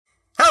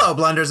Hello,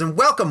 Blenders, and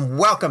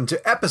welcome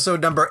to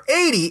episode number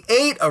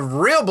 88 of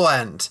Real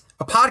Blend,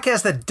 a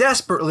podcast that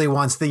desperately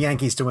wants the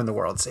Yankees to win the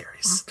World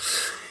Series.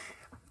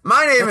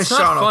 My name is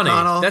Sean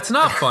O'Connell. That's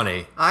not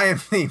funny. I am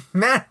the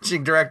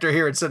managing director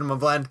here at Cinema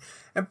Blend,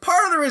 and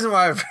part of the reason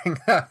why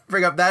I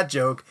bring up that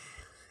joke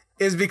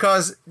is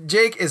because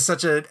Jake is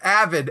such an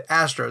avid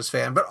Astros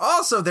fan, but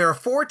also there are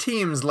 4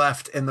 teams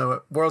left in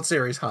the World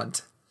Series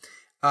hunt,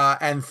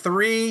 and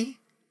 3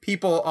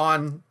 people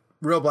on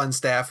Real Blend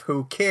staff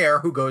who care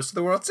who goes to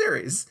the World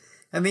Series.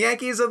 And the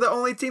Yankees are the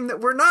only team that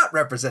we're not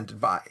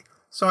represented by.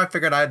 So I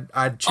figured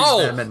I'd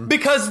choose them. And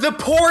because the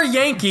poor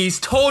Yankees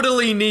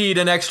totally need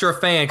an extra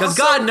fan. Because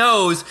God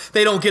knows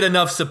they don't get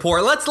enough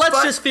support. Let's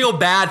just feel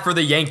bad for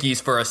the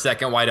Yankees for a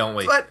second. Why don't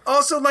we? But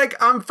also,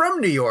 I'm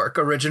from New York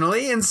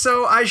originally, and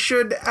so I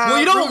should... well,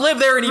 you don't live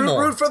there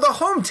anymore. Root for the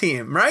home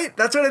team, right?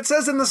 That's what it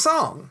says in the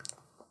song.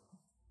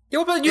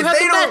 Yeah, but if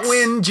they don't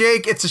win,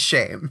 Jake, it's a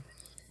shame.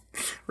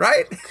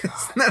 Right?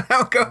 Isn't that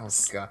how it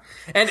goes? Oh, God.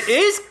 And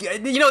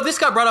this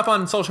got brought up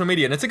on social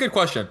media, and it's a good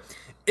question.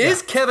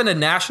 Is Kevin a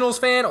Nationals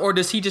fan, or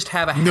does he just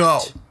have a hat?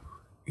 No.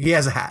 He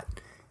has a hat.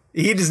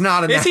 He does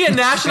not. Is he a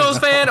Nationals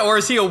fan, or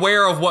is he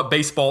aware of what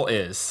baseball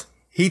is?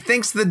 He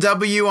thinks the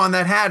W on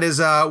that hat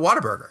is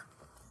Whataburger.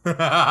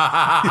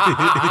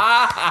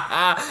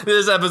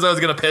 This episode is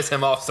going to piss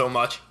him off so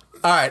much.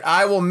 All right,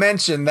 I will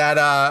mention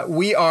that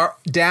we are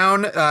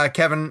down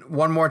Kevin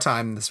one more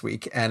time this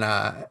week, and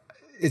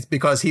it's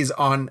because he's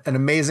on an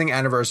amazing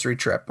anniversary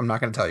trip. I'm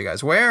not going to tell you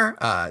guys where.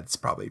 It's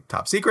probably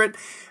top secret.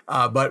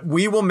 But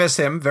we will miss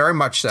him very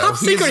much so. Top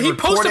secret. He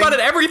posts about it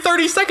every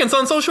 30 seconds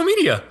on social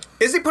media.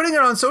 Is he putting it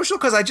on social?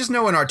 Because I just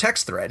know in our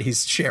text thread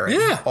he's sharing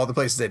all the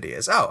places that he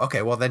is. Oh,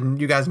 okay. Well, then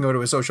you guys can go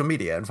to his social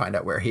media and find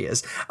out where he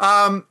is.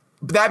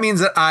 That means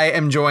that I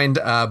am joined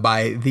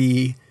by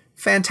the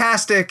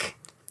fantastic,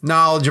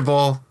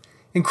 knowledgeable,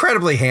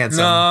 incredibly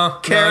handsome,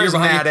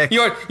 charismatic.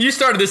 You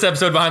started this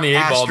episode behind the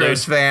 8 ball, dude.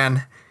 Astros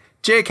fan,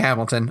 Jake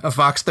Hamilton of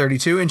Fox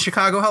 32 in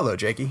Chicago. Hello,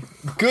 Jakey.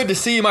 Good to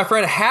see you, my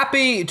friend.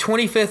 Happy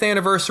 25th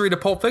anniversary to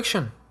Pulp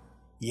Fiction.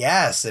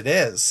 Yes, it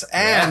is.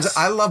 And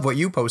I love what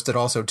you posted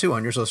also, too,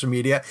 on your social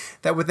media,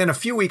 that within a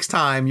few weeks'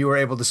 time, you were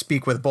able to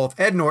speak with both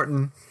Ed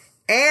Norton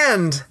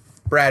and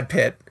Brad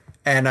Pitt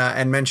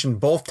and mention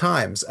both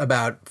times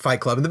about Fight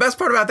Club. And the best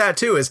part about that,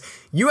 too, is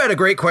you had a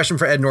great question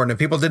for Ed Norton. If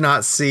people did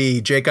not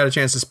see, Jake got a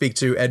chance to speak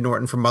to Ed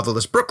Norton from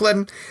Motherless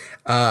Brooklyn.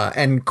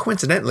 And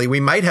coincidentally, we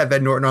might have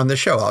Ed Norton on the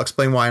show. I'll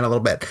explain why in a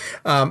little bit.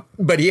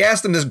 But he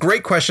asked him this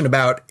great question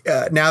about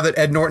now that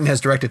Ed Norton has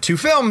directed 2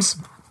 films,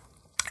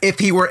 if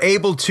he were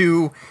able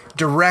to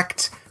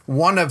direct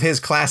one of his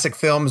classic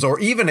films or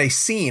even a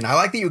scene. I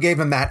like that you gave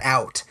him that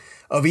out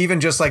of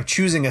even just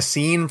choosing a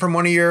scene from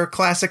one of your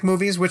classic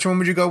movies. Which one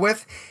would you go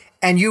with?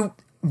 And you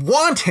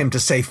want him to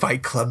say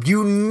Fight Club.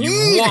 You need him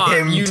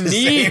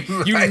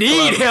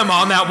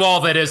on that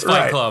wall that is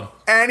Fight Club.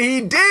 And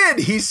he did.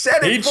 He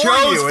said it he for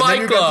chose you. Fight and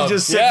then you Club. got to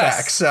just sit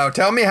back. So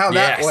tell me how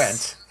that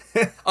went.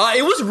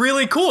 It was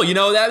really cool.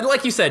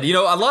 Like you said,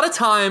 a lot of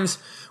times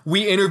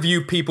we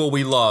interview people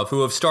we love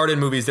who have starred in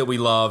movies that we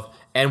love,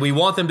 and we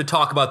want them to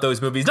talk about those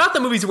movies. Not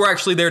the movies we're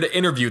actually there to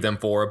interview them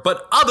for,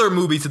 but other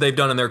movies that they've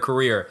done in their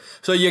career.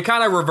 So you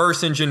kind of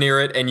reverse engineer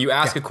it, and you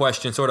ask a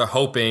question sort of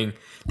hoping,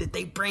 did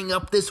they bring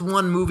up this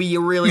one movie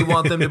you really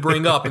want them to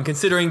bring up? And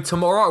considering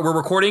tomorrow, we're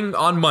recording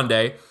on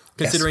Monday,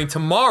 considering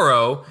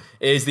tomorrow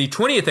is the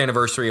 20th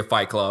anniversary of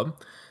Fight Club,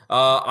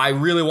 I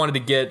really wanted to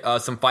get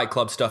some Fight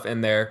Club stuff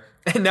in there.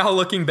 And now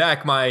looking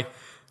back, my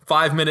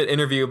 5-minute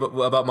interview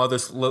about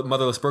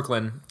Motherless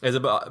Brooklyn is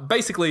about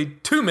basically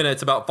 2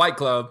 minutes about Fight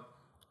Club,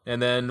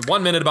 and then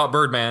 1 minute about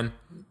Birdman,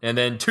 and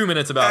then 2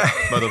 minutes about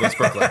Motherless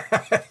Brooklyn.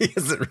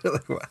 Yes, it really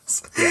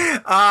was.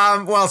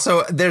 Yeah.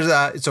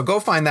 So go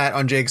find that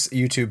on Jake's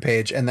YouTube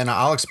page, and then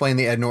I'll explain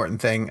the Ed Norton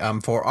thing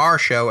for our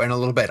show in a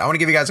little bit. I want to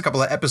give you guys a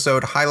couple of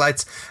episode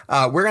highlights.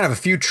 We're going to have a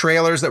few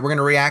trailers that we're going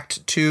to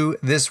react to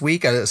this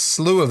week. A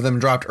slew of them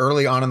dropped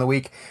early on in the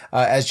week.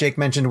 As Jake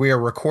mentioned, we are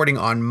recording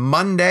on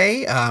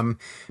Monday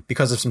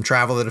because of some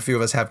travel that a few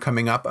of us have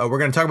coming up. We're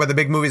going to talk about the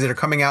big movies that are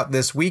coming out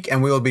this week,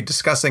 and we will be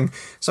discussing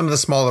some of the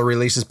smaller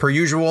releases per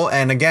usual.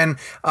 And again,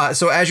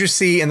 so as you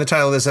see in the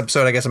title of this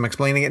episode, I guess I'm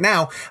explaining it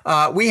now,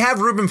 we have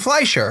Ruben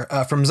Fleischer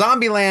from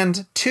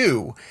Zombieland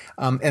 2,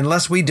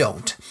 Unless We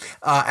Don't.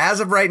 As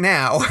of right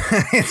now,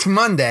 it's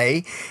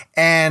Monday,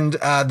 and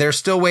they're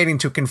still waiting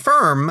to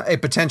confirm a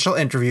potential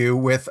interview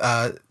with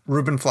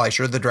Ruben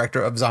Fleischer, the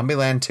director of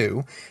Zombieland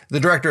 2, the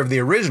director of the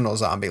original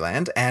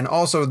Zombieland, and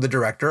also the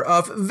director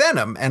of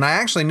Venom. And I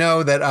actually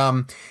know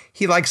that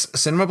he likes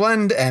Cinema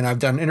Blend, and I've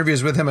done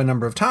interviews with him a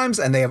number of times,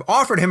 and they have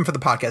offered him for the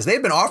podcast.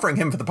 They've been offering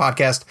him for the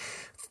podcast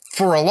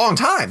for a long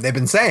time. They've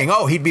been saying,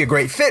 oh, he'd be a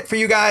great fit for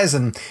you guys,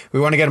 and we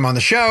want to get him on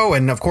the show.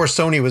 And of course,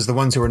 Sony was the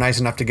ones who were nice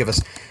enough to give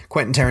us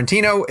Quentin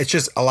Tarantino. It's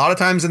just a lot of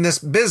times in this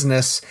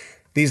business,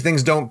 these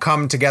things don't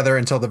come together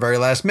until the very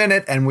last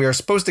minute, and we are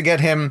supposed to get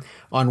him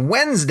on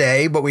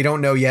Wednesday, but we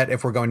don't know yet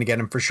if we're going to get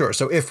him for sure.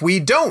 So if we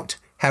don't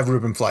have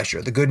Ruben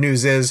Fleischer, the good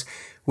news is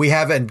we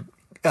have an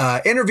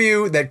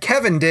interview that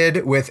Kevin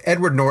did with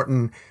Edward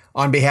Norton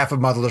on behalf of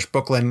Motherless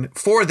Brooklyn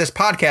for this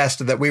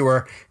podcast that we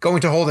were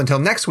going to hold until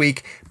next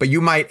week, but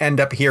you might end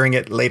up hearing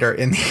it later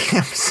in the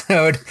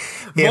episode.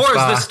 More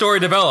as this story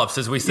develops,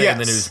 as we say in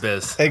the news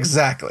biz.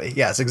 Exactly.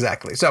 Yes,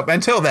 exactly. So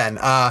until then,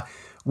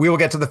 we will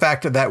get to the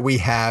fact that we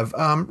have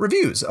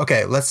reviews.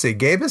 Okay, let's see.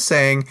 Gabe is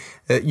saying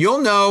that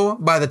you'll know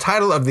by the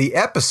title of the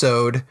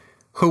episode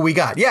who we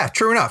got. Yeah,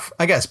 true enough,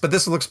 I guess. But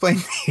this will explain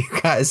to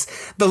you guys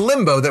the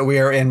limbo that we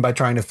are in by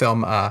trying to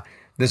film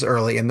this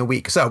early in the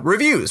week. So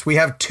reviews, we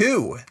have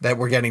 2 that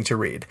we're getting to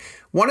read.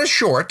 One is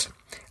short.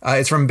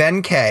 It's from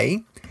Ben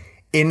K.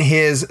 In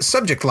his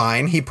subject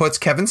line, he puts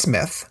Kevin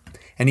Smith,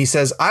 and he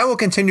says, I will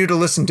continue to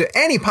listen to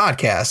any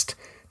podcast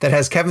that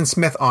has Kevin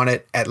Smith on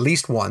it at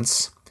least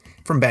once,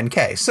 from Ben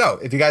K. So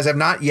if you guys have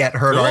not yet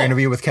heard our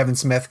interview with Kevin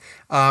Smith,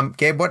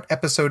 Gabe, what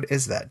episode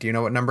is that? Do you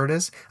know what number it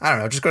is? I don't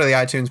know. Just go to the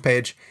iTunes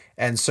page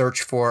and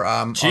search for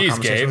our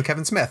conversation with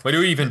Kevin Smith. What do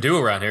we even do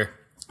around here?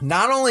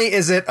 Not only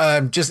is it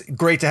just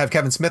great to have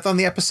Kevin Smith on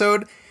the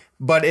episode,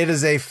 but it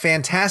is a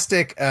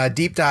fantastic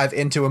deep dive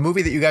into a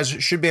movie that you guys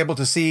should be able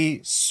to see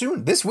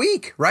soon, this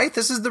week, right?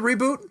 This is the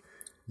reboot?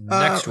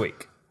 Next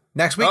week.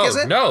 Next week, is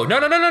it? No.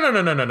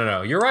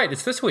 You're right.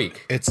 It's this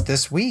week. It's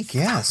this week,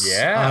 yes.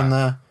 Yeah. On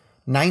the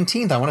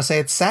 19th. I want to say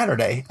it's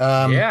Saturday.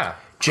 Yeah.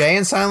 Jay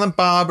and Silent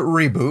Bob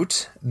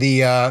reboot,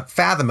 the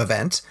Fathom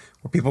event,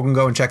 where people can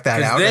go and check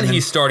that out. Then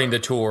he's starting the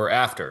tour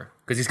after.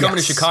 Because he's coming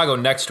to Chicago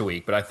next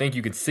week, but I think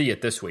you can see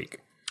it this week.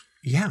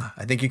 Yeah,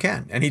 I think you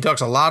can. And he talks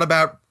a lot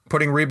about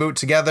putting Reboot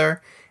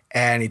together,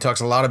 and he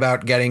talks a lot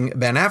about getting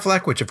Ben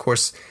Affleck, which, of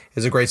course,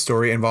 is a great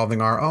story involving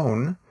our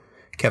own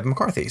Kevin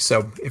McCarthy.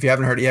 So if you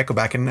haven't heard it yet, go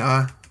back and listen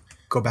to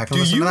that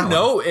one. Do you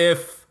know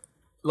if,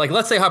 like,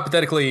 let's say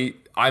hypothetically,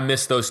 I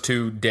missed those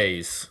 2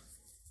 days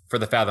for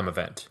the Fathom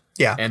event.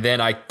 Yeah. And then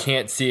I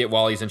can't see it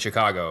while he's in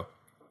Chicago.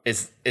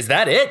 Is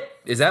that it?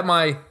 Is that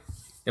my...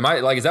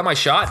 is that my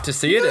shot to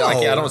see it? No.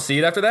 I don't see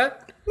it after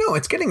that? No,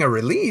 it's getting a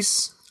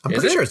release. I'm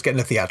pretty sure it's getting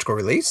a theatrical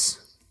release.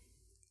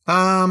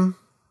 I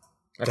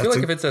feel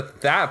like if it's a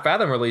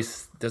Fathom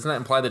release, doesn't that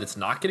imply that it's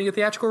not getting a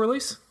theatrical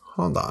release?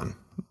 Hold on.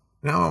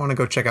 Now I want to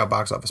go check out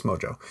Box Office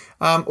Mojo.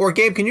 Or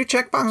Gabe, can you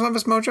check Box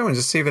Office Mojo and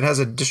just see if it has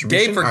a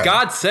distribution? Gabe, for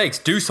God's sakes,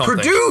 do something.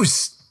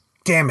 Produce!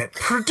 Damn it.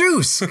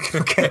 Produce!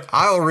 Okay,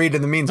 I'll read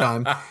in the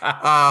meantime.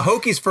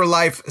 Hokies for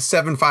Life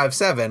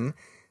 757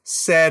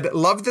 said,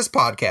 loved this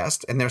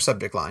podcast, and their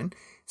subject line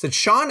said,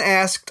 Sean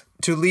asked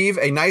to leave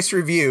a nice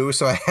review,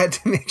 so I had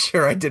to make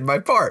sure I did my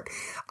part.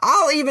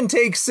 I'll even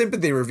take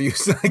sympathy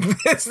reviews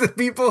like this, the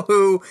people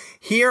who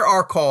hear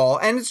our call,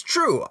 and it's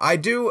true. I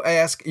do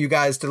ask you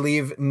guys to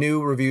leave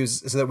new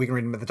reviews so that we can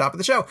read them at the top of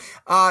the show.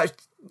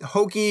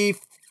 Hokies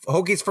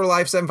for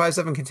Life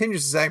 757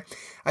 continues to say,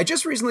 I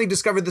just recently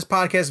discovered this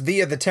podcast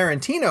via the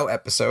Tarantino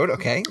episode.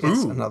 Okay,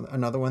 it's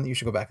another one that you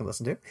should go back and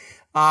listen to.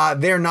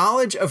 Their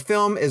knowledge of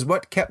film is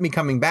what kept me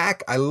coming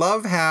back. I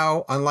love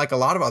how, unlike a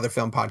lot of other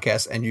film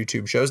podcasts and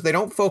YouTube shows, they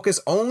don't focus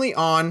only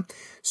on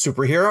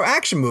superhero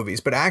action movies,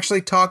 but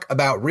actually talk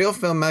about real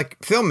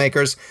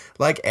filmmakers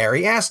like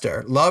Ari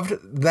Aster.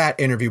 Loved that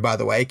interview, by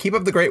the way. Keep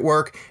up the great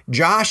work.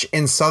 Josh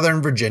in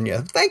Southern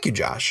Virginia. Thank you,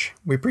 Josh.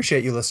 We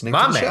appreciate you listening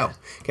to the show.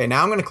 Okay,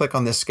 now I'm going to click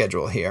on this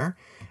schedule here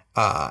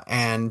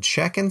and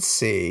check and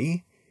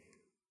see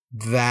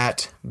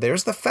that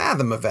there's the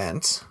Fathom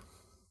event,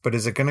 but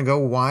is it going to go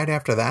wide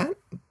after that?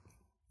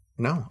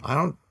 No, I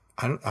don't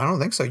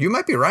think so. You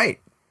might be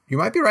right. You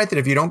might be right that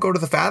if you don't go to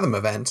the Fathom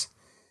event,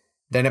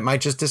 then it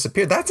might just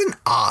disappear. That's an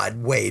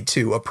odd way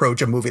to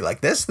approach a movie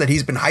like this that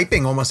he's been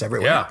hyping almost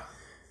everywhere.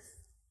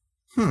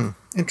 Yeah.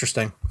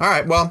 Interesting. All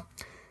right. Well,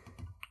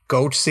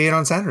 go see it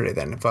on Saturday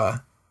then.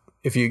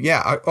 If you,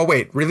 yeah. Oh,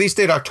 wait. Release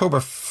date October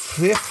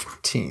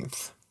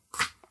 15th.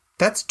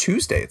 That's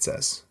Tuesday, it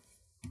says.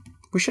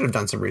 We should have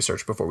done some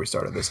research before we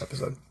started this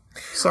episode.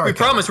 Sorry. We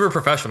promise we're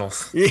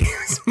professionals.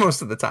 Yes,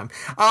 most of the time.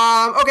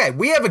 Okay.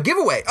 We have a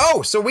giveaway.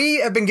 Oh, so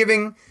we have been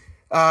giving,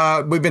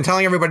 we've been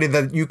telling everybody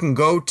that you can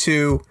go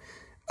to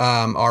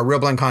our Real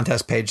Blend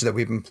contest page that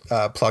we've been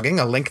plugging,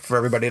 a link for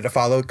everybody to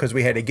follow, because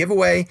we had a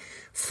giveaway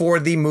for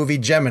the movie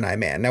Gemini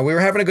Man. Now, we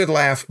were having a good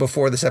laugh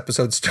before this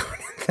episode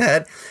started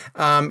that,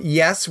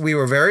 yes, we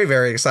were very,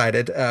 very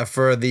excited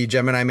for the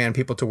Gemini Man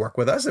people to work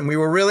with us, and we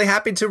were really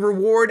happy to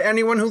reward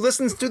anyone who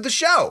listens to the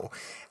show.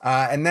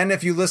 And then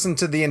if you listen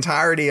to the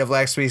entirety of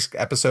last week's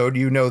episode,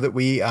 you know that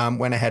we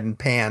went ahead and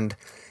panned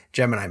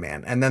Gemini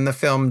Man. And then the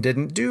film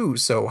didn't do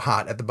so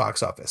hot at the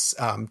box office.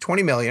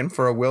 $20 million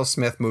for a Will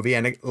Smith movie,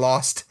 and it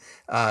lost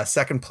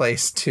second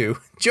place to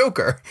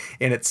Joker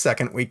in its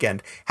second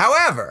weekend.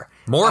 However,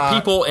 more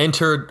people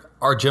entered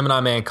our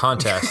Gemini Man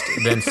contest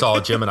than saw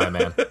Gemini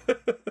Man.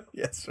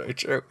 Yes, very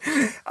true.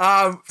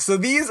 So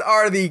these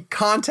are the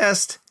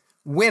contest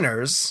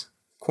winners,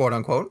 quote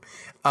unquote.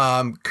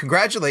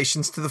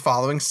 Congratulations to the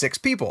following 6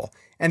 people.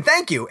 And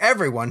thank you,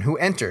 everyone who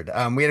entered.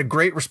 We had a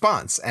great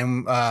response,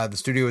 and the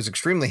studio is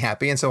extremely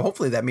happy. And so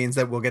hopefully that means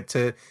that we'll get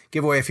to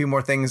give away a few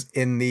more things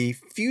in the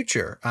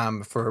future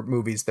for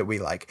movies that we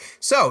like.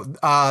 So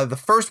the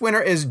first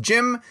winner is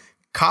Jim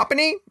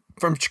Coppany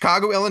from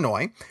Chicago,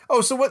 Illinois.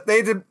 Oh, so what they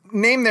had to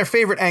name their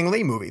favorite Ang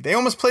Lee movie. They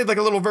almost played like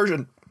a little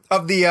version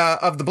of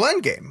the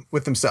blend game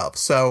with themselves.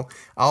 So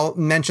I'll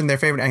mention their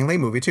favorite Ang Lee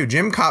movie too.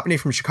 Jim Copney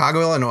from Chicago,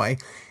 Illinois.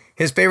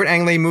 His favorite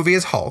Ang Lee movie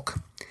is Hulk.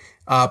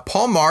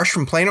 Paul Marsh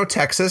from Plano,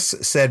 Texas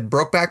said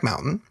Brokeback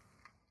Mountain.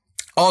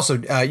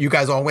 Also, you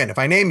guys all win. If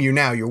I name you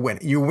now, you're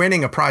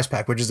winning a prize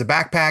pack, which is a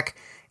backpack,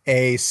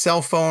 a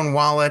cell phone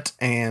wallet,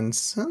 and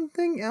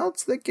something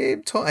else that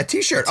Gabe told. A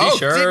t-shirt.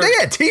 T-shirt. Oh,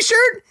 yeah, a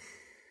t-shirt?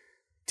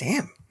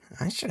 Damn.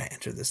 I should have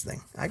entered this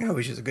thing. I can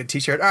always use a good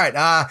t-shirt. All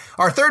right.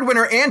 Our third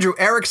winner, Andrew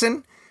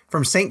Erickson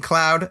from St.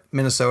 Cloud,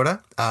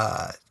 Minnesota.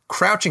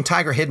 Crouching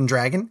Tiger, Hidden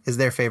Dragon is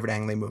their favorite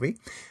Ang Lee movie.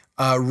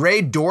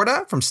 Ray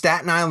Dorda from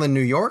Staten Island, New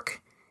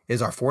York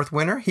is our fourth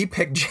winner. He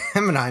picked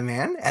Gemini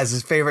Man as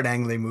his favorite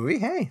Ang Lee movie.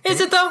 Hey. Is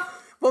it though?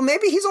 Well,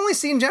 maybe he's only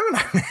seen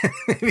Gemini Man.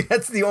 Maybe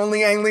that's the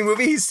only Ang Lee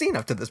movie he's seen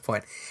up to this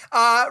point.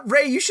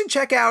 Ray, you should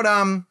check out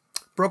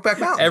Brokeback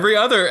Mountain. Every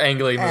other Ang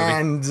Lee movie.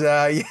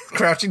 And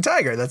Crouching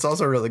Tiger. That's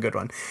also a really good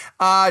one.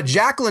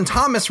 Jacqueline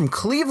Thomas from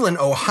Cleveland,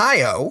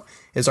 Ohio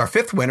is our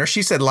fifth winner.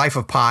 She said Life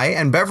of Pi.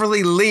 And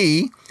Beverly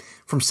Lee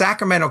from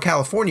Sacramento,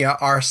 California,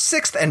 our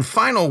sixth and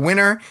final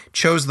winner,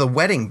 chose The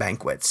Wedding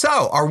Banquet.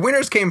 So our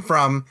winners came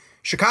from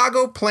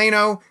Chicago,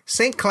 Plano,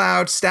 St.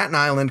 Cloud, Staten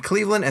Island,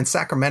 Cleveland, and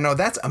Sacramento.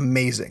 That's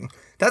amazing.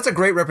 That's a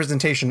great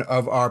representation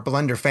of our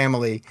Blender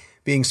family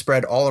being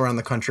spread all around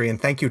the country.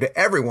 And thank you to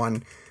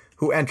everyone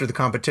who entered the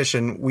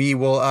competition. We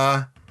will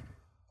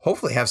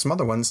hopefully have some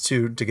other ones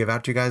to give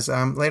out to you guys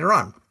later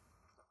on.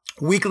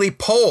 Weekly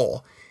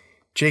poll.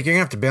 Jake, you're going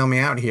to have to bail me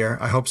out here.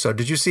 I hope so.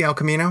 Did you see El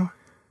Camino?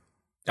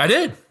 I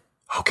did.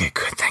 Okay,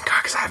 good. Thank God,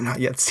 because I have not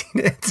yet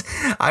seen it.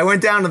 I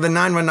went down to the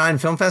 919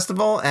 Film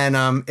Festival,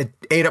 and it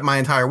ate up my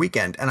entire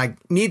weekend. And I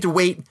need to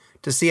wait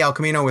to see El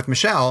Camino with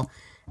Michelle,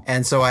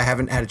 and so I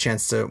haven't had a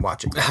chance to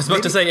watch it. I was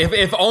about to say,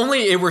 if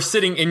only it were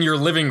sitting in your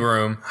living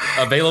room,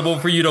 available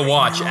for you to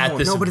watch at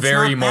this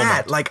very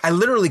moment. Like, I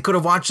literally could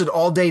have watched it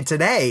all day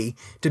today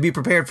to be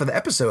prepared for the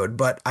episode,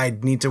 but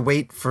I'd need to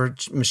wait for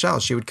Michelle.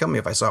 She would kill me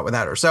if I saw it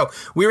without her. So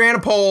we ran a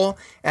poll,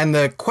 and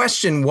the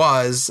question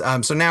was,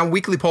 so now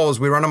weekly polls,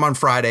 we run them on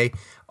Friday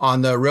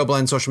on the Real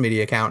Blend social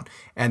media account,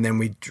 and then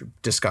we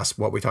discuss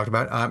what we talked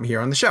about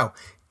here on the show.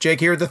 Jake,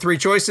 here are the three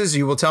choices.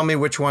 You will tell me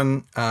which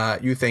one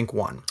you think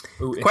won.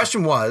 The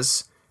question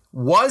was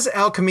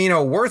El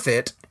Camino worth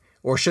it,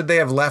 or should they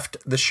have left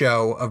the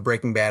show of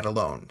Breaking Bad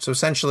alone? So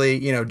essentially,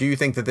 do you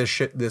think that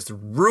this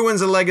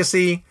ruins a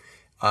legacy,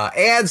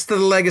 adds to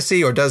the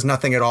legacy, or does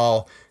nothing at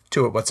all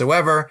to it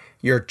whatsoever?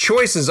 Your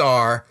choices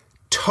are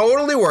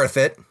totally worth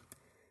it.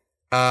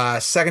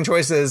 Second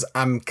choice is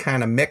I'm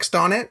kind of mixed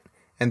on it.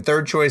 And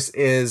third choice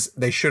is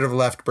they should have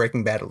left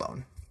Breaking Bad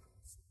alone.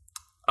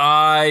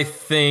 I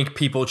think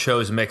people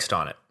chose mixed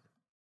on it.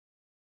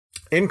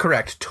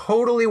 Incorrect.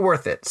 Totally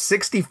worth it.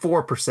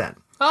 64%.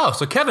 Oh,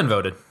 so Kevin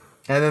voted.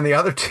 And then the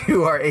other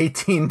two are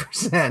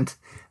 18%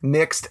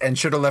 mixed and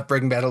should have left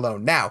Breaking Bad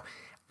alone. Now,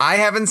 I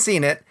haven't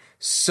seen it,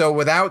 so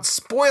without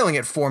spoiling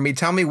it for me,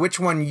 tell me which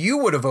one you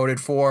would have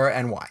voted for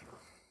and why.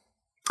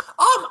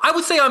 I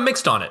would say I'm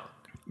mixed on it.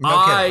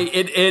 No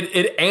kidding.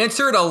 It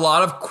answered a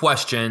lot of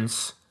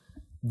questions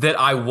that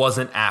I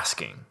wasn't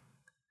asking.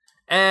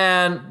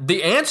 And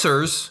the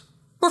answers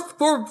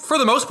were for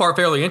the most part,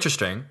 fairly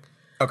interesting.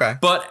 Okay.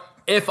 But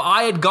if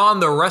I had gone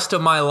the rest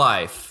of my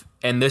life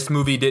and this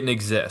movie didn't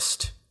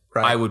exist,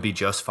 right, I would be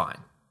just fine.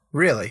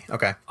 Really?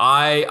 Okay.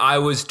 I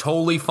was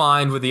totally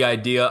fine with the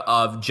idea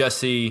of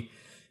Jesse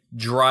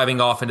driving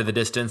off into the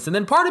distance. And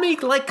then part of me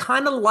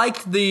kind of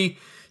liked the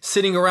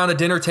sitting around a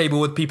dinner table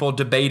with people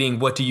debating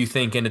what do you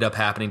think ended up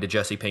happening to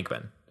Jesse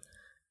Pinkman.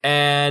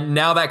 And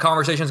now that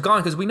conversation's gone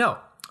because we know.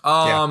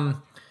 A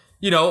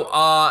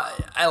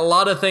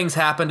lot of things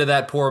happened to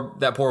that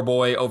poor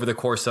boy over the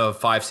course of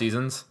 5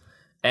 seasons.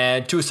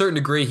 And to a certain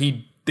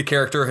degree, the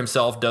character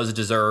himself does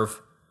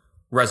deserve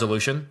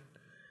resolution.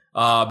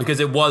 Because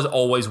it was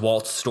always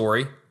Walt's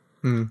story.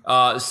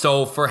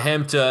 So for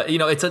him to,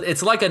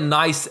 it's like a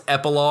nice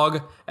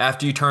epilogue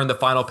after you turn the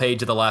final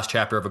page of the last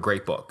chapter of a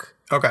great book.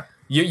 Okay.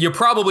 You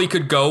probably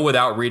could go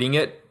without reading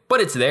it,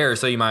 but it's there,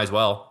 so you might as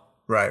well.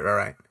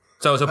 Right.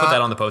 So put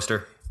that on the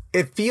poster.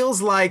 It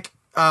feels like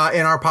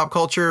in our pop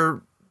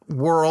culture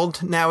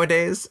world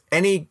nowadays,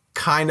 any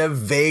kind of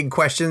vague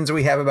questions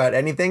we have about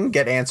anything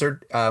get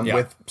answered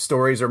with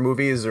stories or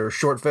movies or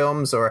short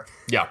films or,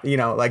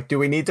 do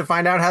we need to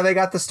find out how they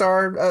got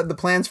the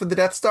plans for the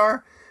Death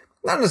Star?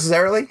 Not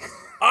necessarily. But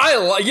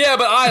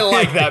I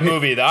like that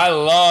movie.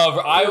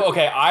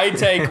 I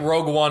take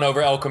Rogue One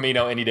over El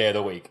Camino any day of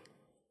the week.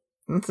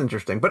 That's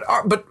interesting. But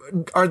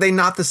are they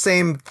not the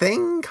same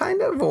thing,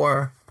 kind of,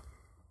 or?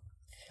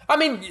 I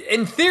mean,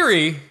 in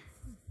theory,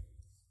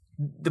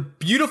 the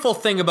beautiful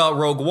thing about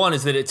Rogue One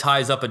is that it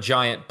ties up a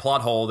giant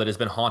plot hole that has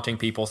been haunting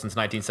people since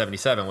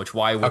 1977,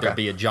 why would there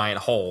be a giant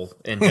hole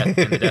in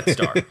the Death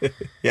Star?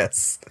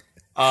 Yes.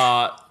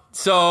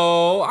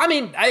 So, I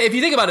mean, if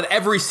you think about it,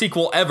 every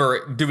sequel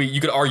ever,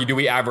 you could argue, do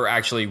we ever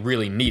actually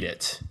really need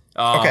it?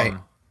 Okay.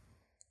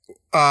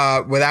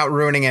 Without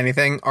ruining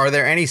anything, are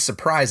there any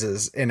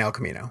surprises in El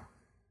Camino?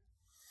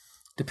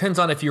 Depends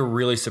on if you're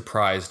really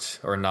surprised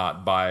or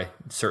not by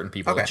certain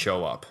people that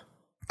show up.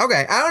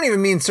 Okay, I don't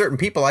even mean certain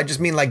people. I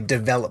just mean like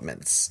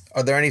developments.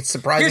 Are there any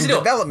surprising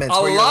developments? A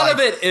lot of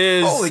it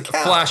is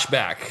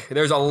flashback.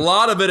 There's a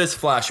lot of it is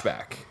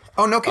flashback.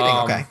 Oh, no kidding.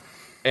 Okay.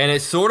 And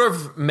it sort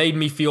of made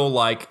me feel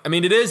like, I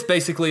mean, it is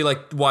basically like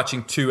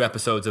watching two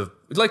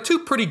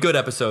pretty good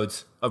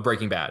episodes of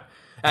Breaking Bad.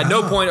 At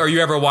no point are you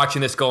ever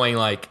watching this going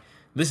like,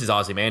 this is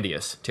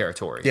Ozymandias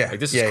territory. Yeah.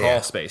 Like this is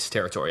crawl space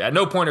territory. At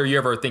no point are you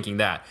ever thinking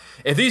that.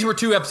 If these were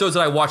two episodes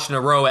that I watched in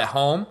a row at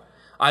home,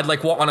 I'd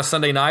like walk on a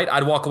Sunday night,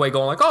 I'd walk away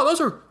going like, oh,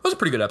 those are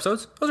pretty good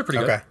episodes. Those are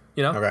pretty good.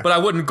 You know? Okay. But I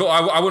wouldn't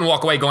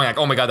walk away going like,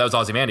 oh my God, that was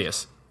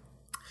Ozymandias.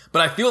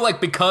 But I feel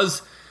like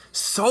because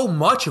so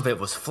much of it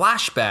was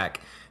flashback,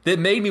 that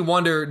made me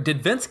wonder,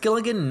 did Vince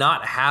Gilligan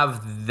not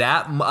have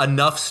that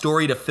enough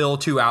story to fill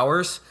 2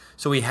 hours?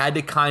 So he had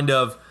to kind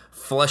of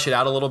flesh it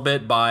out a little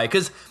bit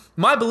because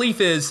my belief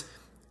is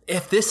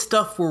if this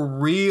stuff were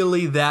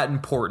really that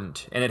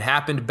important and it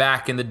happened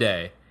back in the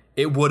day,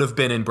 it would have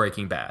been in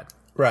Breaking Bad.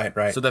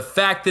 Right. So the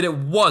fact that it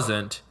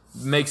wasn't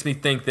makes me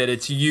think that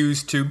it's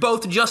used to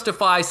both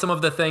justify some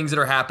of the things that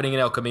are happening in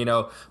El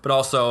Camino, but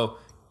also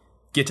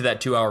get to that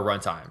 2 hour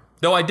runtime.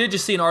 Though I did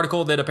just see an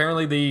article that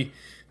apparently the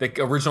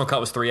original cut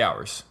was 3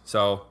 hours.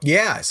 So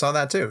yeah, I saw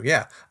that too.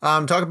 Yeah.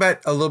 Talk about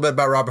a little bit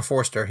about Robert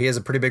Forster. He has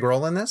a pretty big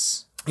role in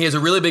this. He has a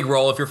really big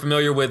role. If you're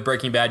familiar with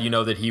Breaking Bad, you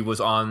know that he was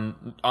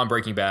on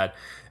Breaking Bad.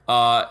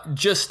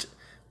 Just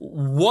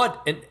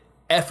what an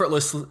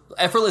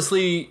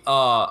effortlessly.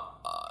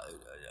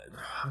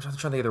 I'm trying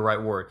to think of the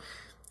right word.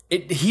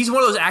 He's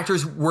one of those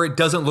actors where it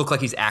doesn't look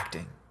like he's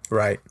acting.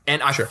 Right.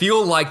 And I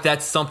feel like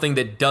that's something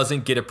that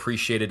doesn't get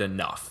appreciated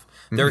enough.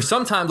 There are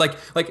sometimes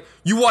like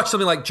you watch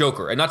something like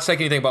Joker, and not to say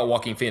anything about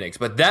Joaquin Phoenix,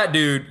 but that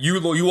dude,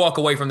 you walk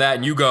away from that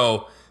and you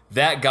go,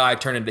 that guy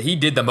he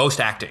did the most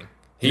acting.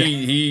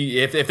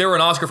 If there were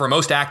an Oscar for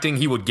most acting,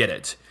 he would get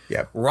it.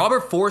 Yeah.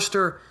 Robert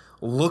Forster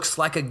looks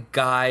like a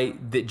guy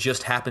that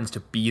just happens to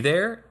be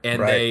there,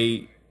 and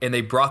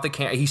they brought the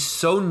camera. He's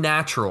so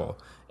natural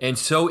and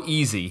so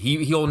easy.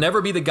 He'll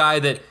never be the guy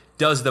that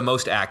does the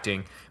most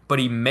acting, but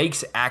he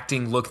makes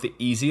acting look the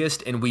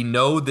easiest, and we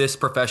know this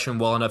profession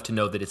well enough to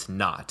know that it's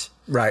not.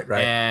 Right.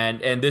 And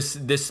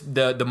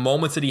the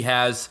moments that he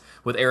has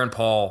with Aaron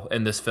Paul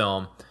in this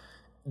film,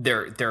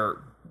 they're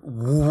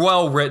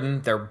well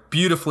written, they're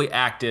beautifully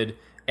acted,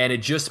 and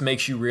it just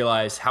makes you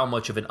realize how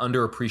much of an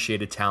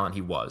underappreciated talent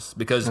he was.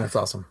 Because that's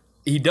awesome.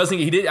 I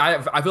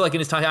feel like in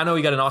his time, I know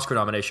he got an Oscar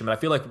nomination, but I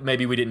feel like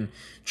maybe we didn't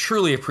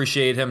truly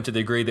appreciate him to the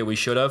degree that we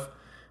should have.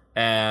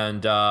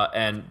 And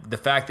the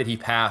fact that he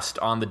passed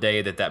on the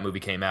day that movie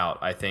came out,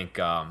 I think,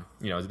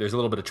 there's a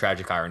little bit of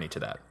tragic irony to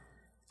that.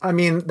 I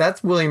mean,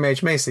 that's William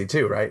H. Macy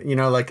too, right? You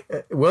know, like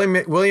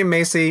William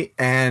Macy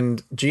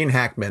and Gene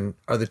Hackman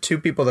are the two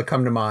people that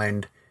come to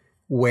mind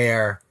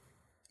where,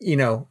 you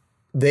know,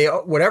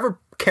 whatever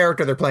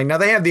character they're playing, now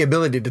they have the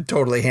ability to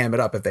totally ham it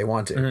up if they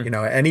want to, you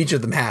know, and each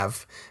of them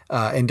have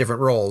in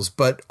different roles.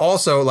 But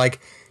also, like,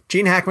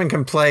 Gene Hackman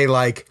can play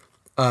like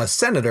a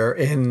senator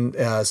in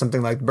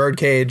something like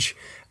Birdcage,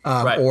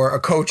 or a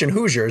coach in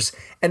Hoosiers,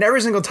 and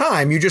every single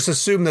time you just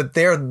assume that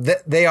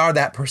they are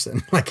that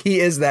person. Like, he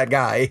is that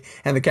guy,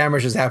 and the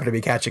cameras just happen to be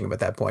catching him at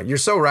that point. You're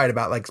so right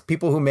about like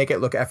people who make it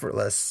look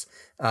effortless.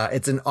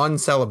 It's an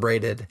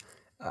uncelebrated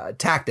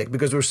tactic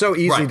because we're so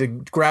easy to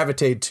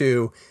gravitate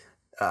to.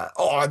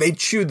 They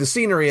chewed the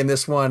scenery in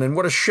this one, and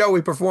what a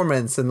showy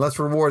performance, and let's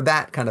reward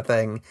that kind of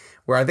thing.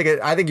 Where I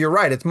think you're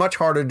right. It's much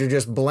harder to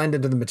just blend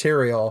into the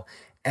material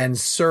and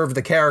serve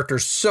the character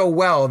so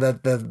well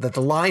that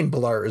the line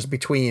blurs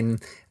between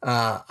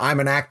I'm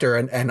an actor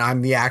and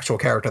I'm the actual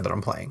character that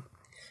I'm playing.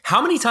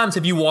 How many times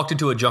have you walked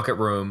into a junket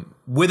room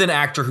with an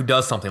actor who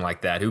does something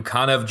like that, who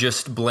kind of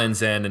just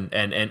blends in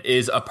and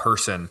is a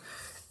person,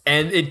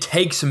 and it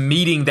takes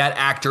meeting that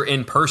actor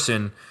in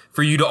person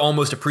for you to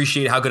almost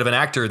appreciate how good of an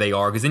actor they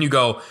are? Because then you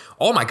go,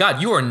 oh my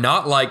God, you are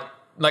not like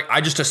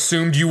I just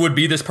assumed you would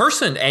be this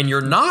person, and you're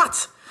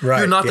not. Right,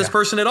 you're not this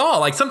person at all.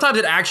 Like, sometimes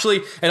it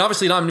actually, and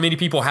obviously not many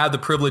people have the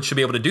privilege to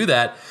be able to do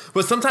that,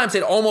 but sometimes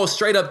it almost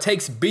straight up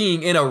takes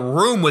being in a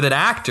room with an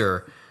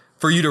actor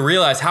for you to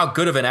realize how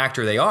good of an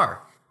actor they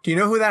are. Do you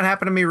know who that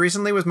happened to me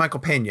recently? Was Michael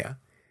Pena.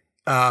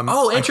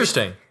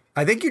 Interesting.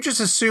 I think you just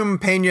assume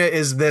Pena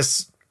is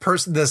this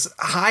person, this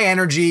high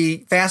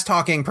energy, fast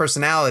talking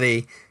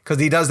personality, because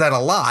he does that a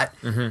lot.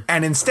 Mm-hmm.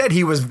 And instead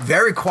he was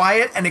very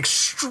quiet and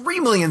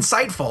extremely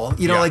insightful,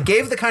 like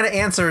gave the kind of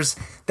answers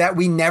that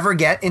we never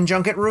get in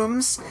junket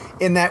rooms,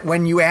 in that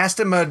when you asked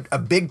him a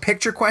big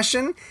picture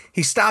question,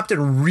 he stopped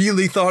and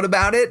really thought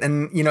about it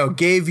and,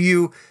 gave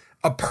you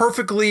a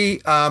perfectly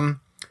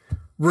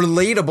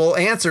relatable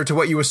answer to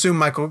what you assume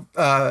Michael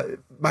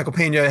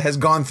Pena has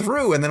gone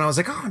through. And then I was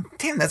like, oh,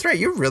 damn, that's right.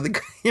 You're really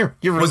good. You're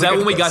really Was that good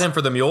when we got him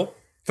for The Mule?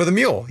 For The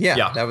Mule,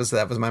 yeah. That was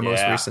my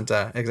most recent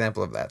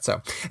example of that.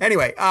 So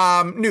anyway,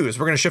 news.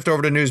 We're going to shift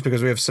over to news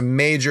because we have some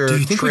major trailers.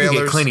 Do you think we can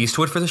get Clint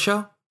Eastwood for the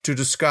show? To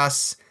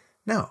discuss.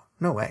 No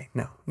way.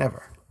 No,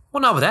 never.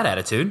 Well, not with that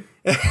attitude.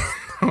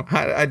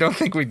 I don't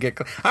think we'd get.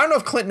 I don't know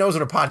if Clint knows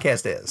what a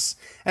podcast is,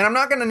 and I'm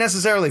not going to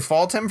necessarily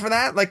fault him for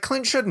that. Like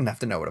Clint shouldn't have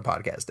to know what a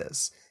podcast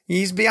is.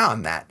 He's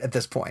beyond that at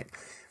this point.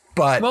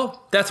 But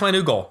well, that's my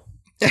new goal.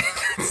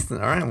 All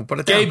right, we'll put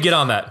it down. Gabe, get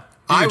on that.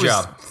 Do your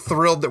job. I was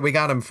thrilled that we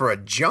got him for a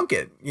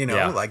junket. You know,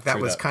 Yeah, like that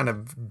true was that. kind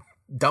of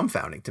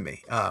dumbfounding to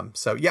me.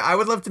 So yeah, I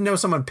would love to know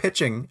someone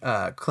pitching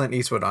Clint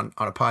Eastwood on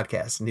a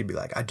podcast, and he'd be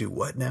like, "I do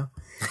what now?"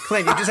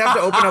 Clint, you just have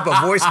to open up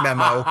a voice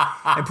memo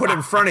and put it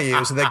in front of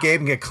you so that Gabe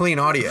can get clean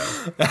audio.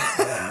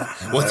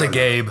 What's a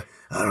Gabe?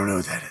 I don't know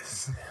what that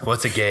is.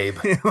 What's a Gabe?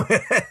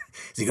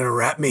 Is he gonna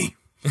rap me?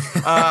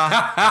 All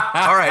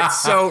right.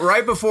 So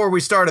right before we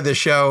started this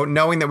show,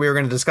 knowing that we were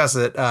going to discuss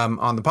it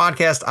on the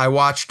podcast, I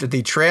watched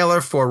the trailer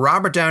for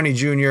Robert Downey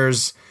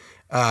Jr.'s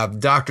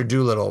Dr.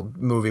 Dolittle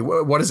movie.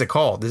 What is it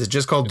called? Is it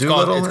just called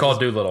Dolittle? It's called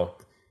Dolittle.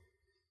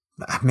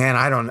 Man,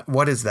 I don't.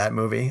 What is that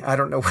movie? I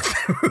don't know what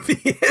that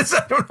movie is.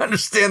 I don't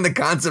understand the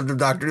concept of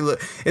Dr.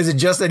 Dolittle. Is it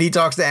just that he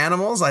talks to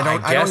animals? I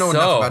don't know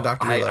enough about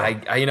Dr.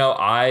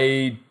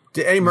 Dolittle.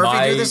 Did Eddie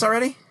Murphy do this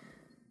already?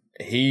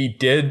 He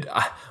did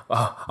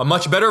a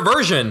much better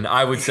version,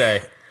 I would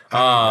say.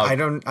 I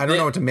don't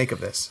know what to make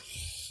of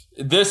this.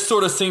 This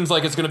sort of seems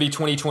like it's going to be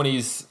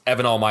 2020's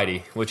Evan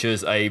Almighty, which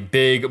is a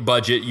big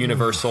budget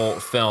Universal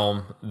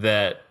film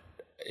that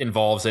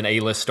involves an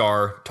A-list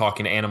star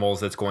talking to animals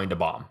that's going to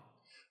bomb.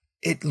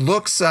 It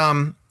looks,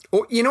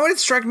 you know what it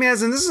struck me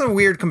as, and this is a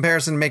weird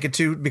comparison to make it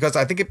to, because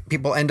I think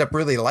people end up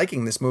really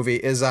liking this movie,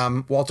 is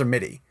Walter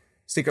Mitty.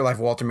 Secret Life of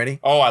Walter Mitty.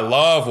 Oh, I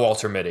love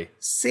Walter Mitty.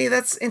 See,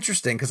 that's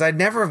interesting, because I'd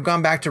never have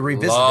gone back to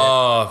revisit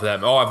Love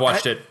them. Oh, I've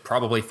watched it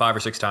probably 5 or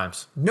 6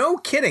 times. No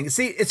kidding.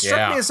 See, it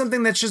struck me as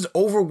something that's just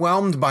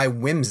overwhelmed by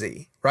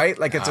whimsy, right?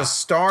 Like it's a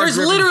star. There's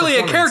literally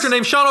a character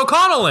named Sean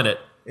O'Connell in it.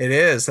 It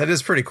is. That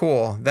is pretty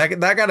cool. That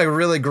got a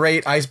really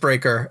great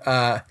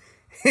icebreaker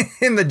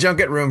in the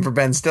junket room for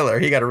Ben Stiller.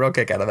 He got a real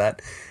kick out of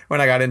that when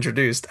I got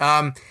introduced.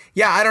 Yeah,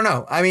 I don't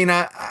know. I mean,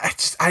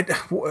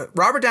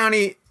 Robert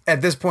Downey at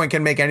this point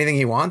can make anything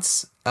he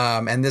wants.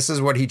 And this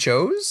is what he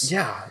chose.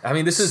 Yeah. I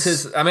mean, this is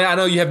his, I mean, I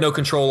know you have no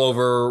control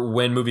over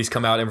when movies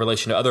come out in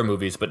relation to other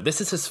movies, but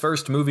this is his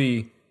first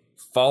movie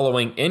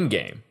following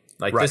Endgame.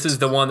 Like, This is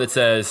the one that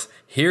says,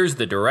 here's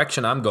the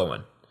direction I'm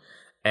going.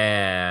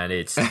 And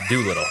it's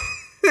Dolittle.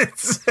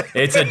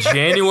 It's a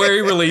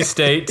January release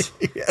date.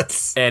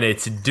 Yes. And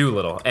it's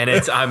Dolittle. And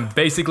I'm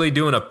basically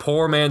doing a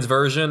poor man's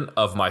version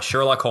of my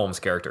Sherlock Holmes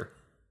character.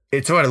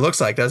 It's what it looks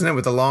like, doesn't it?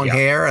 With the long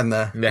hair and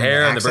the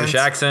hair and the British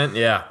accent.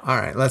 Yeah. All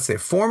right. Let's see.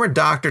 Former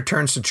doctor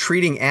turns to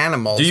treating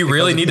animals. Do you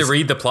really need to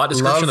read the plot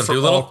description of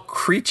Dolittle?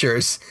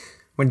 Creatures.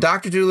 When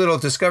Dr. Dolittle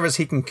discovers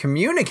he can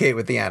communicate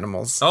with the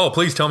animals. Oh,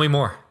 please tell me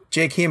more.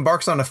 Jake, he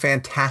embarks on a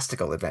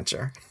fantastical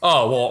adventure.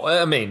 Oh,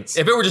 well, I mean,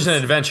 if it were just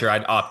an adventure,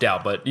 I'd opt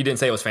out, but you didn't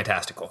say it was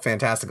fantastical.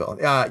 Fantastical.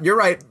 You're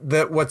right.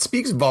 What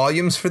speaks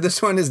volumes for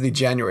this one is the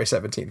January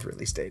 17th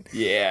release date.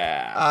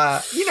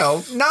 Yeah.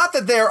 Not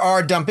that there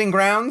are dumping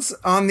grounds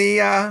on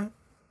the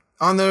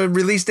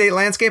release date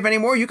landscape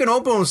anymore. You can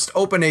almost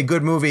open a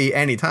good movie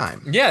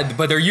anytime. Yeah,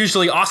 but they're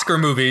usually Oscar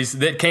movies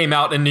that came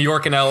out in New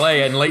York and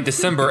LA in late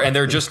December, and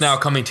they're just now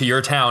coming to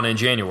your town in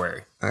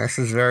January. This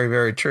is very,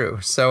 very true.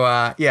 So,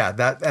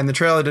 that and the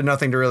trailer did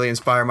nothing to really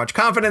inspire much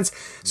confidence.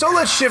 So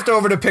let's shift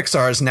over to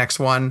Pixar's next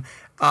one,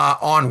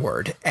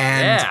 Onward.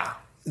 And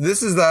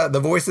this is the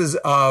voices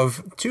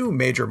of two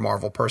major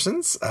Marvel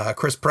persons,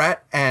 Chris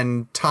Pratt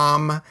and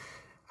Tom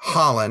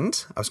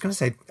Holland. I was going to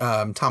say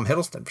Tom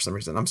Hiddleston for some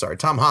reason. I'm sorry,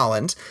 Tom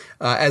Holland,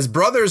 as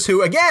brothers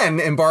who, again,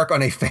 embark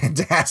on a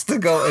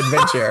fantastical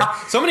adventure.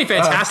 So many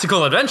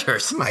fantastical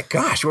adventures. My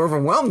gosh, we're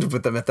overwhelmed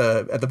with them at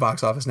the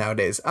box office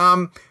nowadays.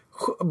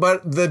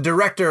 But the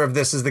director of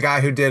this is the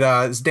guy who did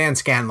Dan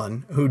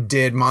Scanlon, who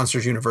did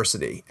Monsters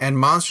University. And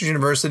Monsters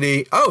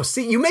University,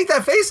 see, you make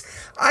that face?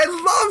 I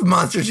love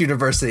Monsters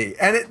University.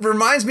 And it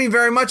reminds me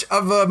very much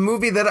of a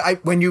movie that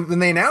when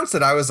they announced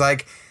it, I was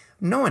like,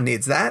 no one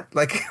needs that.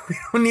 Like, we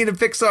don't need a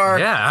Pixar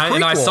Yeah,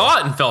 and I saw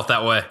it and felt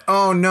that way.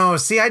 Oh, no.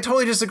 See, I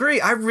totally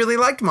disagree. I really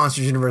liked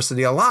Monsters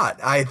University a lot.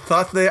 I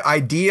thought the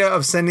idea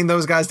of sending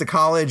those guys to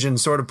college and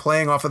sort of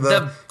playing off of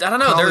I don't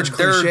know,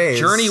 their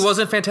journey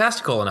wasn't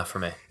fantastical enough for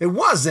me. It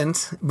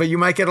wasn't, but you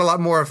might get a lot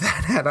more of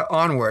that at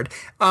Onward.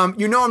 I'm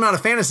not a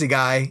fantasy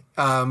guy,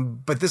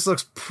 but this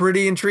looks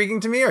pretty intriguing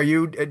to me. Are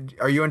you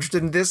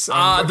interested in this?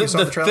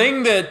 The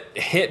thing that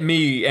hit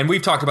me, and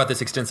we've talked about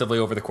this extensively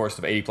over the course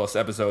of 80 plus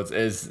episodes,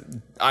 is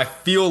I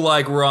feel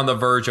like we're on the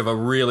verge of a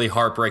really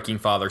heartbreaking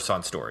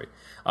father-son story.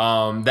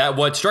 That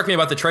what struck me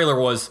about the trailer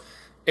was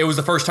it was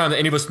the first time that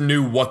any of us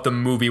knew what the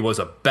movie was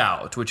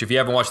about, which if you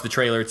haven't watched the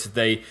trailer, it's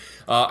they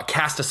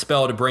cast a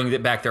spell to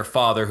bring back their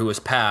father who has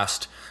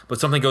passed, but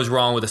something goes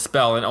wrong with the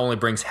spell and only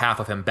brings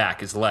half of him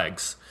back, his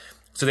legs.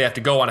 So they have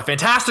to go on a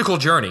fantastical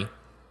journey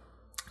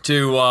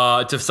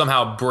to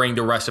somehow bring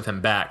the rest of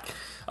him back.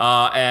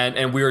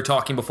 And we were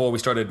talking before we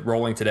started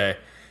rolling today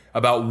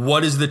about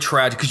what is the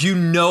tragedy,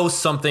 because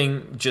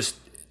something just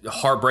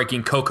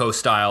heartbreaking Coco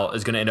style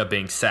is going to end up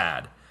being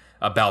sad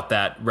about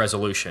that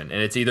resolution.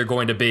 And it's either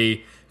going to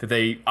be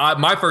that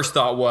my first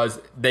thought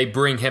was they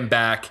bring him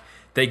back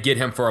they get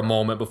him for a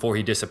moment before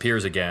he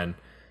disappears again.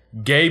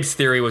 Gabe's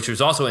theory, which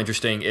was also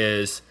interesting,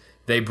 is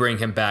they bring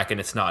him back and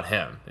it's not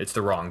him. It's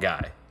the wrong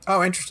guy.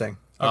 Oh, interesting.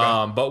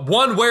 Okay. But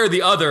one way or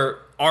the other,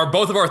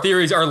 both of our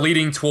theories are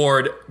leading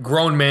toward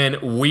grown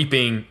men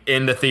weeping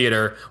in the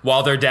theater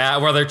while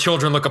their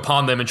children look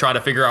upon them and try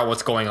to figure out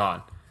what's going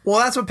on. Well,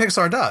 that's what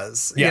Pixar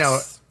does.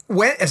 Yes.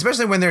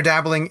 Especially when they're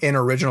dabbling in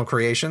original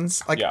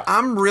creations.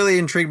 I'm really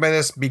intrigued by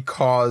this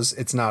because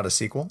it's not a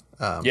sequel.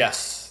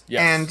 Yes.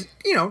 And,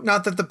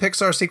 not that the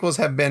Pixar sequels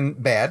have been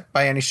bad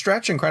by any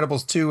stretch.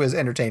 Incredibles 2 is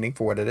entertaining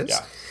for what it is.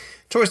 Yeah.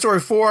 Toy Story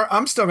 4,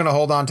 I'm still going to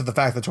hold on to the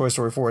fact that Toy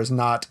Story 4 is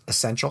not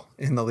essential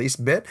in the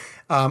least bit.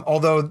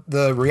 Although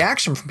the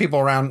reaction from people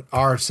around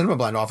our Cinema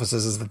Blind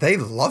offices is that they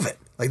love it.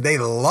 They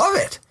love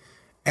it.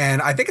 And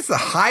I think it's the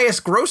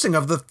highest grossing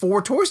of the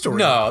 4 Toy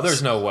Story movies.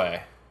 There's no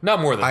way. Not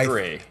more than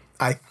 3.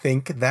 I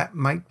think that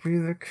might be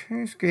the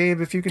case, Gabe,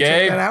 if you can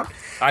check that out.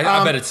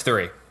 I bet it's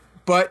 3.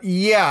 But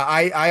yeah,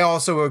 I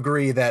also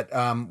agree that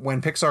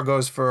when Pixar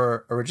goes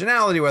for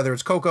originality, whether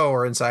it's Coco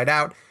or Inside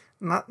Out,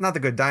 not the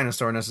Good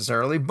Dinosaur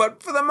necessarily,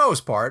 but for the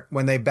most part,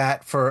 when they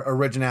bat for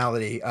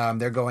originality,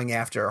 they're going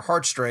after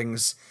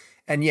heartstrings.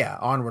 And yeah,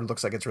 Onward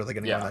looks like it's really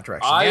going to go in that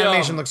direction. The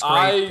animation looks great.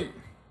 I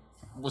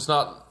was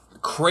not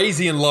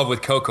crazy in love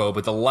with Coco,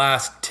 but the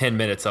last 10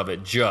 minutes of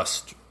it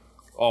just,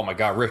 oh my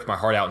God, ripped my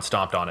heart out and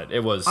stomped on it.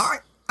 It was...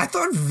 I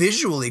thought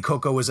visually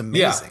Coco was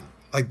amazing.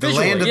 Yeah. The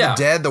land of the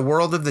dead, the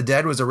world of the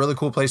dead was a really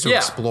cool place to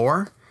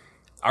explore.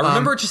 I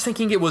remember just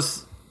thinking it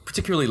was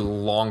particularly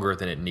longer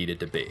than it needed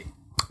to be.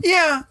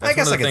 Yeah, I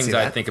guess I can see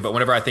that. I think about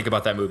whenever I think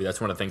about that movie.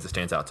 That's one of the things that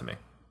stands out to me.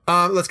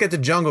 Let's get to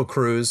Jungle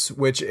Cruise,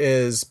 which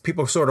is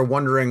people sort of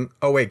wondering,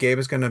 oh wait, Gabe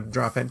is going to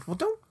drop in. Well,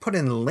 don't put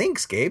in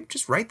links, Gabe.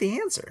 Just write the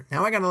answer.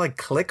 Now I got to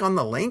click on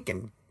the link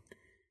and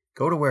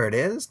go to where it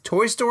is.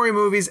 Toy Story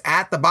movies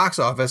at the box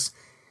office.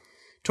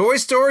 Toy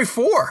Story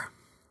 4,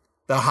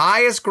 the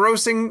highest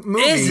grossing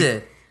movie. Is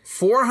it?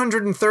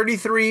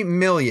 433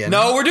 million.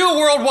 No, we're doing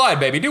worldwide,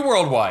 baby. Do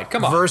worldwide.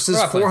 Come on.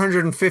 Versus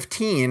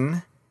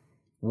 415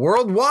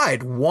 worldwide.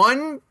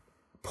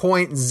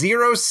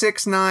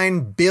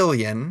 1.069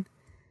 billion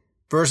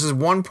versus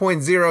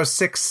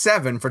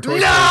 1.067 for Toy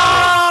Story 4.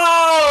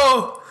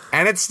 No!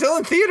 And it's still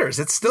in theaters.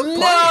 It's still playing.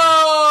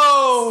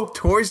 No!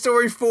 Toy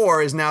Story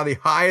 4 is now the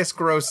highest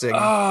grossing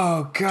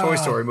God. Toy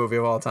Story movie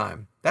of all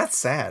time. That's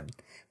sad.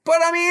 But,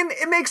 I mean,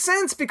 it makes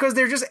sense because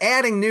they're just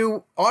adding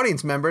new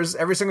audience members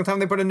every single time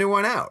they put a new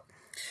one out.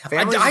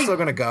 Families are still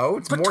going to go.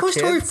 It's but more Toy kids.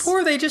 Story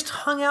 4, they just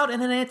hung out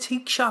in an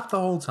antique shop the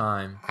whole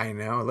time. I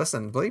know.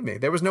 Listen, believe me.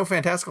 There was no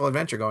fantastical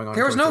adventure going on.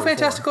 There was no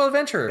fantastical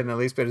adventure. In the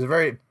least bit. It was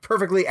very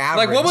perfectly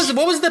average. What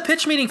was the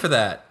pitch meeting for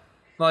that?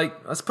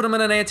 Let's put them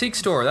in an antique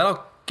store.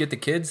 That'll get the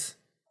kids.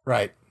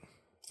 Right.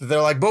 So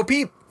they're like, Bo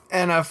Peep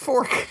and a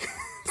fork.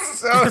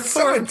 So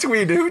someone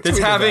tweeted.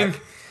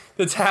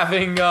 That's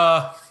having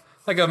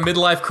like a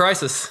midlife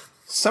crisis.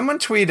 Someone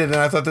tweeted, and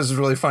I thought this was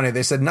really funny.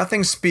 They said,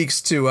 nothing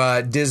speaks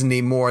to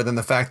Disney more than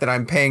the fact that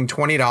I'm paying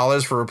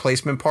 $20 for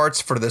replacement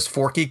parts for this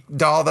Forky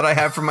doll that I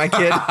have for my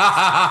kid.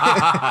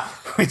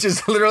 Which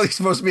is literally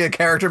supposed to be a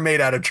character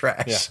made out of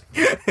trash.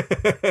 Yeah.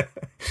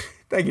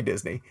 Thank you,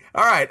 Disney.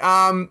 All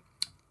right.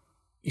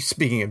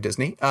 Speaking of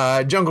Disney,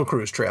 Jungle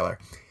Cruise trailer.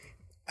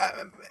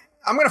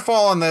 I'm going to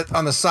fall on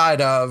the side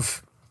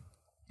of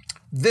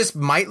this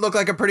might look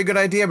like a pretty good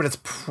idea, but it's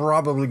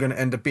probably going to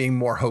end up being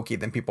more hokey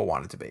than people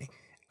want it to be.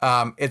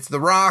 It's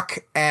The Rock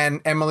and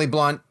Emily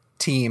Blunt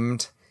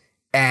teamed,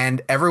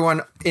 and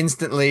everyone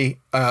instantly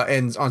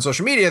on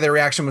social media, their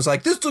reaction was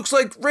like, this looks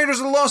like Raiders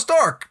of the Lost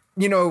Ark,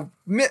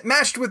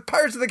 matched with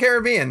Pirates of the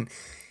Caribbean.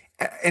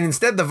 And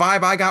instead, the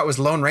vibe I got was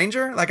Lone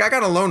Ranger. I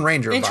got a Lone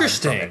Ranger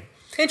vibe.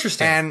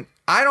 Interesting. And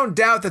I don't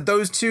doubt that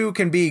those two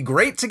can be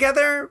great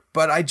together,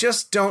 but I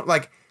just don't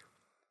Well,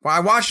 I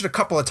watched it a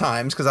couple of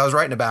times because I was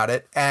writing about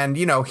it, and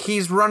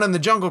he's running the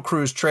Jungle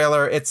Cruise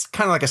trailer. It's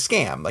kind of like a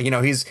scam.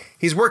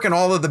 He's working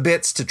all of the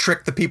bits to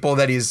trick the people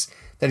that he's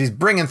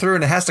bringing through,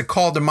 and it has to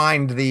call to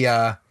mind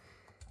the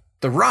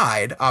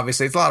ride.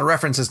 Obviously, it's a lot of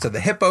references to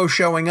the hippo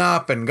showing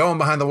up and going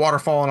behind the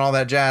waterfall and all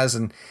that jazz.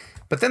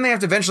 But then they have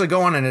to eventually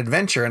go on an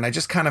adventure, and I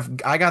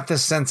got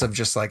this sense of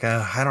just I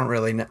don't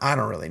really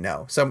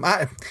know. So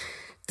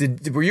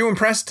were you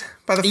impressed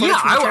by the footage? Yeah,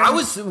 I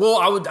was.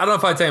 Well, I don't know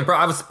if I'd say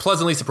impressed. I was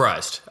pleasantly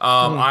surprised.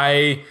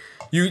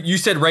 You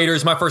said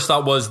Raiders. My first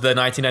thought was the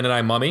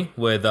 1999 Mummy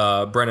with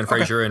Brendan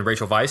Fraser and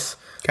Rachel Weisz.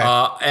 Okay.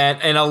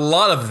 And a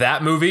lot of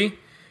that movie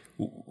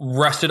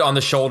rested on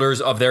the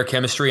shoulders of their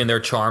chemistry and their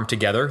charm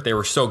together. They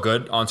were so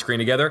good on screen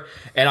together.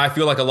 And I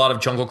feel like a lot of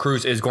Jungle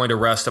Cruise is going to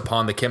rest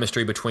upon the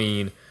chemistry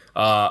between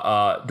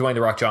Dwayne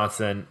The Rock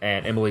Johnson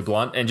and Emily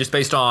Blunt. And just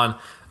based on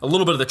a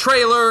little bit of the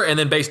trailer, and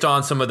then based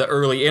on some of the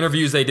early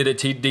interviews they did at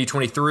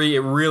D23,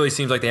 it really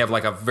seems like they have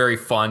a very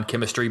fun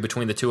chemistry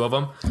between the two of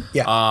them.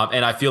 Yeah.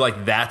 And I feel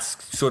like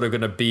that's sort of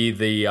going to be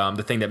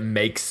the thing that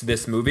makes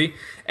this movie.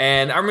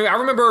 And I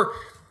remember,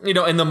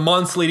 in the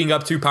months leading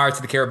up to Pirates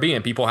of the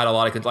Caribbean, people had a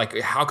lot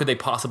of how could they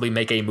possibly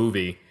make a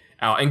movie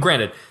out? And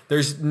granted,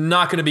 there's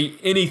not going to be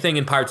anything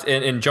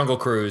in Jungle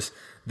Cruise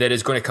that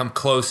is going to come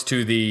close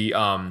to the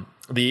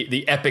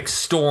the epic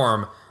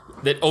storm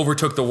that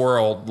overtook the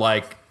world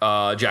like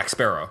Jack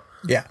Sparrow.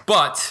 Yeah.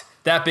 But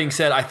that being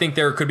said, I think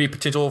there could be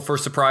potential for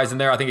surprise in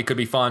there. I think it could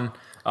be fun.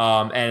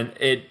 And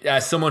it,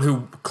 as someone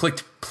who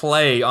clicked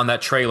play on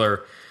that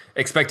trailer,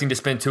 expecting to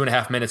spend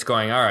 2.5 minutes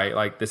going, all right,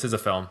 like this is a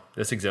film,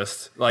 this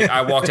exists. Like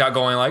I walked out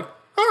going like,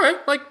 all right,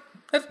 like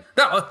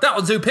that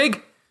was Zoo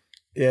Pig.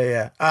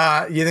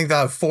 Yeah. You think they'll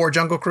have 4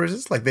 Jungle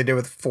Cruises like they did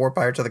with 4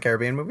 Pirates of the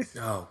Caribbean movies?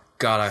 Oh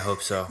God, I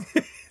hope so.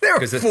 There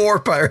were 4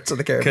 Pirates of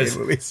the Caribbean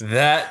movies.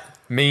 That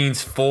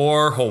means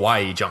 4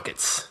 Hawaii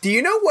junkets. Do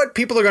you know what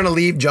people are going to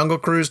leave Jungle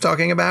Cruise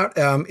talking about?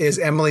 Is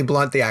Emily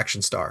Blunt the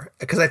action star?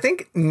 Because I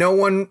think no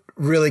one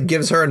really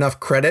gives her enough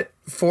credit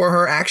for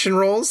her action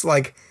roles.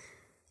 Like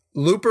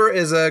Looper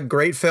is a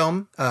great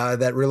film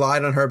that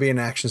relied on her being an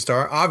action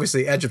star.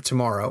 Obviously, Edge of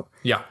Tomorrow.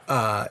 Yeah.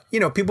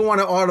 People want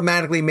to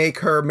automatically make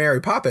her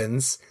Mary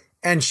Poppins,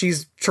 and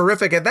she's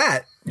terrific at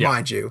that,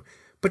 mind you.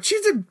 But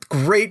she's a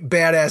great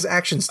badass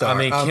action star. I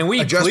mean, can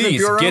we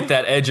please get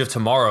that Edge of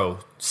Tomorrow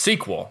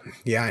sequel?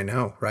 Yeah, I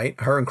know, right?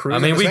 Her and Cruise. I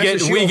mean, we get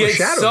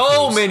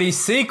so many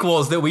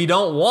sequels that we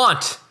don't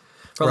want.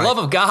 For the love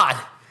of God,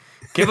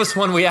 give us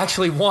one we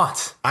actually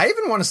want. I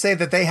even want to say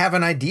that they have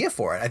an idea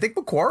for it. I think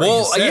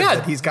Macquarie said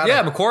that he's got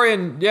Macquarie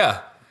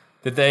that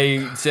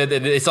they said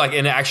that it's like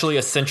an actually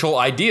essential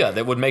idea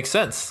that would make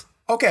sense.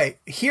 Okay,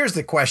 here's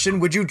the question.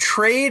 Would you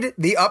trade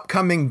the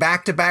upcoming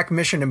back-to-back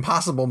Mission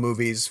Impossible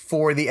movies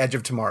for the Edge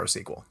of Tomorrow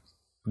sequel?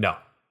 No.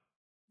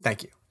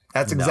 Thank you.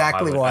 That's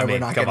exactly why we're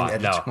not getting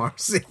Edge of Tomorrow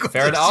sequel.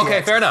 Fair enough.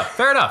 Okay, fair enough.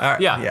 Right,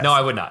 yes. No,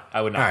 I would not.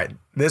 All right,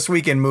 this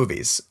week in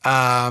movies.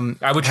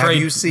 I would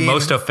trade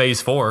most of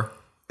Phase 4.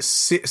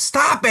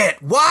 Stop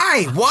it!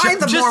 Why? Why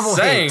the Marvel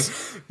hate?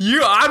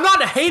 I'm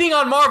not hating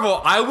on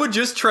Marvel. I would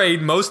just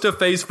trade most of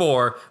Phase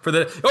 4 for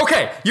the...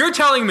 Okay, you're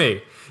telling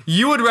me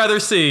you would rather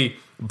see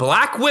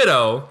Black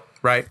Widow,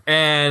 right,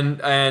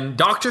 and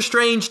Doctor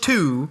Strange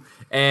 2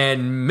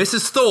 and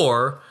Mrs.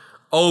 Thor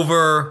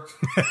over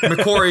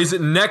Macquarie's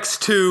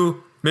next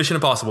 2 Mission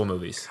Impossible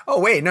movies. Oh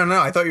wait, no,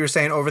 I thought you were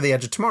saying over the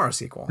Edge of Tomorrow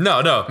sequel.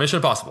 No, Mission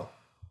Impossible.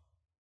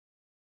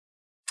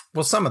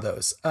 Well, some of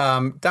those.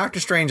 Doctor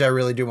Strange, I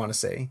really do want to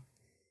see.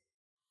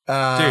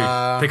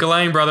 Dude, pick a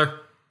lane, brother.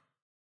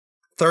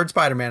 Third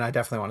Spider-Man, I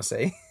definitely want to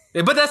see.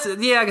 But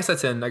I guess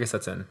that's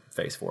in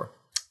Phase 4.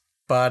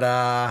 But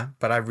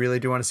I really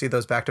do want to see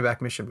those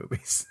back-to-back Mission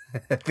movies.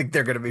 I think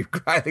they're going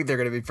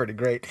to be pretty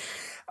great.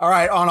 All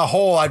right, on a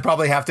whole, I'd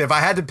probably have to, if I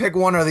had to pick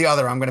one or the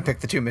other, I'm going to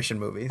pick the 2 Mission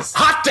movies.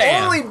 Hot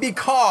damn! Only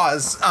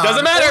because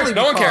doesn't matter.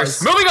 No one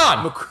cares. Moving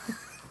on.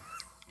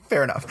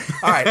 Fair enough.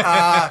 All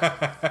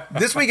right.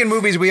 This week in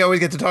movies, we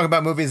always get to talk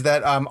about movies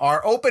that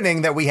are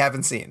opening that we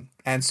haven't seen.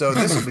 And so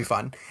this will be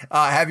fun.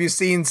 Have you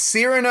seen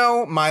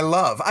Cyrano, My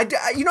Love? I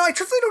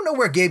truthfully don't know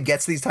where Gabe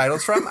gets these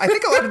titles from. I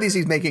think a lot of these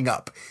he's making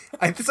up.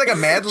 It's like a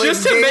Mad Lib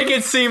just to game. make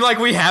it seem like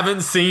we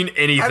haven't seen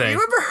anything. Have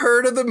you ever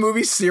heard of the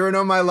movie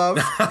Cyrano, My Love?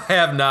 I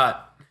have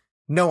not.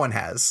 No one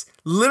has.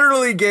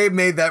 Literally, Gabe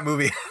made that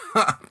movie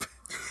up.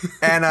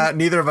 And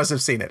neither of us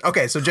have seen it.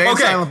 Okay, so Jay and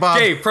Silent Bob.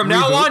 Gabe, from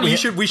now on, we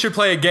should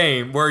play a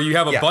game where you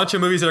have a bunch of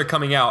movies that are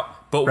coming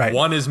out, but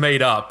one is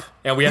made up,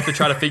 and we have to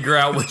try to figure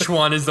out which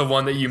one is the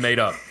one that you made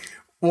up.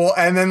 Well,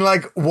 and then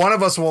like one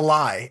of us will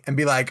lie and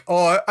be like,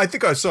 "Oh, I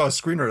think I saw a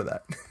screener of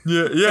that."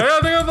 Yeah.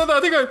 I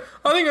think I.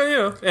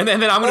 And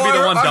then I'm gonna be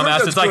the one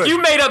dumbass that's like,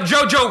 "You made up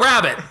Jojo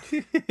Rabbit."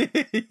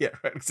 Yeah,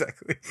 right,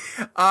 exactly.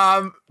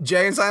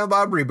 Jay and Silent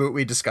Bob reboot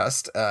we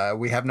discussed.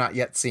 We have not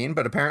yet seen,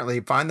 but apparently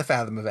Find the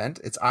Fathom event.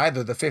 It's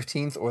either the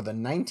 15th or the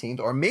 19th,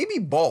 or maybe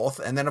both.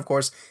 And then of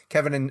course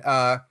Kevin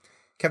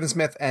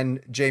Smith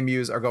and Jay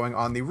Muse are going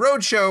on the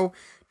Roadshow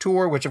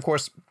tour, which of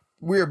course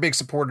we are big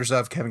supporters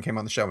of. Kevin came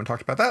on the show and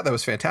talked about that. That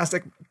was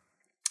fantastic.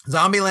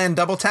 Zombieland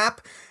Double Tap.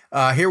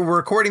 Here we're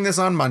recording this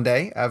on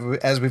Monday,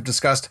 as we've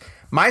discussed.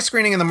 My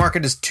screening in the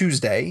market is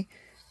Tuesday.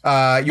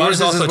 Yours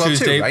is also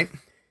Tuesday, too, right?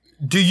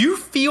 Do you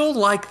feel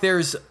like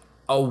there's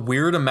a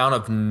weird amount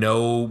of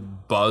no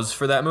buzz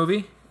for that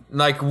movie?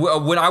 Like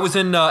when I was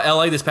in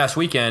LA this past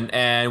weekend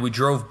and we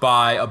drove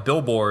by a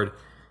billboard,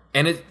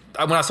 and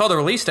when I saw the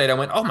release date, I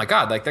went, "Oh my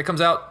God!" Like that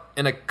comes out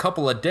in a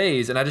couple of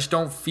days, and I just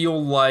don't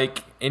feel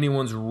like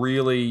anyone's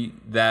really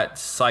that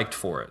psyched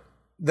for it.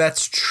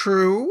 That's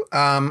true.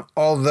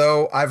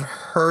 Although I've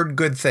heard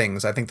good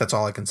things. I think that's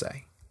all I can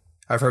say.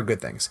 I've heard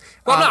good things.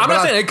 Well, I'm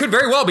not saying it could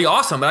very well be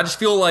awesome, but I just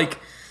feel like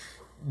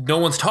no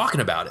one's talking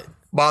about it.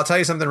 Well, I'll tell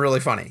you something really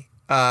funny.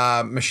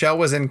 Michelle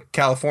was in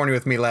California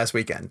with me last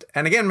weekend.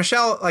 And again,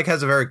 Michelle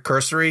has a very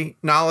cursory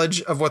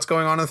knowledge of what's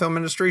going on in the film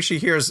industry. She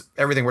hears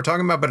everything we're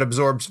talking about, but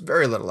absorbs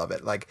very little of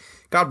it. Like,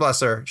 God bless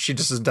her. She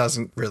just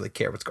doesn't really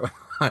care what's going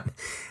on.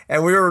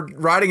 And we were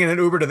riding in an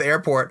Uber to the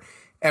airport,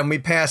 and we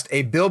passed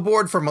a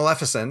billboard for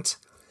Maleficent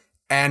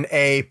and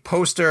a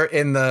poster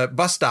in the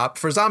bus stop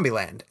for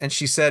Zombieland. And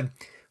she said,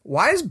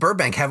 why does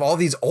Burbank have all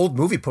these old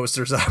movie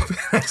posters up?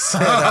 I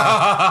said,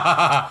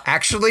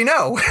 actually,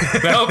 no.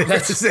 Nope,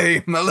 It's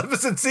a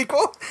Maleficent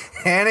sequel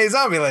and a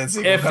Zombieland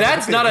sequel. If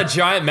that's not a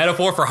giant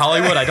metaphor for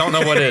Hollywood, I don't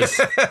know what is.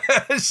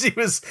 She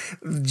was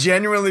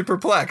genuinely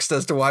perplexed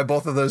as to why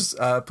both of those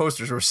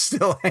posters were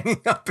still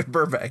hanging up in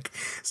Burbank.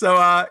 So,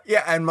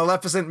 and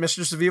Maleficent,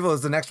 Mistress of Evil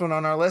is the next one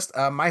on our list.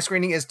 My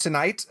screening is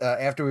tonight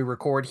after we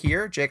record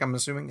here. Jake, I'm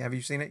assuming, have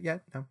you seen it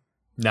yet? No?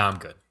 No, I'm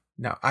good.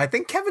 No, I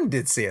think Kevin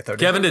did see it, though.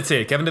 Kevin did see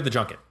it. Kevin did the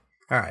junket.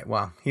 All right,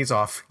 well, he's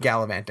off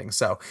gallivanting.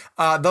 So,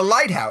 The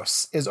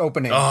Lighthouse is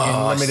opening in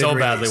limited so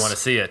release. badly want to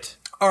see it.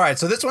 All right,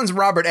 so this one's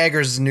Robert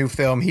Eggers' new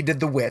film. He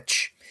did The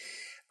Witch.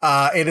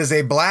 It is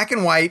a black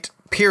and white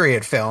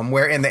period film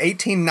where in the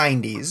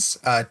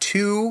 1890s,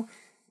 two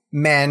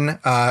men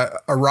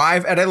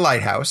arrive at a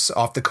lighthouse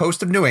off the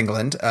coast of New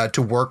England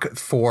to work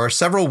for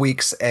several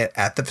weeks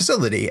at the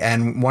facility.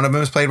 And one of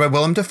them is played by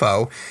Willem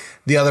Dafoe,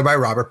 the other by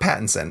Robert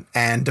Pattinson.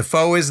 And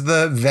Dafoe is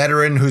the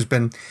veteran who's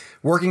been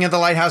working at the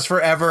lighthouse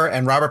forever,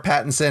 and Robert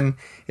Pattinson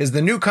is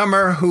the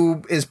newcomer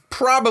who is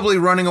probably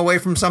running away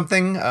from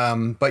something,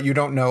 but you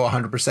don't know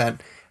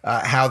 100%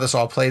 how this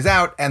all plays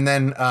out. And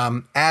then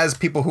as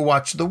people who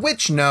watch The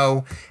Witch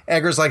know,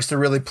 Eggers likes to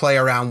really play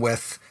around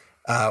with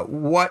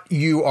what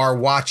you are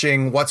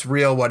watching, what's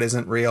real, what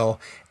isn't real.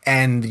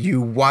 And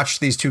you watch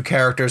these two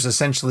characters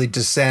essentially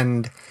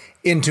descend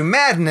into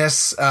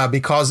madness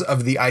because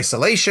of the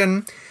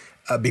isolation,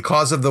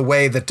 because of the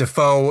way that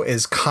Dafoe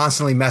is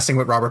constantly messing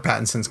with Robert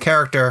Pattinson's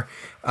character.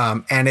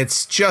 And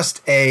it's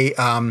just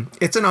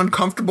it's an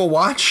uncomfortable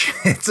watch.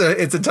 It's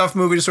a tough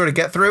movie to sort of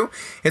get through.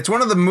 It's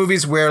one of the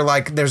movies where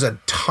like there's a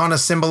ton of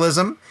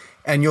symbolism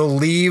and you'll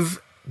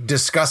leave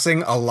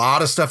discussing a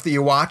lot of stuff that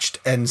you watched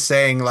and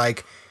saying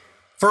like,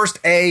 first,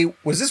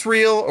 was this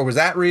real or was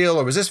that real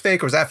or was this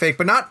fake or was that fake?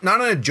 But not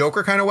in a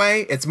Joker kind of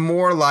way. It's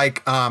more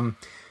like,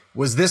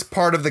 was this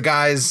part of the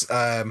guy's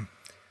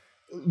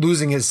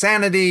losing his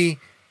sanity?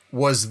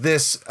 Was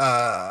this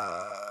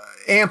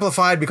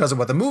amplified because of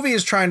what the movie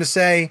is trying to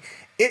say?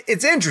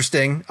 It's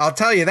interesting. I'll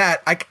tell you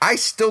that. I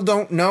still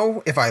don't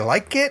know if I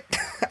like it.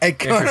 I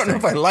don't know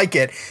if I like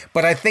it,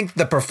 but I think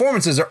the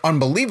performances are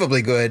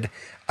unbelievably good.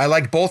 I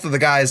like both of the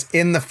guys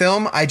in the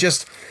film.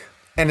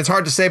 And it's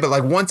hard to say, but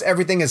like once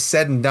everything is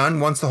said and done,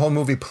 once the whole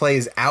movie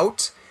plays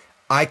out,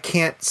 I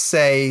can't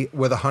say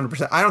with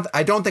 100%.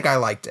 I don't think I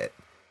liked it.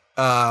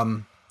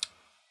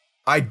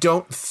 I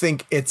don't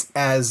think it's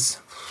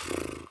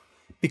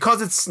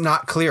because it's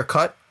not clear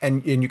cut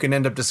and you can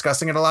end up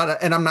discussing it a lot.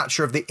 And I'm not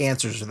sure if the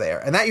answers are there.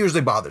 And that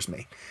usually bothers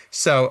me.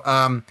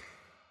 So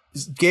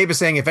Gabe is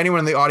saying if anyone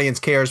in the audience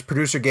cares,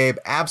 producer Gabe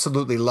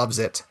absolutely loves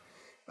it.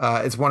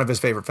 It's one of his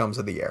favorite films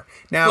of the year.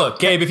 Now, look,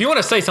 Gabe, if you want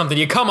to say something,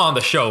 you come on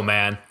the show,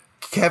 man.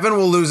 Kevin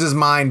will lose his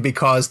mind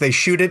because they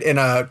shoot it in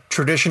a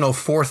traditional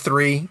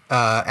 4:3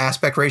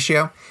 aspect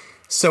ratio.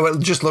 So it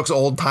just looks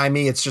old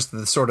timey. It's just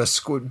the sort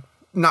of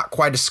not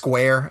quite a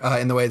square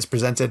in the way it's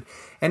presented.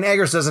 And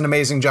Eggers does an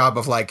amazing job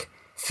of like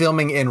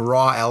filming in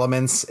raw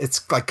elements.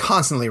 It's like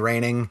constantly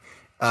raining.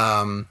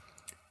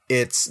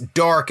 It's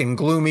dark and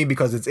gloomy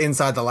because it's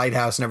inside the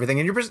lighthouse and everything.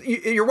 And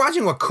you're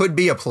watching what could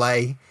be a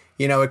play.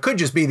 You know, it could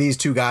just be these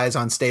two guys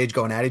on stage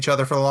going at each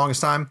other for the longest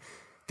time.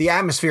 The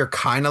atmosphere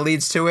kind of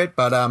leads to it,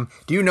 but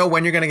do you know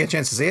when you're going to get a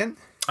chance to see it?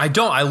 I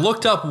don't. I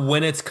looked up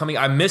when it's coming.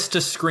 I missed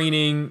a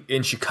screening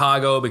in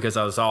Chicago because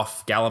I was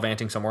off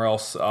gallivanting somewhere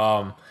else.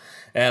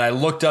 And I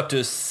looked up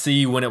to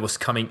see when it was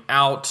coming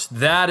out.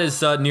 That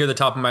is near the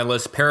top of my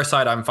list.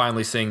 Parasite I'm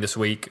finally seeing this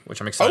week,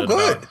 which I'm excited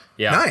about.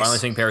 Yeah, nice. Finally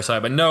seeing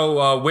Parasite. But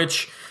no,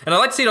 Witch. And I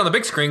like to see it on the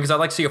big screen because I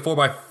like to see a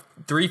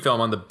 4:3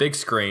 film on the big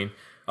screen.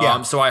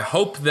 Yeah. So I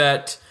hope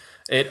that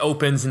it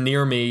opens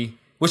near me.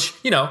 Which,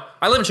 you know,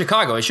 I live in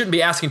Chicago. I shouldn't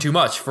be asking too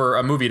much for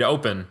a movie to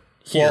open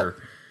here.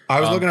 Well,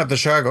 I was looking at the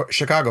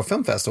Chicago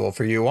Film Festival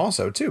for you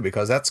also, too,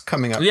 because that's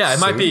coming up Yeah, it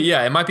soon. might be.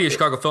 Yeah, it might be a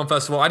Chicago Film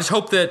Festival. I just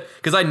hope that,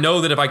 because I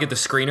know that if I get the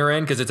screener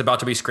in, because it's about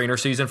to be screener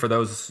season for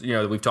those, you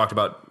know, that we've talked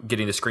about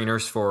getting the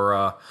screeners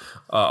for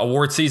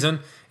award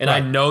season. And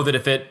right. I know that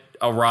if it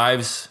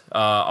arrives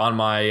on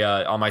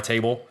my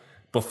table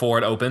before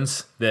it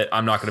opens, that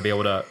I'm not going to be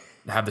able to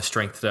have the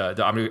strength to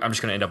I'm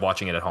just going to end up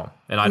watching it at home.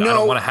 And I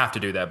don't want to have to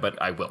do that,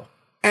 but I will.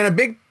 And a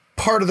big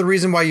part of the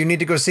reason why you need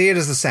to go see it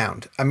is the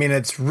sound. I mean,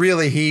 it's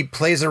really, he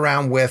plays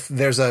around with,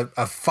 there's a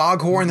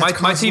foghorn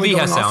that's my TV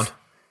has off. sound.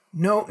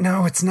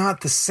 No, it's not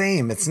the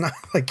same. It's not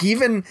like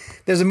even,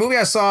 there's a movie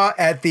I saw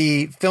at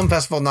the Film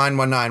Festival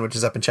 919, which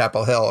is up in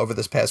Chapel Hill over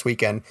this past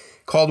weekend,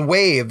 called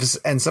Waves.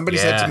 And somebody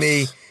said to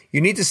me,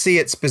 you need to see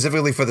it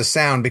specifically for the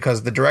sound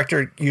because the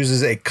director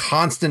uses a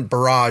constant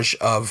barrage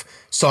of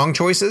song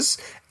choices.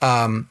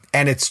 And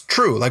it's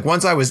true. Like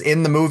once I was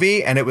in the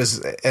movie and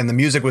the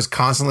music was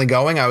constantly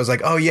going, I was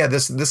like, oh yeah,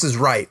 this is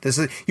right.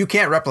 You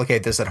can't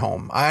replicate this at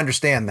home. I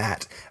understand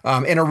that.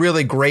 In a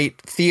really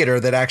great theater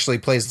that actually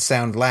plays the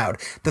sound loud.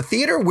 The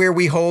theater where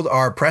we hold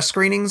our press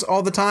screenings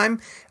all the time,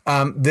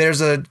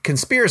 there's a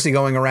conspiracy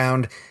going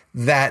around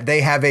that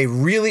they have a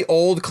really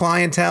old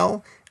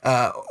clientele,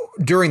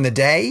 during the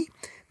day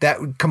that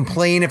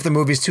complain if the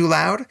movie's too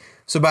loud.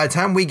 So by the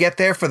time we get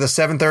there for the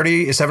 7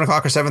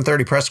 o'clock or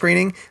 7:30 press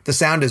screening, the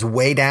sound is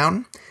way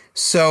down.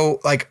 So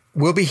like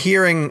we'll be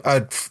hearing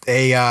a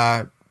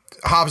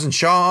Hobbs and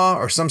Shaw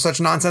or some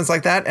such nonsense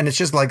like that, and it's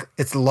just like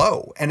it's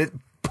low, and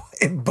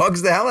it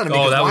bugs the hell out of me.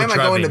 Oh, that why would am I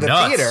drive going me to the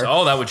nuts. theater?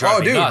 Oh, that would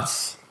drive me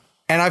nuts.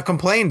 And I've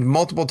complained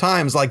multiple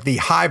times, like the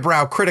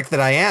highbrow critic that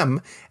I am,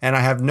 and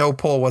I have no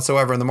pull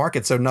whatsoever in the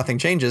market, so nothing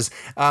changes.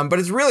 But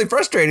it's really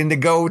frustrating to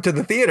go to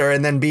the theater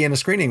and then be in a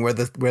screening where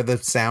the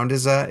sound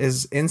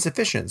is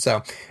insufficient.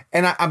 So,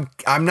 and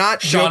I'm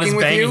not Sean joking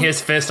with you. Sean is banging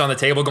his fist on the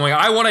table, going,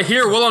 "I want to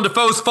hear Willem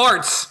Dafoe's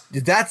farts."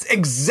 That's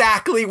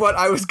exactly what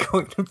I was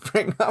going to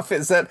bring up.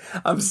 Is that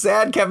I'm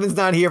sad Kevin's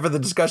not here for the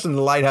discussion of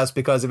The Lighthouse,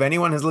 because if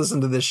anyone has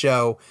listened to this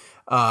show,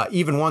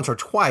 even once or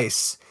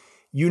twice,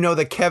 you know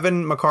that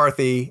Kevin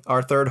McCarthy,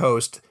 our third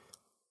host,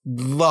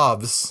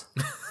 loves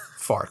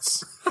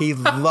farts. He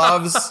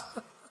loves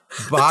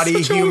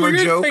body humor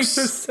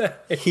jokes.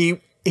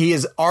 He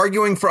is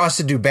arguing for us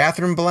to do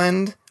Bathroom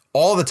Blend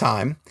all the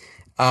time.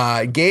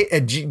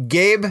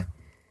 Gabe,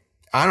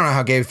 I don't know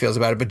how Gabe feels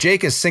about it, but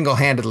Jake is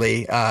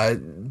single-handedly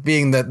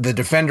being the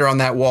defender on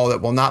that wall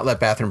that will not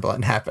let Bathroom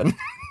Blend happen.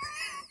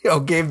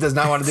 Gabe does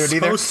not want to do it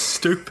either. So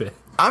stupid.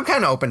 I'm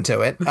kind of open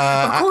to it.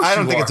 I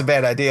don't think it's a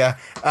bad idea.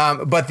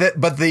 But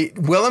the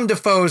Willem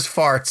Dafoe's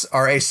farts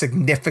are a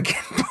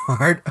significant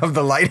part of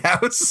The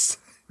Lighthouse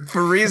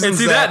for reasons.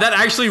 And see, that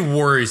actually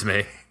worries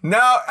me.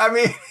 No, I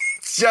mean,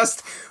 it's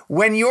just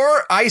when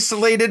you're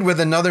isolated with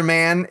another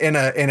man in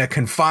a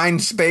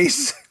confined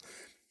space,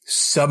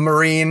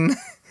 submarine.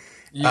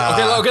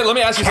 Okay. Let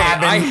me ask you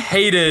something. I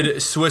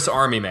hated Swiss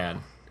Army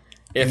Man.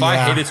 If I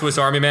hated Swiss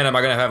Army Man, am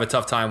I going to have a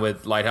tough time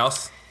with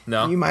Lighthouse?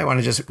 No. You might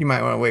want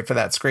to wait for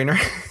that screener.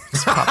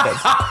 Just pop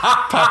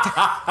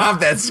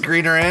that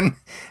screener in.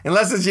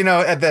 Unless it's,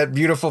 at that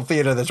beautiful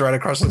theater that's right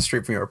across the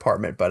street from your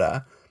apartment.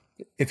 But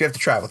if you have to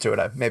travel to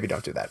it, maybe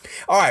don't do that.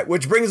 All right,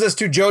 which brings us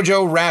to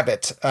Jojo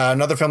Rabbit,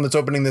 another film that's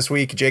opening this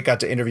week. Jake got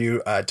to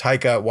interview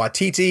Taika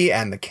Waititi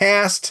and the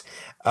cast.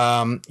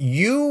 I'm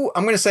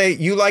going to say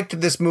you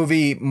liked this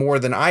movie more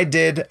than I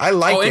did. I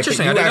liked it,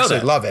 but you actually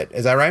love it.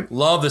 Is that right?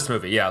 Love this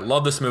movie. Yeah,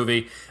 love this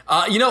movie.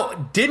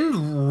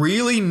 Didn't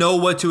really know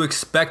what to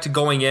expect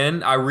going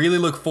in. I really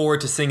look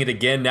forward to seeing it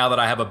again now that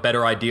I have a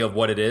better idea of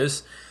what it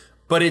is.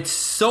 But it's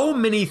so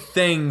many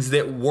things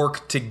that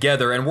work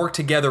together and work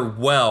together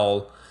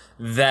well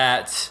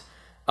that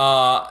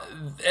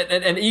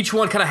and each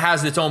one kind of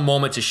has its own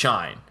moment to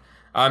shine.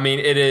 I mean,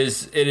 it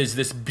is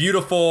this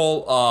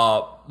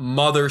beautiful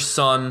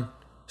mother-son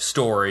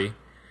story.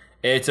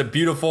 It's a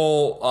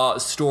beautiful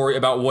story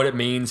about what it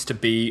means to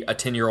be a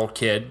 10-year-old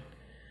kid.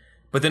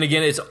 But then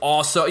again, it's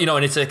also,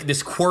 and it's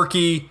this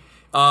quirky,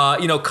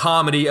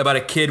 comedy about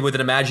a kid with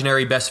an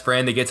imaginary best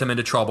friend that gets him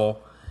into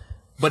trouble.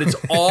 But it's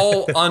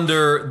all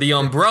under the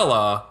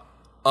umbrella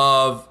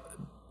of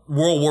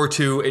World War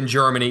II in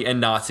Germany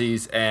and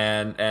Nazis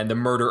and the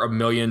murder of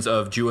millions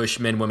of Jewish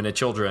men, women, and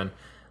children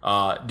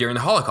during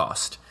the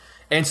Holocaust.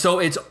 And so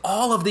it's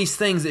all of these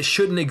things that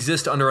shouldn't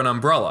exist under an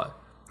umbrella.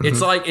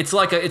 Mm-hmm. It's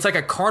like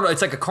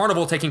a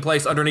carnival taking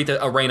place underneath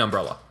a rain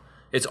umbrella.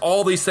 It's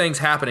all these things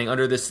happening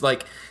under this,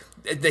 that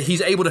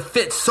he's able to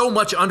fit so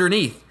much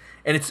underneath.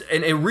 And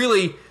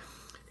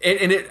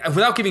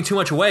without giving too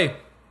much away,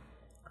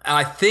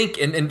 I think,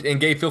 and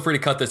Gabe, feel free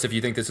to cut this if you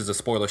think this is a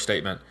spoiler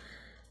statement.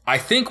 I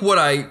think what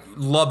I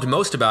loved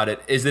most about it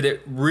is that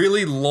it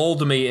really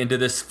lulled me into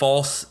this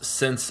false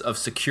sense of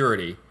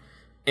security,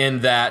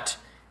 in that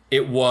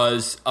it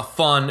was a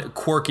fun,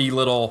 quirky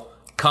little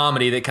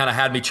comedy that kind of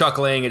had me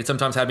chuckling, and it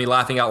sometimes had me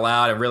laughing out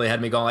loud, and really had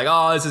me going like,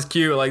 oh, this is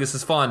cute, like this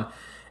is fun.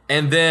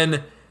 And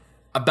then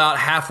about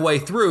halfway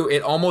through,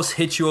 it almost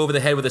hits you over the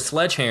head with a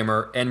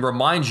sledgehammer and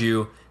reminds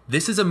you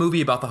this is a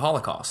movie about the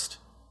Holocaust.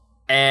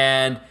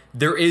 And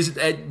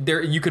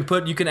you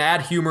can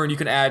add humor and you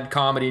can add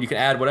comedy and you can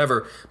add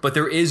whatever, but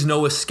there is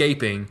no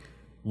escaping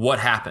what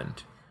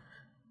happened.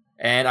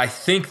 And I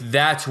think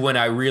that's when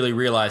I really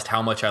realized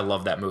how much I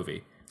loved that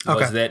movie.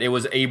 Was that it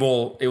was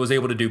able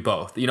to do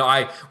both.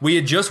 We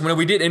had just, when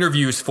we did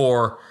interviews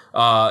for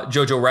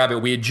Jojo Rabbit,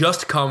 we had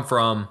just come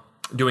from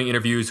doing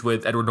interviews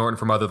with Edward Norton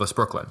from Motherless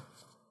Brooklyn.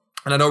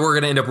 And I know we're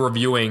going to end up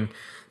reviewing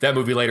that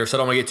movie later, so I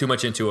don't want to get too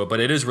much into it, but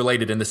it is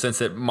related in the sense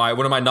that one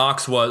of my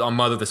knocks was on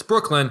Motherless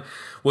Brooklyn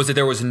was that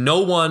there was no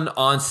one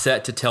on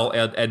set to tell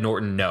Ed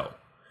Norton no.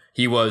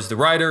 He was the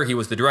writer, he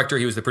was the director,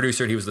 he was the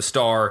producer, and he was the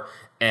star,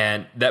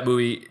 and that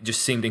movie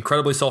just seemed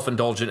incredibly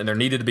self-indulgent, and there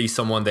needed to be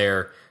someone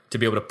there to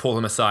be able to pull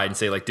him aside and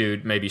say, like,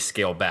 dude, maybe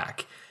scale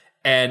back.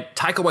 And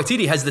Taika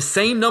Waititi has the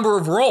same number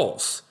of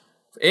roles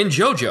in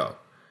JoJo,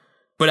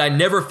 but I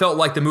never felt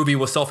like the movie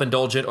was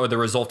self-indulgent or the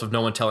result of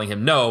no one telling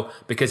him no,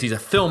 because he's a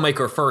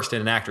filmmaker first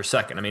and an actor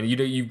second. I mean,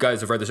 you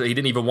guys have read this. He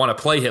didn't even want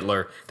to play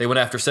Hitler. They went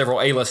after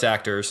several A-list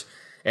actors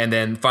and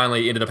then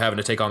finally ended up having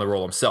to take on the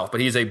role himself.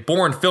 But he's a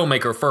born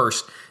filmmaker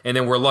first, and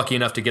then we're lucky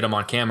enough to get him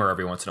on camera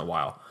every once in a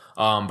while.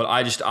 But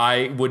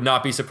I would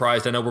not be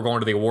surprised. I know we're going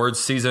to the awards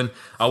season.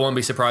 I wouldn't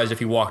be surprised if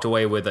he walked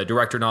away with a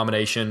director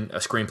nomination, a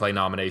screenplay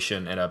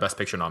nomination, and a Best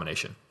Picture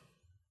nomination.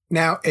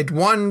 Now, it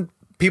won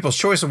People's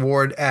Choice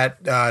Award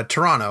at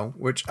Toronto,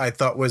 which I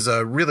thought was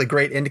a really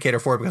great indicator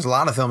for it, because a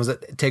lot of films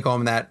that take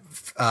home that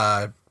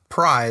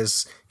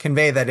prize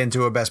convey that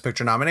into a Best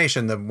Picture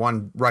nomination. The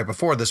one right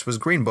before this was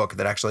Green Book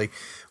that actually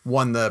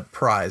won the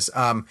prize.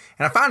 And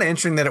I found it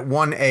interesting that it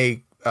won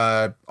a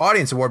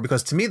audience award,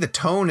 because to me the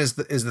tone is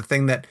the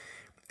thing that,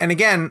 and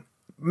again,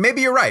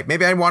 maybe you're right.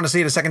 Maybe I want to see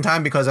it a second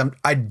time because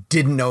I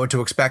didn't know what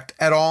to expect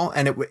at all,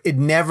 and it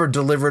never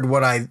delivered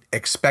what I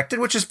expected,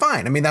 which is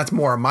fine. I mean, that's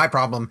more my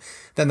problem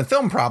than the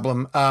film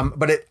problem.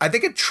 But I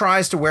think it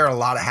tries to wear a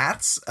lot of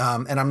hats,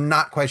 and I'm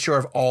not quite sure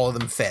if all of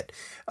them fit.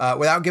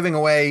 Without giving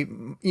away,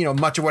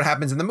 much of what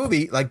happens in the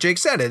movie, like Jake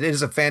said, it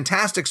is a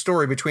fantastic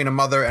story between a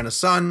mother and a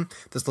son.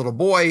 This little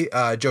boy,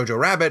 Jojo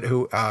Rabbit,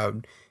 who,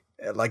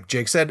 like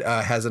Jake said,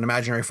 has an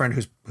imaginary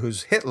friend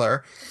who's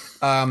Hitler.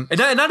 And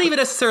not even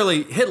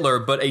necessarily Hitler,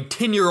 but a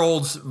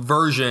 10-year-old's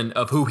version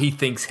of who he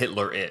thinks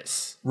Hitler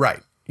is.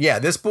 Right. Yeah,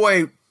 this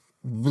boy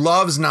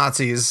loves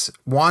Nazis,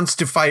 wants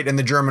to fight in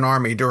the German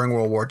army during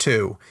World War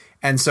II.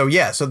 And so,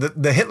 so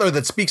the Hitler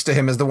that speaks to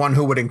him is the one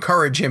who would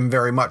encourage him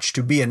very much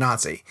to be a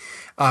Nazi.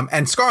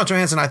 And Scarlett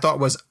Johansson, I thought,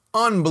 was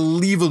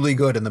unbelievably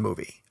good in the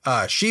movie.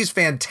 She's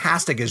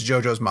fantastic as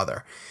Jojo's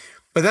mother.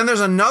 But then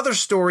there's another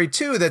story,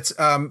 too, that's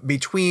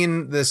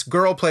between this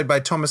girl played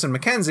by Thomasin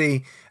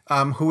McKenzie,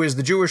 who is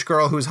the Jewish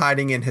girl who's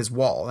hiding in his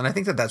wall. And I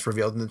think that's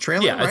revealed in the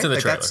trailer. Yeah, right? It's in the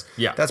trailer.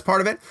 That's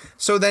part of it.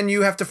 So then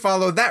you have to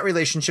follow that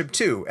relationship,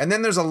 too. And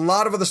then there's a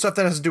lot of other stuff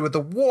that has to do with the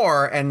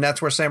war, and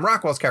that's where Sam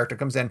Rockwell's character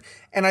comes in.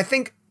 And I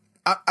think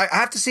I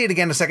have to see it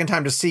again a second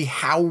time to see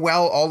how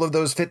well all of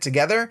those fit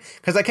together,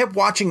 because I kept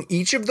watching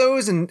each of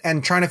those and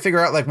trying to figure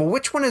out, like, well,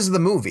 which one is the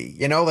movie,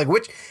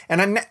 which,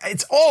 and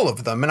it's all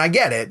of them, and I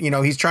get it,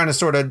 he's trying to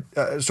sort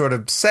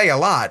of say a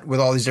lot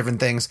with all these different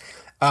things,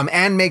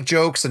 and make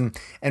jokes, and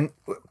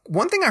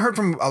one thing I heard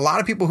from a lot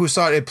of people who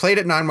saw it played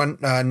at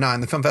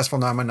 919, the Film Festival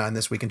 919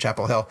 this week in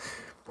Chapel Hill.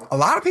 A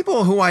lot of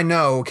people who I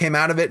know came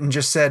out of it and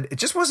just said it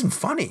just wasn't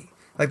funny.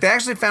 Like, they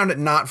actually found it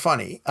not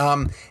funny.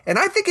 And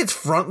I think it's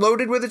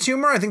front-loaded with its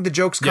humor. I think the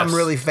jokes come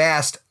really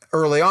fast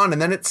early on,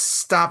 and then it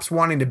stops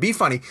wanting to be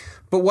funny.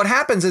 But what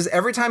happens is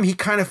every time he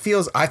kind of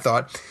feels, I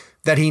thought,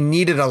 that he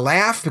needed a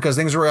laugh because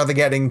things were either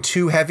getting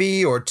too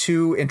heavy or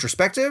too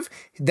introspective,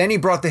 then he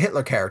brought the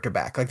Hitler character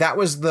back. Like, that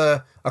was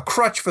a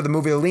crutch for the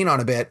movie to lean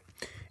on a bit.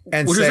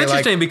 And which is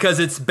interesting, because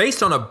it's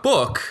based on a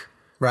book,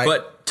 right?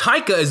 But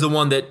Taika is the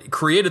one that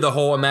created the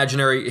whole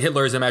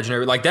Hitler's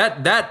imaginary. Like,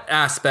 that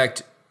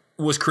aspect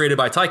was created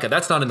by Taika.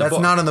 That's not in the book.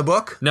 That's not in the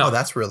book? No. Oh,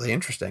 that's really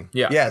interesting.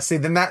 Yeah. Yeah, see,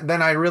 then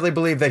I really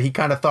believe that he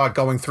kind of thought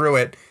going through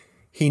it,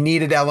 he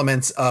needed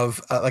elements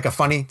of like a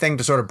funny thing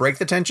to sort of break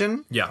the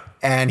tension. Yeah.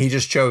 And he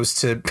just chose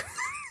to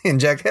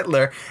inject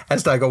Hitler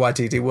as Taika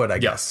Waititi would, I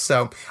guess. Yes.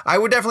 So I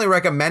would definitely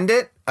recommend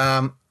it.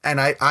 And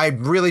I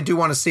really do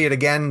want to see it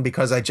again,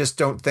 because I just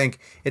don't think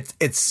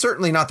it's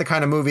certainly not the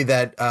kind of movie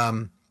that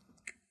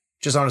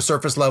just on a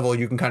surface level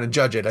you can kind of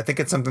judge it. I think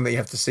it's something that you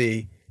have to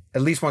see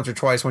at least once or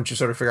twice once you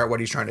sort of figure out what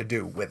he's trying to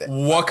do with it.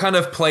 What kind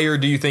of player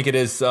do you think it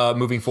is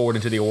moving forward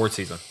into the award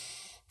season?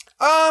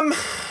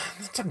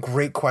 That's a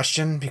great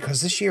question,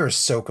 because this year is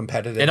so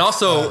competitive. And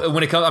also,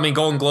 when it comes,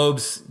 Golden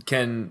Globes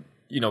can,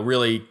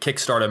 really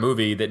kickstart a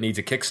movie that needs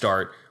a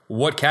kickstart.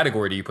 What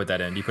category do you put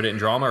that in? Do you put it in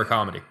drama or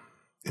comedy?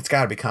 It's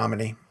got to be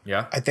comedy.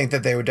 Yeah. I think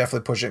that they would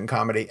definitely push it in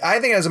comedy. I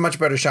think it has a much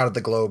better shot at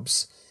the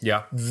Globes.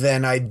 Yeah.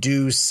 Than I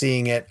do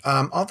seeing it.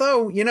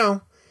 Although,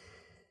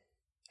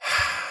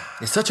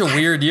 it's such a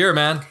weird year,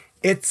 man.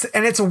 It's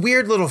a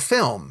weird little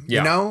film,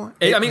 yeah.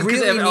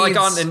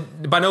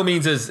 And by no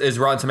means is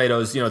Rotten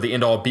Tomatoes, the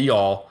end all be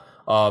all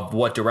of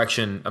what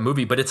direction a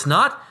movie, but it's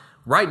not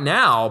right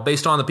now,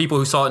 based on the people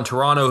who saw it in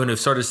Toronto and have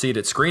started to see it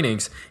at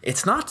screenings,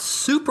 it's not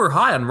super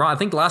high on Rotten. I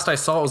think last I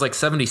saw it was like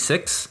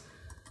 76%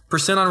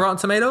 on Rotten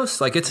Tomatoes.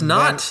 Like, it's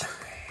not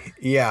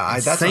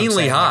that's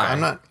insanely high.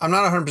 Like, I'm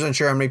not 100%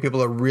 sure how many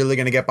people are really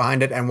going to get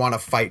behind it and want to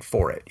fight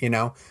for it,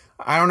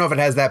 I don't know if it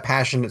has that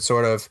passionate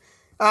sort of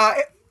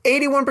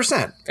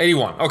 81%.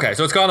 81. Okay,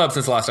 so it's gone up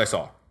since the last I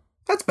saw.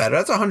 That's better.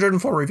 That's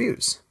 104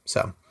 reviews.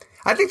 So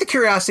I think the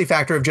curiosity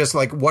factor of just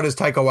like, what is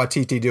Taika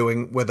Waititi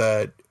doing with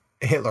a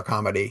Hitler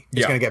comedy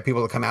is going to get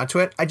people to come out to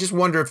it. I just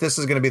wonder if this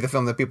is going to be the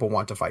film that people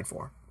want to fight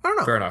for. I don't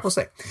know. Fair enough. We'll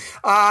see.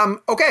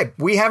 Okay,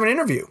 we have an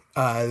interview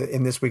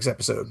in this week's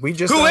episode. Who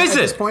is it?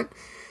 This point?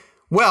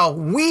 Well,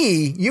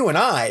 you and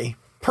I,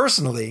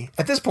 personally,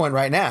 at this point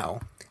right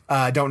now,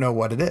 don't know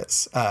what it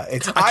is.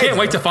 It's I can't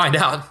wait to find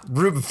out.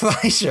 Ruben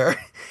Fleischer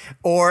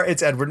or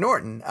it's Edward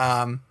Norton.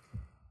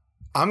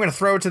 I'm going to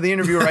throw it to the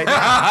interview right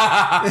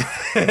now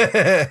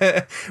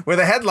with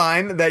a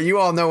headline that you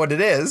all know what it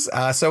is.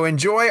 So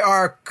enjoy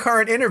our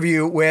current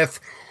interview with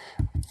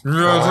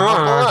Ruben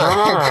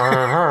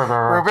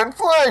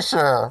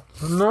Fleischer.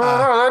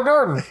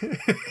 Norton.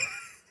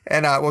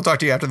 And we'll talk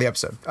to you after the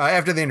episode,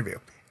 after the interview.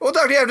 We'll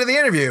talk to you after the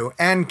interview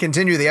and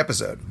continue the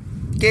episode.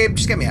 Gabe,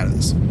 just get me out of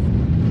this.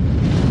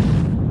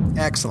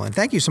 Excellent.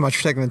 Thank you so much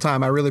for taking the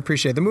time. I really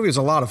appreciate it. The movie was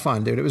a lot of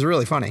fun, dude. It was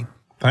really funny.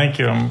 Thank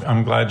you.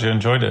 I'm glad you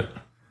enjoyed it.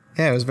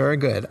 Yeah, it was very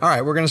good. All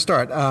right, we're going to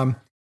start.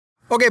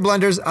 Okay,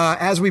 Blenders,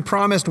 as we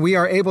promised, we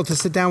are able to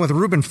sit down with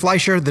Ruben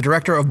Fleischer, the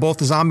director of both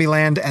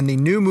Zombieland and the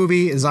new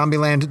movie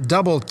Zombieland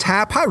Double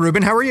Tap. Hi,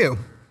 Ruben. How are you?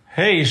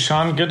 Hey,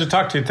 Sean. Good to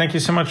talk to you. Thank you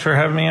so much for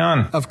having me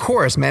on. Of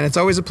course, man. It's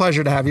always a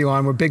pleasure to have you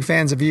on. We're big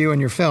fans of you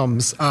and your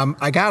films.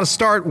 I got to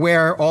start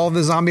where all the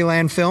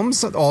Zombieland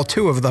films, all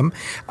two of them,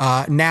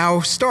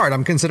 now start.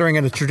 I'm considering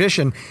it a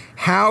tradition.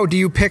 How do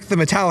you pick the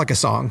Metallica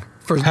song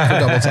for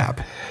Double Tap?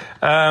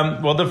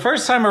 Well, the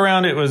first time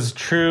around, it was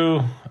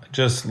true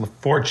just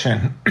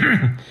fortune.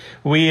 I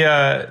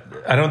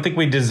don't think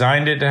we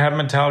designed it to have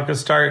Metallica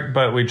start,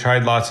 but we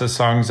tried lots of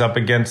songs up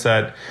against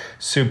that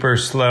super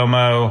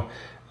slow-mo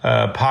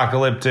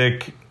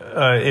apocalyptic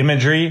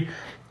imagery,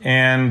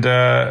 and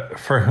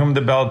For Whom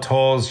the Bell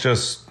Tolls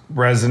just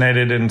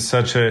resonated in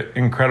such an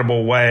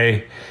incredible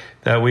way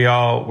that we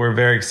all were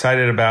very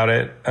excited about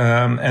it.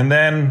 And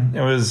then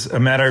it was a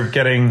matter of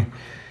getting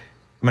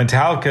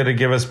Metallica to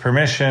give us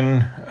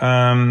permission,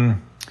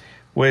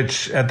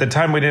 which at the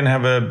time we didn't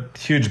have a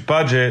huge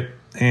budget,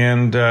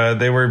 and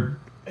they were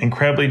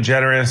incredibly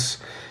generous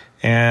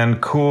and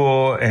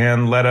cool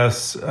and let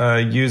us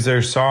use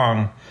their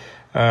song,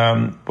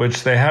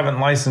 which they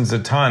haven't licensed a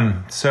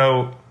ton.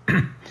 So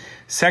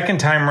second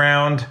time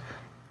round,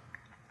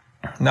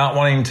 not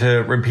wanting to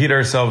repeat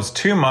ourselves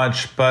too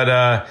much,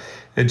 but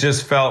it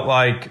just felt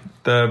like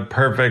the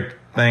perfect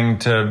thing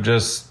to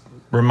just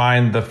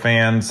remind the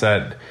fans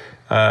that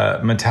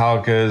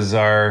Metallica is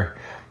our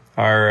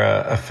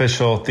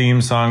official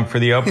theme song for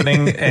the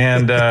opening.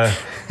 And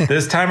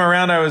this time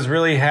around, I was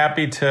really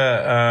happy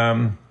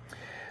to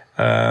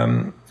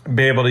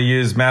be able to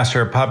use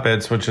Master of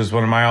Puppets, which is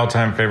one of my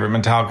all-time favorite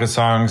Metallica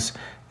songs.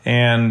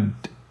 And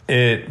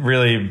it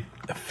really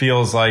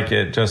feels like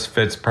it just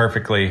fits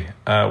perfectly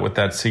with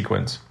that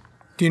sequence.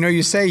 Do you know,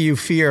 you say you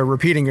fear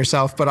repeating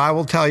yourself, but I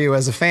will tell you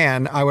as a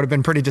fan, I would have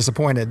been pretty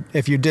disappointed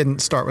if you didn't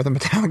start with a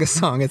Metallica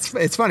song.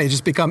 It's funny, it's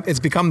become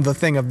the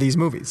thing of these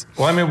movies.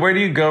 Well, I mean, where do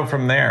you go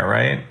from there,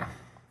 right?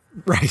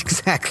 Right,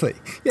 exactly.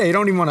 Yeah, you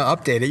don't even want to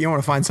update it. You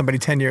want to find somebody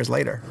 10 years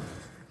later.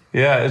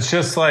 Yeah, it's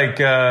just like,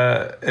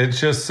 it's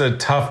just a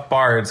tough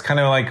bar. It's kind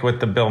of like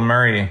with the Bill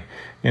Murray.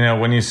 You know,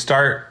 when you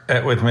start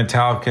with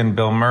Metallica and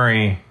Bill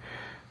Murray,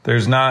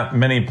 there's not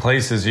many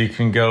places you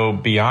can go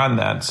beyond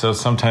that. So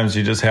sometimes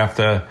you just have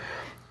to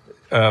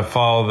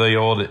follow the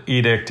old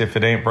edict, if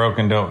it ain't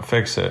broken, don't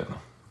fix it.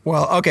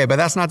 Well, okay, but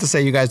that's not to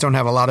say you guys don't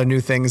have a lot of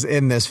new things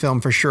in this film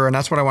for sure, and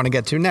that's what I want to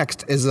get to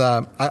next. Is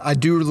I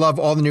do love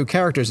all the new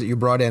characters that you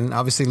brought in.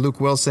 Obviously,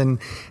 Luke Wilson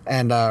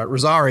and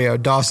Rosario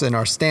Dawson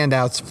are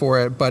standouts for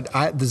it, but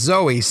the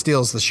Zoe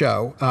steals the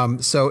show.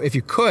 So if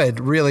you could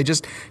really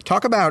just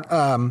talk about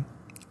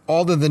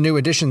all of the new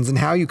additions and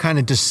how you kind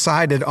of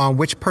decided on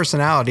which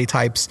personality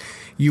types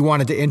you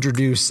wanted to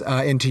introduce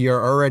into your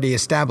already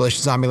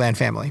established Zombieland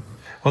family.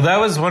 Well,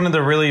 that was one of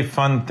the really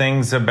fun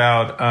things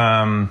about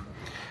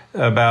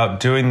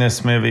doing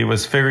this movie,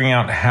 was figuring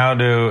out how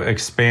to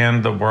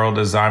expand the world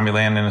of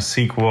Zombieland in a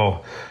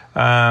sequel,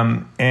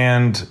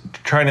 and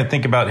trying to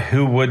think about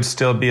who would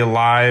still be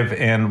alive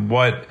and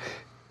what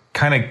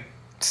kind of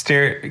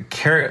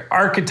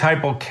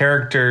archetypal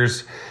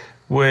characters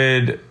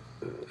would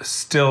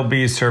still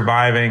be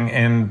surviving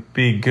and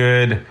be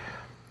good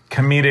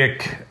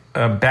comedic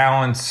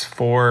balance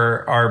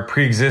for our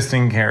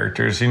pre-existing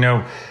characters. You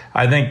know,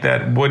 I think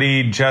that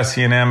Woody,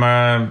 Jesse, and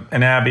Emma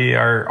and Abby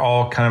are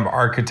all kind of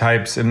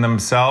archetypes in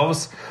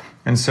themselves.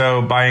 And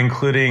so by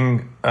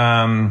including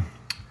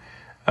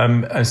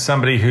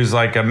somebody who's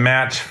like a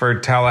match for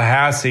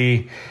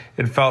Tallahassee,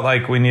 it felt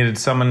like we needed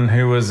someone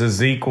who was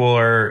his equal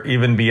or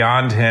even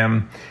beyond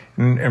him.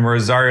 And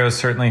Rosario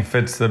certainly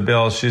fits the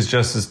bill. She's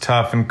just as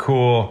tough and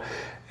cool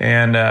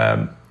and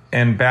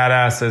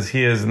badass as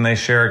he is, and they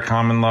share a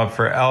common love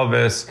for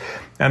Elvis.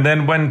 And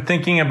then when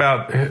thinking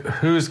about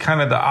who's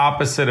kind of the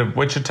opposite of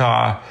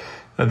Wichita,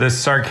 this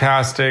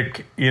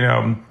sarcastic,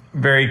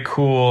 very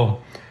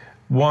cool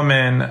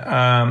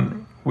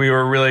woman, we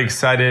were really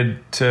excited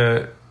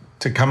to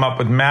come up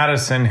with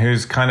Madison,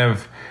 who's kind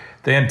of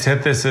the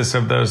antithesis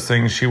of those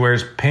things. She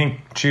wears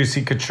pink,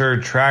 juicy couture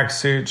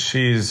tracksuits.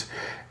 She's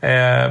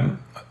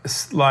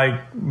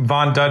like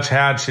Von Dutch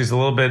hat. She's a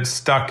little bit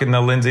stuck in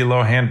the Lindsay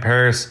Lohan,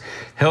 Paris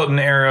Hilton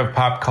era of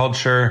pop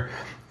culture.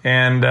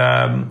 And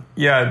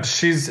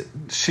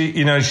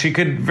she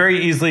could very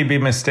easily be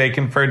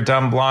mistaken for a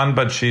dumb blonde,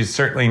 but she's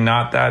certainly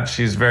not that.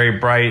 She's very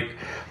bright,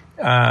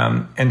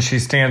 and she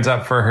stands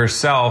up for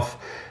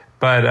herself.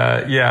 But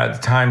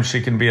at times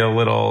she can be a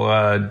little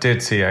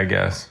ditzy, I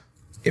guess.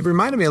 It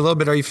reminded me a little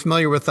bit. Are you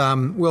familiar with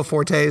Will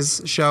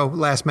Forte's show,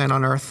 Last Man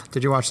on Earth?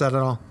 Did you watch that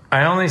at all?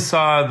 I only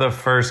saw the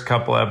first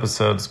couple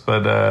episodes,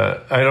 but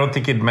I don't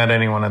think he'd met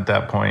anyone at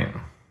that point.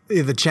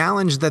 The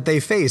challenge that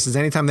they face is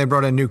anytime they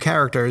brought in new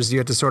characters, you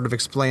had to sort of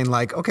explain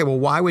like, okay, well,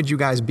 why would you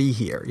guys be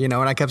here? And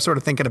I kept sort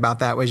of thinking about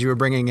that as you were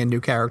bringing in new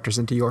characters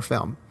into your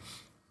film.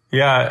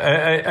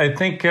 Yeah, I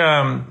think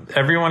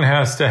everyone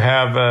has to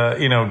have,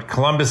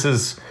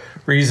 Columbus's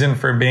reason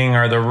for being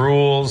are the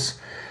rules.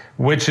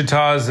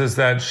 Wichita's is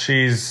that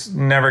she's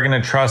never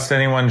going to trust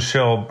anyone.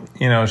 She'll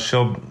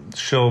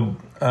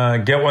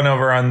get one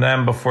over on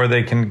them before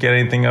they can get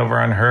anything over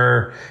on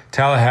her.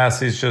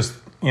 Tallahassee's just,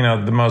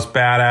 the most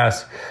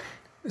badass.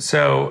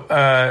 So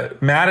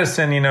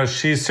Madison,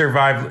 she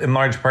survived in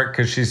large part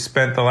because she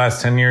spent the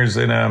last 10 years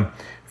in a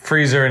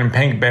freezer in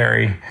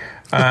Pinkberry.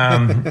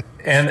 And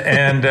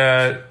then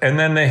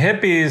the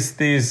hippies,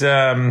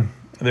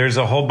 there's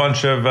a whole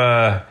bunch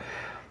of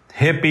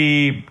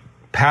hippie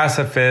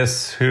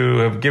pacifists who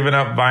have given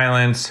up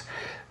violence,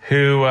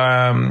 who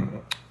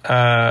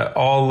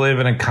all live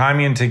in a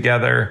commune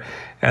together,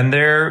 and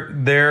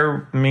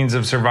their means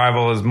of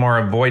survival is more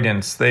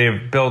avoidance.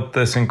 They've built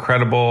this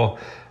incredible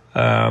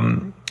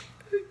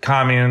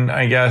commune,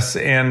 I guess,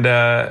 and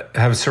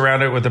have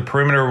surrounded it with a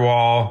perimeter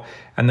wall,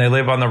 and they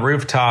live on the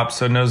rooftop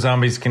so no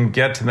zombies can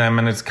get to them.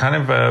 And it's kind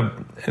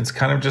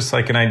of just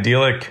like an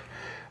idyllic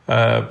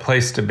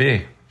place to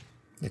be.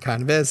 It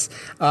kind of is.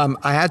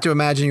 I had to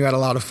imagine you had a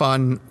lot of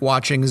fun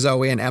watching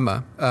Zoe and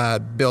Emma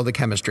build the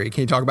chemistry.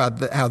 Can you talk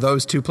about how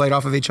those two played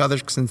off of each other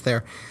since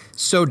they're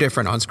so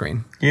different on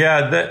screen?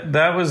 Yeah,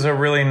 that was a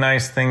really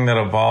nice thing that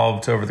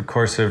evolved over the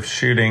course of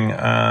shooting.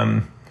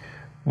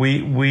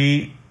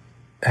 We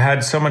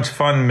had so much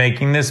fun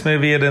making this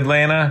movie at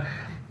Atlanta,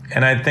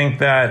 and I think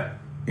that,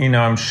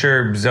 I'm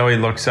sure Zoe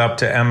looks up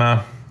to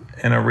Emma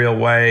in a real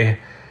way,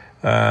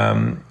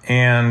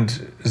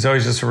 and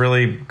Zoe's just a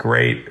really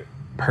great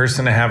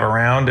person to have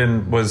around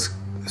and was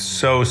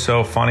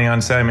so funny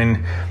on set. I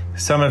mean,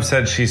 some have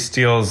said she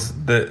steals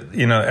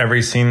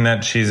every scene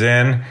that she's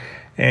in,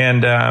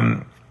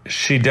 and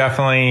she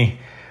definitely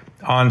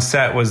on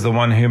set was the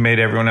one who made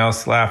everyone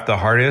else laugh the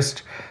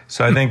hardest.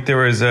 So I think there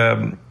was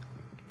a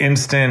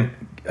instant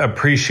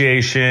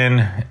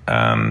appreciation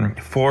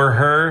for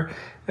her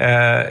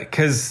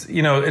because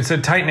it's a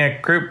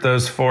tight-knit group,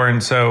 those four,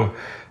 and so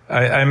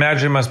I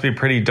imagine it must be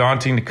pretty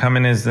daunting to come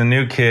in as the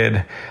new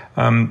kid.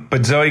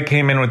 But Zoe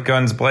came in with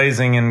guns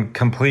blazing and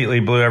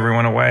completely blew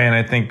everyone away, and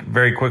I think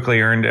very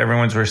quickly earned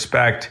everyone's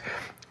respect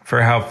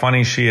for how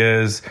funny she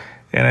is.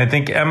 And I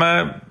think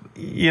Emma,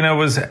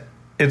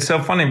 it's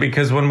so funny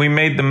because when we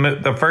made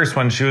the first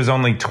one, she was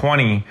only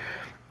 20,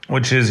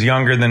 which is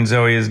younger than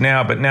Zoe is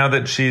now. But now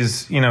that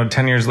she's,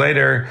 10 years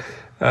later,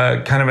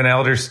 kind of an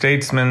elder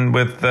statesman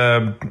with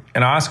an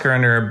Oscar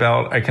under her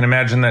belt, I can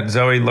imagine that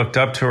Zoe looked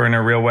up to her in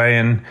a real way.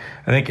 And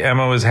I think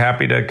Emma was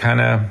happy to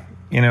kind of,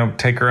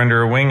 take her under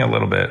her wing a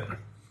little bit.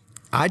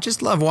 I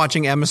just love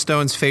watching Emma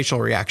Stone's facial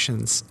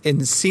reactions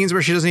in scenes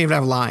where she doesn't even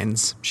have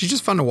lines. She's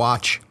just fun to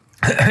watch.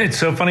 It's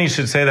so funny you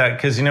should say that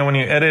because, when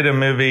you edit a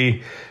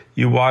movie,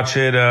 you watch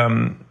it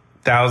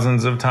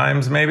thousands of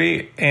times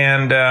maybe.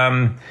 And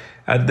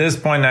at this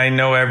point, I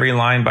know every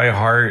line by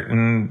heart,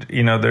 and,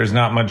 there's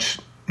not much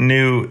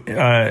new,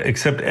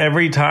 except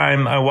every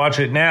time I watch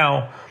it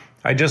now,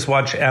 I just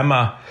watch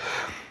Emma.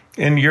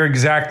 And you're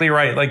exactly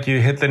right. Like,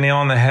 you hit the nail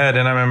on the head,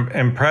 and I'm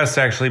impressed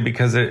actually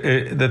because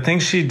the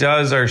things she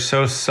does are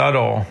so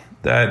subtle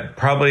that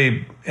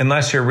probably,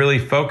 unless you're really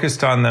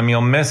focused on them, you'll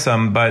miss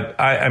them. But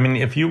I mean,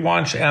 if you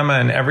watch Emma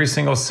in every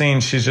single scene,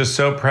 she's just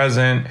so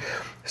present,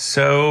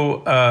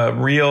 so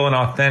real and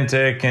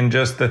authentic, and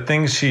just the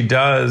things she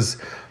does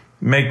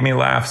make me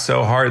laugh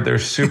so hard. They're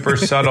super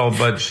subtle,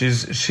 but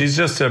she's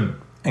just a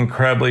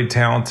incredibly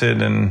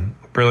talented and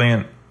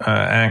brilliant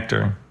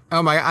actor.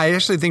 Oh my! I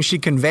actually think she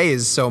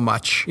conveys so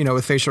much,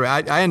 with facial.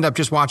 I end up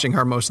just watching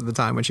her most of the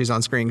time when she's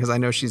on screen because I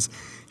know she's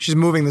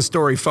moving the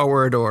story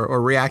forward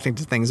or reacting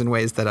to things in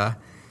ways that I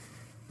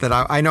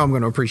know I'm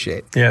going to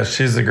appreciate. Yeah,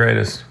 she's the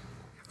greatest.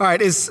 All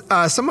right, is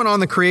someone on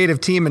the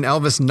creative team an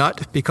Elvis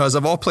nut? Because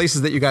of all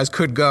places that you guys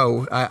could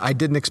go, I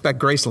didn't expect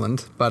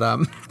Graceland, but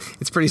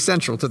it's pretty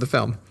central to the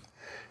film.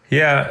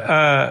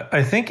 Yeah,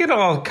 I think it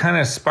all kind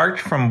of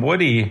sparked from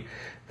Woody,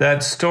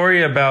 that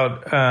story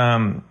about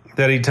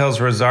that he tells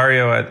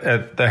Rosario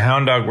at the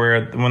Hound Dog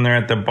when they're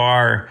at the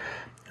bar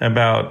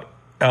about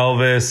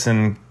Elvis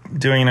and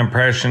doing an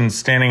impression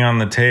standing on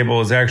the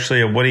table is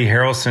actually a Woody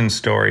Harrelson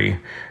story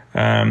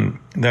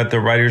that the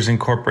writers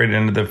incorporated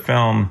into the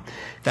film.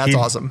 That's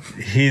awesome.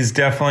 He's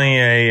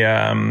definitely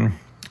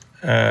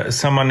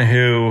someone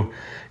who,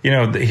 he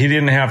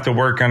didn't have to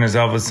work on his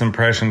Elvis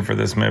impression for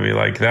this movie.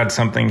 Like, that's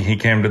something he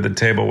came to the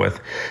table with.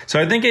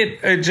 So I think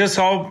it just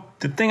all,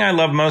 the thing I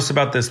love most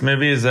about this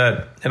movie is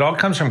that it all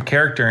comes from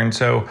character. And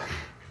so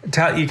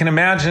you can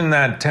imagine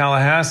that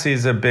Tallahassee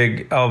is a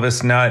big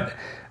Elvis nut.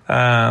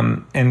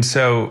 And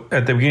so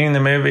at the beginning of the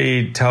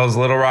movie, he tells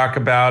Little Rock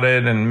about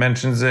it and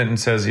mentions it and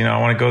says, I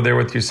want to go there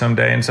with you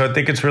someday. And so I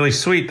think it's really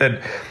sweet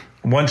that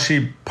once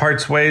she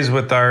parts ways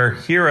with our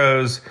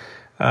heroes,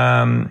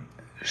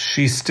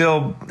 she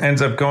still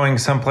ends up going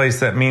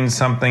someplace that means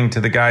something to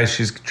the guys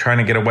she's trying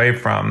to get away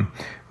from,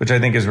 which I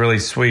think is really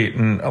sweet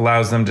and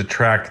allows them to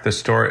track the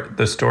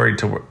story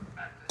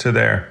to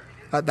there.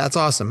 That's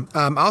awesome.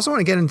 I also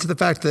want to get into the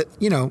fact that,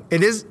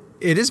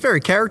 it is very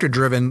character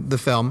driven, the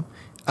film,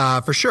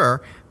 for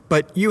sure,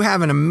 but you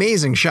have an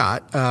amazing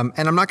shot.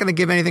 And I'm not going to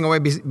give anything away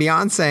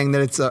beyond saying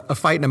that it's a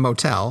fight in a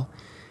motel.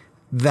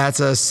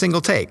 That's a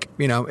single take,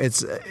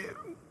 it's,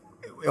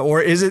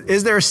 or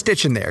is there a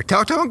stitch in there?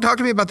 Talk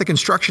to me about the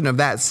construction of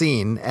that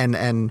scene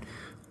and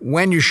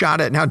when you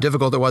shot it and how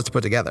difficult it was to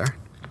put together.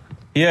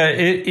 Yeah,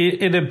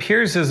 it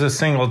appears as a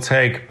single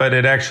take, but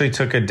it actually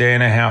took a day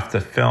and a half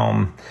to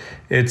film.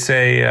 It's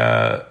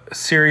a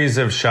series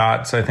of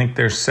shots. I think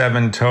there's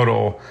 7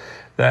 total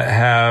that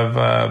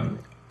have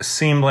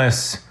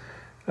seamless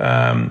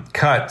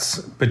cuts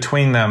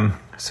between them.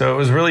 So it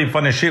was really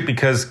fun to shoot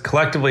because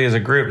collectively as a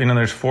group,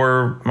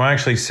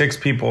 there's 6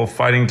 people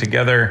fighting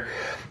together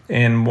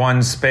in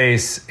one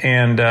space,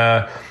 and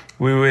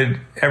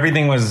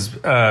everything was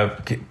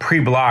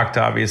pre-blocked,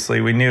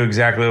 obviously. We knew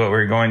exactly what we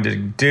were going to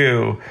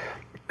do.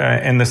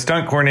 And the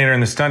stunt coordinator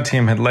and the stunt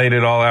team had laid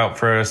it all out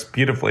for us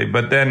beautifully.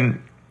 But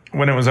then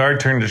when it was our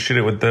turn to shoot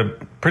it with the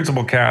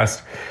principal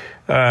cast,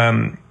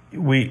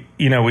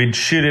 we'd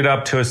shoot it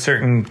up to a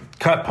certain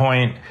cut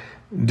point,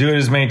 do it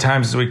as many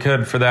times as we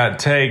could for that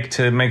take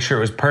to make sure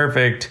it was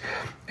perfect,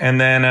 and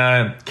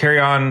then carry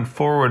on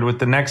forward with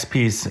the next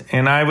piece.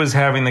 And I was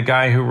having the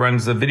guy who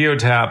runs the video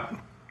tap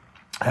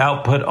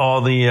output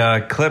all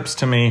the clips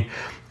to me,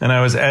 and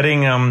I was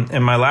editing them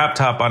in my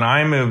laptop on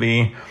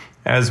iMovie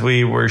as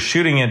we were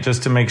shooting it,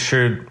 just to make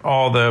sure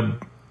all the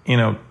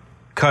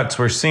cuts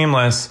were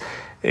seamless.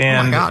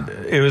 And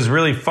it was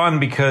really fun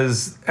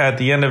because at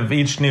the end of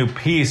each new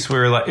piece,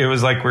 it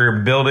was like we were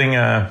building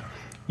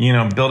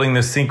building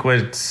the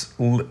sequence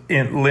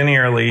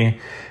linearly.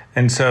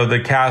 And so the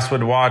cast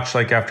would watch,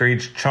 like, after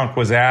each chunk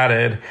was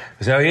added,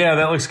 say, oh, yeah,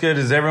 that looks good.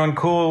 Is everyone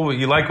cool?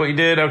 You like what you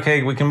did?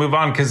 Okay, we can move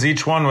on. Because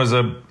each one was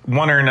a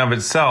wonder in of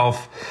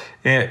itself.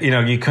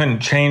 You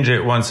couldn't change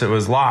it once it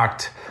was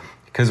locked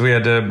because we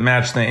had to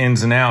match the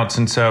ins and outs.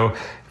 And so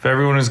if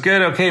everyone was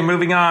good, okay,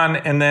 moving on.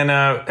 And then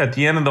at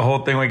the end of the whole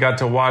thing, we got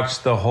to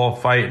watch the whole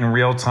fight in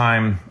real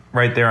time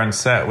right there on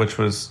set, which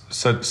was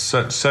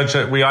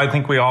I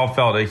think we all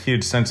felt a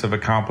huge sense of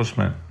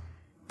accomplishment.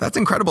 That's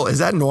incredible. Is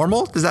that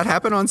normal? Does that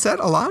happen on set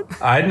a lot?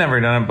 I'd never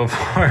done it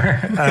before,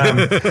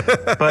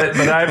 but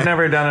I've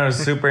never done a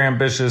super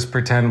ambitious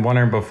pretend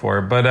winner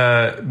before. But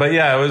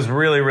yeah, it was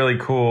really, really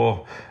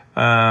cool.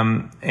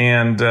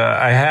 And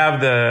I have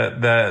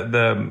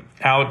the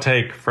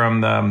outtake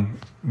from the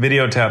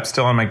video tap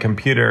still on my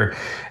computer,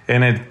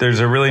 and there's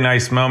a really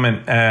nice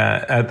moment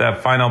at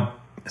that final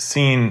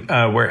scene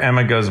where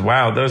Emma goes,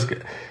 "Wow, those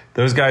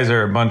guys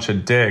are a bunch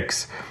of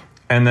dicks."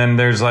 And then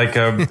there's like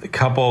a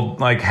couple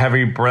like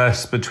heavy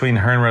breaths between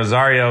her and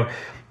Rosario.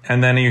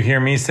 And then you hear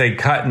me say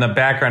cut in the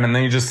background. And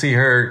then you just see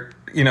her,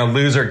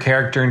 lose her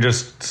character and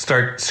just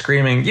start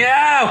screaming,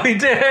 yeah, we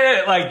did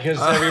it. Like,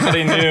 because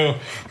everybody knew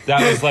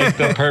that was like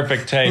the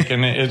perfect take.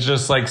 And it's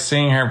just like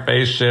seeing her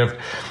face shift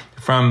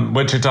from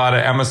Wichita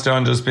to Emma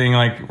Stone just being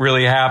like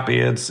really happy.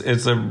 It's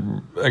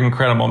an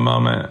incredible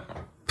moment.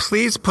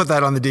 Please put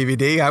that on the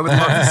DVD. I would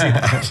love to see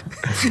that.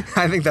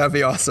 I think that would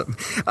be awesome.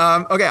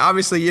 Okay,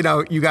 obviously,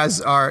 you guys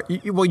are,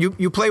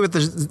 you play with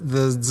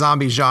the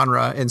zombie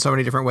genre in so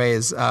many different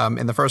ways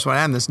in the first one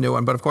and this new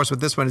one. But of course, with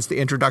this one, it's the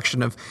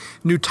introduction of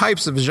new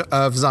types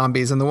of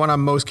zombies. And the one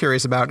I'm most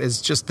curious about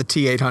is just the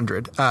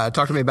T-800.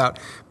 Talk to me about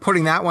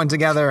putting that one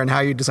together and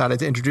how you decided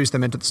to introduce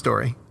them into the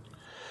story.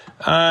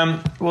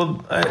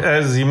 Well,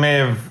 as you may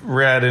have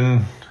read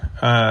in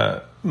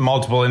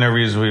multiple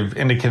interviews, we've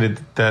indicated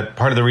that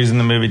part of the reason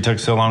the movie took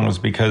so long was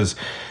because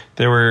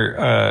there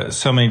were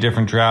so many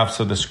different drafts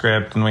of the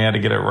script and we had to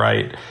get it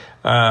right.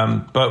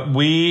 But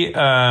we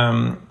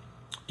came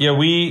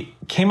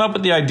up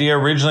with the idea.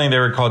 Originally, they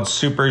were called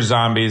Super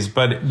Zombies,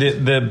 but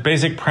the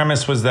basic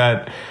premise was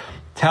that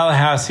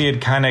Tallahassee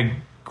had kind of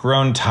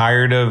grown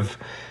tired of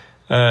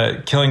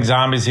killing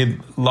zombies.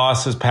 He'd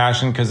lost his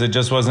passion because it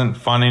just wasn't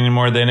fun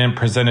anymore. They didn't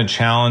present a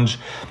challenge.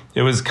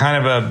 It was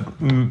kind of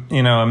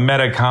a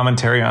meta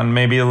commentary on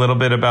maybe a little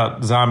bit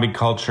about zombie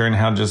culture and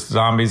how just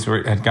zombies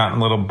had gotten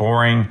a little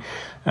boring.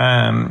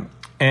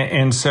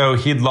 And so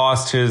he'd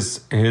lost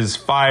his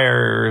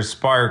fire or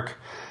spark.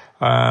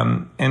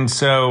 And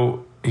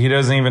so he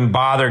doesn't even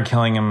bother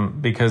killing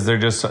him because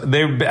in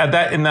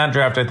that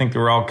draft, I think they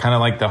were all kind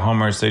of like the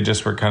homers. They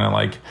just were kind of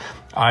like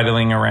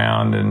idling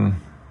around and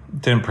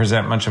didn't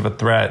present much of a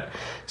threat.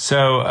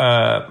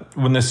 So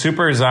when the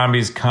super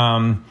zombies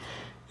come,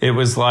 it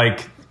was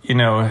like,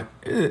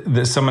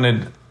 someone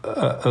had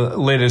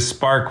lit a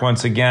spark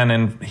once again,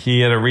 and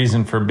he had a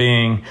reason for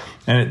being,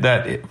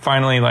 and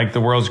finally, like, the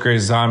world's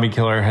greatest zombie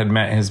killer had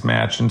met his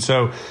match. And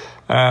so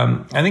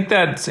I think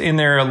that's in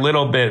there a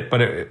little bit, but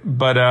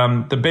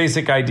the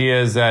basic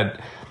idea is that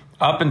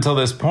up until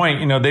this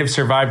point, they've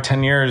survived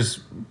 10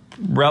 years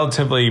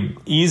relatively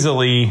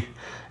easily,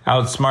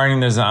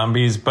 outsmarting the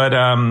zombies. But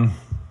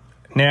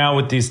now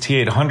with these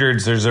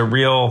T-800s, there's a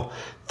real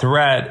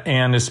threat,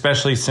 and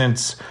especially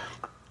since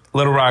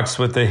Little Rock's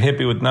with a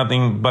hippie with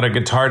nothing but a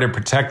guitar to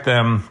protect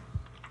them,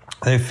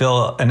 they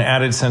feel an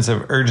added sense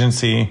of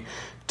urgency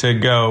to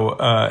go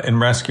and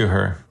rescue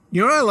her.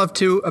 You know what I love,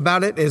 too,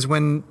 about it is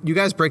when you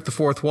guys break the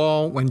fourth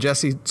wall, when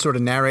Jesse sort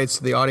of narrates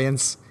to the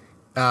audience,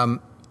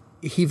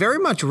 he very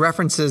much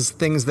references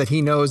things that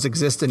he knows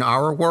exist in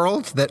our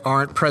world that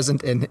aren't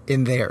present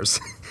in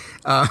theirs.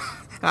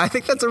 I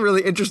think that's a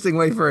really interesting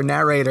way for a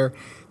narrator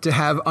to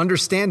have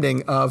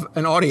understanding of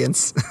an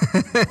audience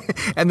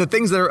and the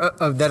things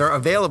that are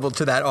available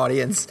to that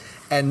audience,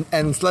 and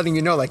it's letting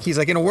you know, like, he's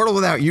like, in a world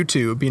without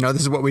YouTube,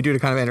 this is what we do to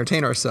kind of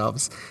entertain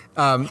ourselves.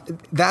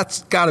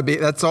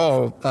 That's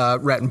all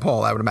Rhett and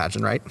Paul, I would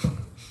imagine, right?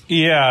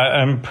 Yeah,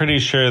 I'm pretty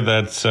sure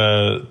that's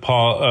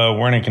Paul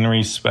Wernick and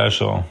Reese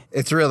special.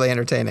 It's really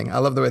entertaining. I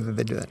love the way that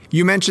they do that.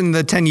 You mentioned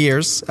the 10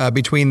 years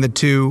between the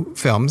two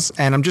films,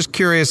 and I'm just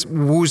curious,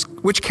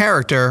 which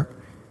character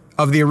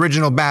of the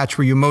original batch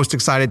were you most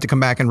excited to come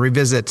back and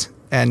revisit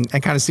and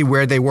kind of see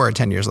where they were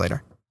 10 years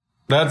later?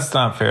 That's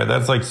not fair.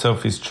 That's like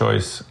Sophie's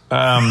Choice.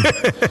 I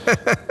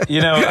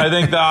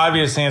think the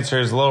obvious answer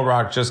is Lil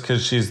Rock, just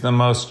because she's the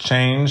most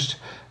changed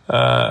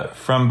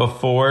from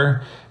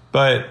before.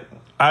 But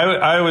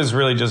I was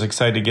really just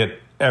excited to get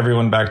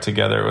everyone back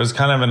together. It was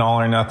kind of an all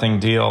or nothing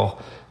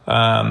deal.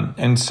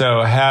 And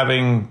so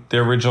having the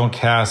original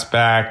cast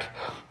back,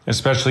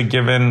 especially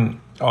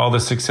given all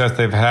the success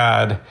they've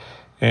had,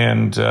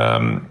 and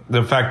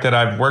the fact that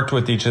I've worked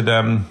with each of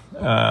them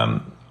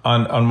on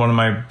one of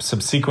my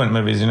subsequent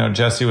movies.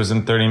 Jesse was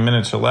in 30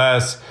 Minutes or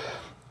Less,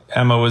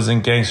 Emma was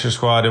in Gangster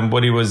Squad, and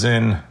Woody was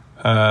in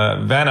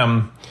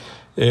Venom.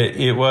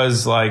 It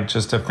was like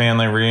just a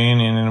family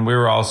reunion, and we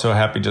were all so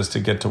happy just to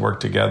get to work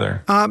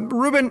together.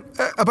 Ruben,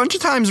 a bunch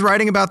of times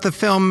writing about the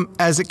film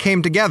as it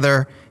came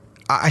together,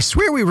 I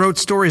swear we wrote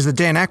stories that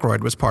Dan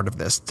Aykroyd was part of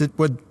this. Did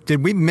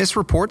we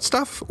misreport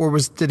stuff, or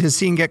did his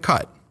scene get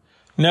cut?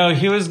 No,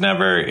 he was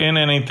never in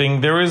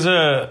anything. There was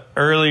a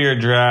earlier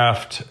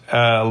draft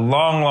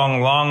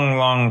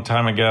long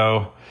time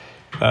ago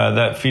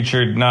that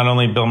featured not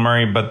only Bill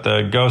Murray, but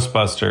the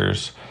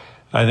Ghostbusters.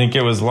 I think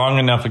it was long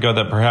enough ago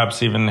that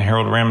perhaps even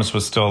Harold Ramis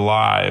was still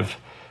alive.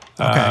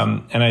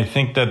 Okay. And I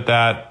think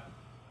that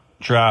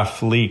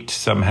draft leaked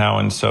somehow,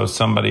 and so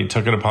somebody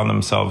took it upon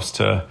themselves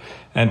to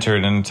enter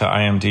it into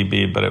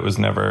IMDb, but it was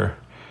never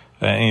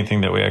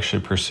anything that we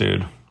actually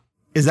pursued.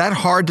 Is that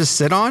hard to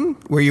sit on,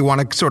 where you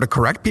want to sort of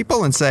correct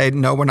people and say,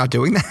 no, we're not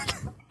doing that?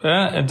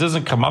 It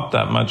doesn't come up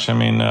that much. I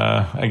mean,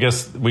 I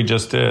guess we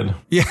just did.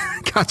 Yeah,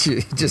 got you.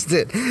 You just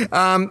did.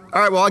 All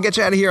right, well, I'll get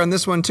you out of here on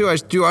this one, too. I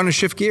do want to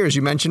shift gears.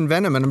 You mentioned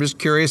Venom, and I'm just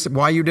curious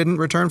why you didn't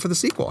return for the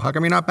sequel. How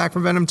come you're not back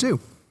from Venom 2?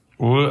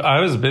 Well, I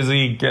was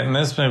busy getting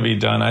this movie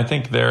done. I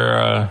think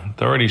they're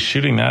already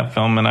shooting that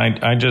film, and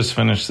I just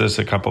finished this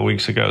a couple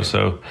weeks ago,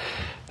 so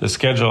the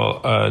schedule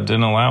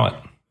didn't allow it.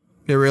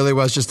 It really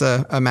was just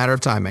a matter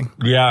of timing.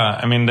 Yeah,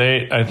 I mean,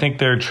 I think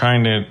they're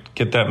trying to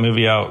get that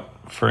movie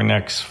out for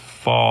next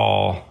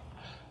fall,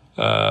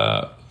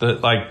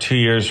 like 2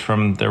 years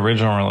from the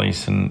original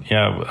release. And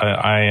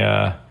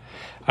yeah,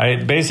 I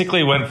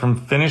basically went from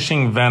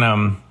finishing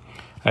Venom.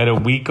 I had a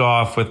week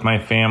off with my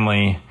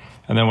family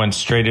and then went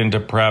straight into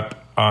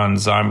prep on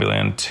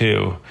Zombieland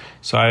 2.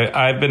 So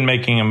I've been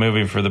making a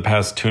movie for the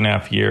past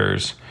 2.5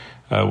 years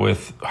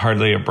with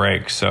hardly a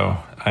break. So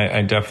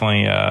I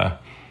definitely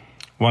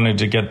wanted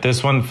to get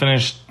this one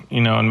finished,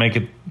 and make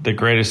it the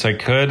greatest I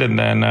could. And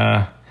then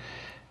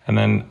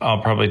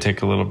I'll probably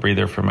take a little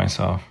breather for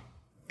myself.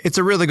 It's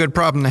a really good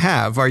problem to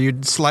have. Are you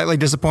slightly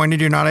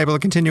disappointed you're not able to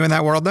continue in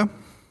that world, though?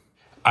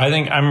 I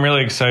think I'm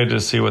really excited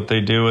to see what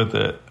they do with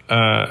it.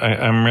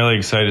 I'm really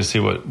excited to see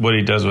what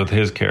he does with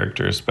his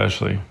character,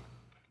 especially.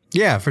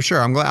 Yeah, for sure.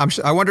 I'm glad.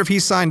 I wonder if he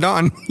signed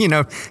on,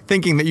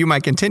 thinking that you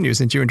might continue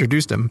since you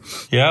introduced him.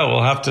 Yeah,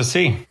 we'll have to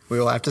see. We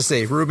will have to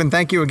see. Ruben,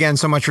 thank you again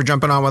so much for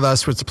jumping on with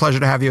us. It's a pleasure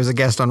to have you as a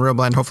guest on Real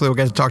Blend. Hopefully we'll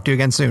get to talk to you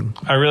again soon.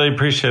 I really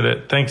appreciate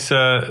it. Thanks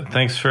for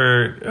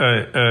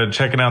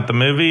checking out the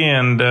movie,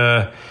 and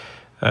I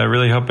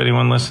really hope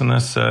anyone listening to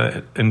this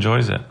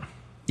enjoys it.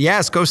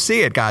 Yes, go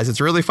see it, guys. It's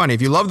really funny.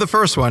 If you love the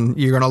first one,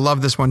 you're going to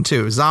love this one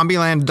too.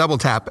 Zombieland Double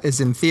Tap is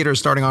in theaters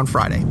starting on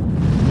Friday.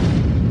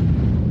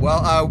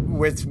 Well,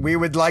 we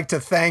would like to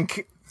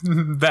thank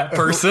that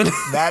person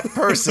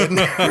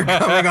for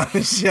coming on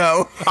the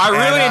show. I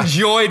really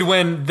enjoyed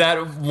when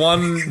that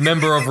one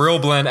member of Real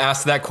Blend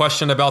asked that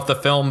question about the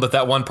film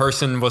that one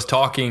person was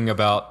talking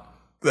about.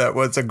 That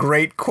was a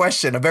great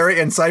question, a very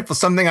insightful,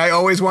 something I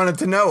always wanted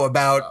to know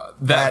about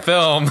that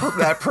film,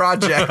 that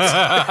project.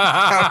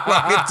 How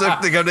long it took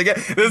to come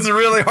together. This is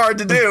really hard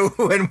to do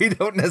when we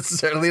don't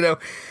necessarily know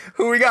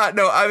who we got.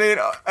 No, I mean,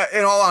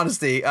 in all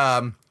honesty,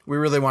 we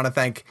really want to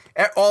thank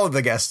all of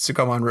the guests who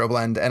come on Real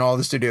Blend and all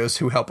the studios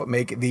who help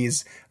make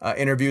these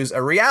interviews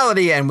a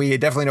reality. And we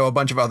definitely know a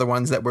bunch of other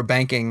ones that we're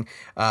banking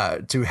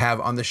to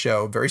have on the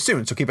show very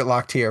soon. So keep it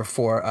locked here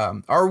for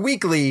our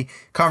weekly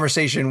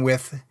conversation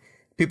with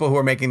people who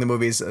are making the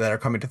movies that are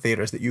coming to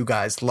theaters that you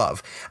guys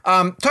love.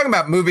 Talking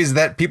about movies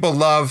that people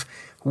love,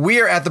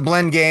 we are at the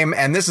Blend Game,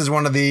 and this is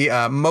one of the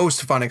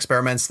most fun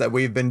experiments that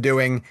we've been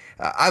doing.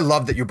 I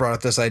love that you brought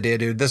up this idea,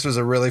 dude. This was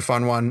a really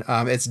fun one.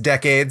 It's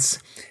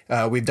decades.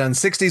 We've done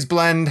 60s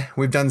Blend.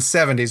 We've done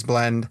 70s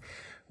Blend.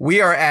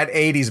 We are at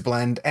 80s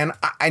Blend. And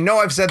I know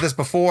I've said this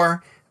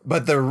before,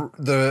 But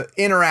the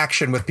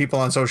interaction with people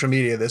on social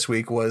media this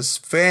week was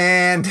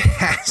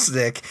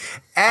fantastic.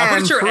 And I'm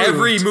pretty sure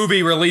every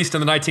movie released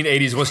in the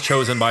 1980s was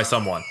chosen by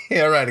someone.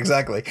 Yeah, right,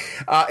 exactly.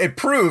 It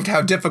proved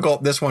how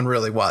difficult this one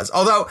really was.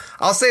 Although,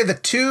 I'll say the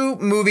two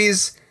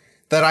movies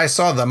that I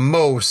saw the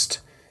most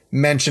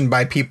mentioned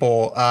by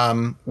people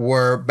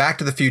were Back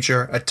to the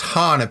Future. A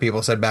ton of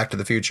people said Back to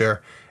the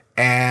Future.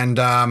 And,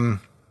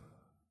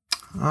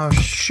 oh,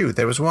 shoot,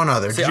 there was one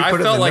other. See, I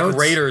felt like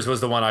Raiders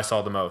was the one I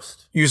saw the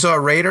most. You saw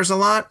Raiders a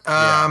lot?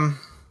 Yeah.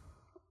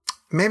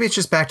 Maybe it's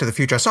just Back to the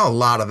Future. I saw a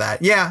lot of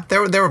that. Yeah,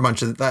 there were a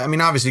bunch of. I mean,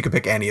 obviously you could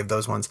pick any of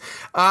those ones.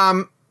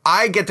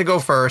 I get to go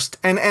first,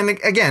 and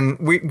again,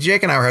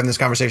 Jake and I were having this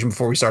conversation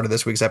before we started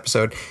this week's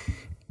episode.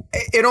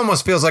 It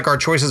almost feels like our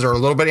choices are a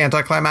little bit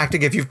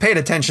anticlimactic. If you've paid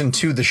attention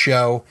to the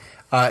show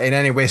in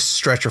any way,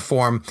 stretch or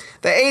form,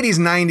 the 80s,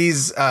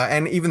 90s,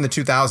 and even the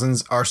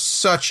 2000s are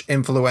such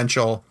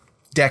influential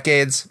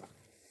decades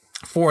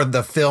for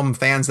the film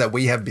fans that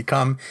we have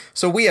become.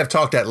 So we have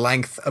talked at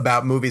length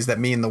about movies that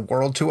mean the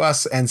world to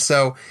us. And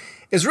so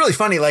it's really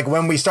funny. Like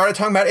when we started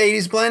talking about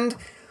 80s Blend,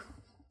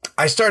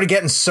 I started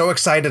getting so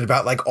excited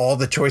about like all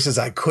the choices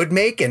I could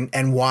make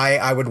and why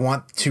I would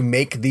want to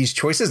make these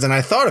choices. And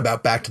I thought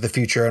about Back to the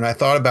Future, and I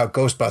thought about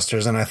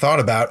Ghostbusters, and I thought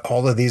about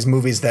all of these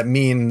movies that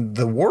mean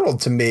the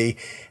world to me.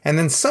 And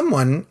then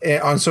someone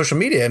on social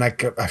media, and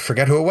I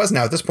forget who it was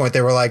now at this point,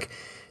 they were like,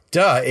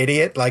 duh,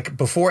 idiot. Like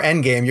before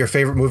Endgame, your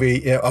favorite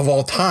movie of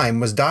all time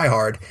was Die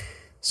Hard.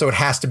 So it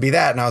has to be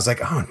that. And I was like,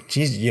 oh,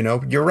 geez,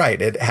 you're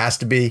right. It has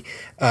to be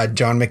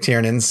John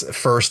McTiernan's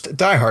first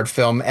Die Hard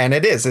film. And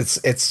it is.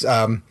 It's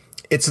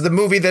the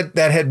movie that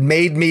had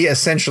made me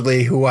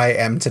essentially who I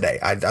am today.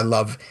 I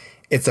love,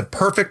 it's a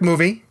perfect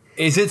movie.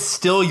 Is it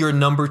still your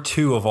number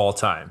 2 of all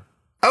time?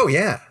 Oh,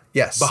 yeah.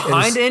 Yes.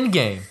 Behind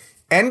Endgame.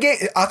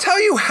 Endgame, I'll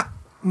tell you,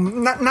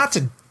 not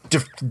to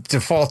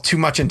default too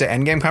much into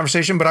Endgame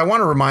conversation, but I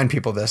want to remind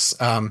people this.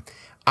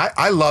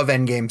 I love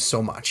Endgame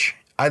so much.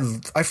 I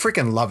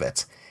freaking love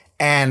it.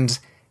 And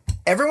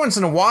every once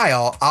in a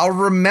while, I'll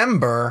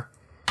remember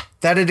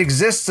that it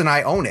exists and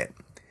I own it.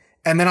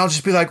 And then I'll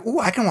just be like, ooh,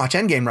 I can watch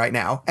Endgame right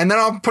now. And then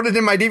I'll put it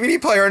in my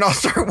DVD player and I'll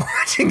start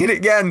watching it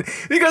again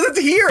because it's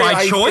here.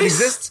 By choice? It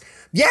exists.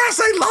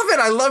 Yes, I love it.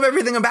 I love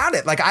everything about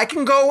it. Like I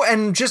can go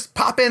and just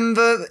pop in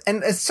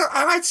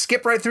I might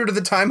skip right through to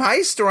the time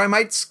heist, or I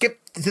might skip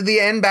to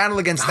the end battle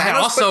against Thanos. I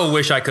also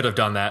wish I could have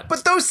done that.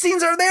 But those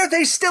scenes are there.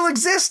 They still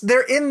exist.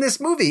 They're in this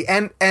movie.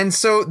 And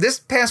so this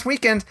past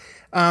weekend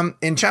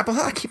in Chapel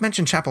Hill, I keep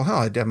mentioning Chapel Hill.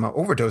 I'm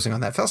overdosing on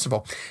that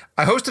festival.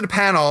 I hosted a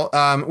panel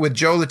with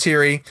Joe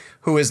Lettieri,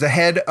 who is the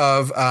head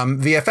of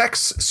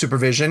VFX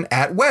supervision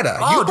at Weta.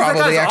 Oh, that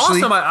guy's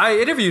awesome. I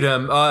interviewed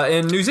him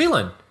in New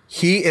Zealand.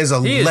 He is a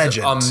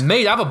legend.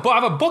 Amazing. I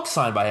have a book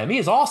signed by him. He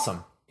is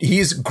awesome.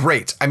 He's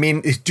great. I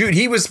mean, dude,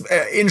 he was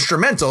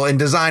instrumental in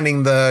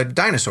designing the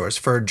dinosaurs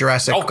for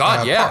Jurassic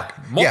Park.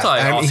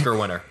 Multi-Oscar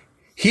winner.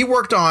 He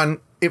worked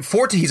on it.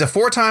 He's a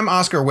 4-time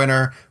Oscar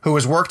winner who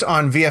has worked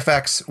on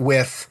VFX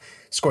with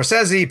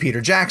Scorsese, Peter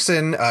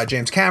Jackson,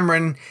 James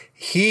Cameron.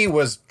 He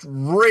was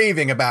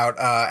raving about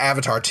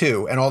Avatar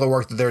 2 and all the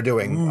work that they're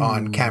doing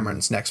on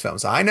Cameron's next film.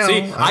 So I know.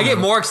 See, I get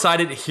more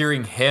excited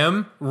hearing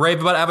him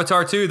rave about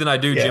Avatar 2 than I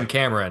do Jim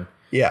Cameron.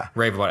 Yeah.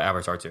 Rave about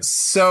Avatar 2.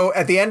 So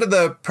at the end of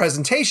the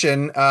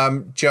presentation,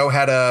 Joe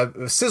had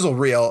a sizzle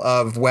reel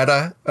of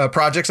Weta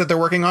projects that they're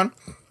working on.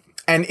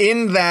 And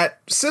in that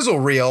sizzle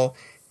reel,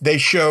 they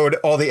showed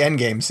all the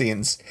Endgame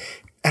scenes.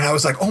 And I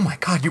was like, oh my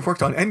God, you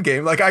worked on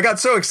Endgame. Like I got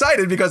so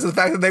excited because of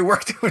the fact that they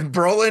worked with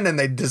Brolin and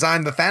they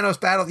designed the Thanos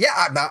battle.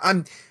 Yeah,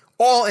 I'm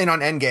all in on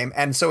Endgame.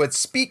 And so it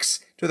speaks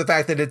to the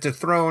fact that it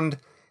dethroned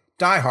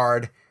Die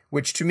Hard,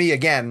 which to me,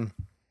 again,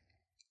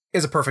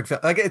 is a perfect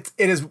film. Like it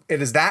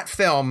is that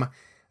film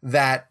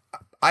that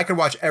I could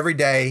watch every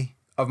day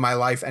of my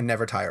life and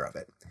never tire of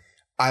it.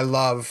 I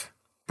love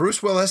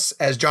Bruce Willis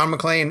as John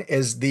McClane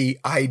is the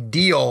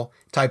ideal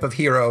type of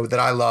hero that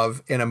I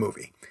love in a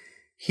movie.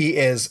 He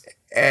is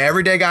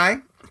everyday guy,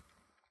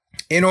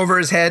 in over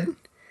his head,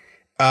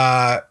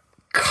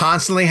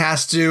 constantly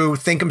has to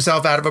think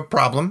himself out of a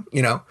problem,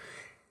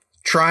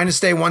 trying to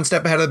stay one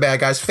step ahead of the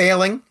bad guys,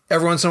 failing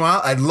every once in a while.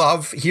 I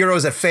love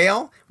heroes that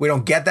fail. We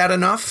don't get that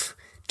enough.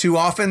 Too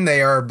often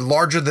they are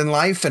larger than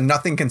life and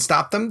nothing can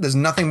stop them. There's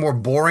nothing more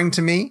boring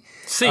to me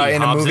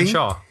in a movie. And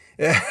Shaw.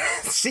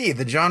 See,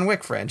 the John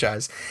Wick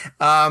franchise.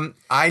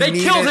 They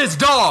killed his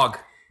dog.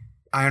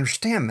 I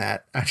understand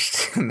that.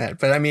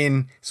 But I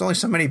mean, there's only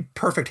so many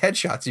perfect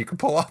headshots you can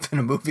pull off in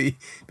a movie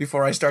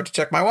before I start to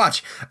check my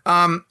watch.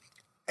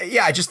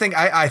 I just think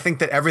I think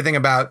that everything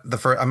about the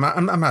first.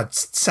 I'm not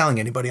selling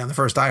anybody on the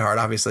first Die Hard.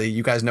 Obviously,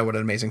 you guys know what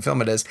an amazing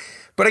film it is.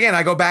 But again,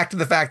 I go back to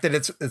the fact that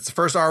it's the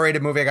first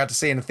R-rated movie I got to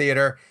see in a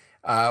theater,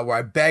 where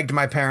I begged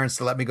my parents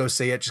to let me go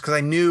see it just because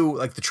I knew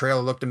like the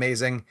trailer looked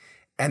amazing.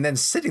 And then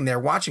sitting there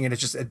watching it,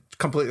 it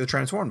completely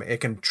transformed me.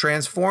 It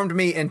transformed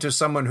me into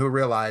someone who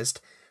realized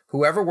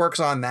whoever works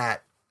on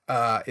that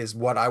is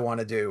what I want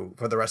to do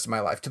for the rest of my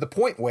life. To the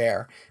point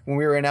where when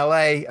we were in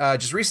LA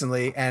just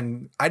recently,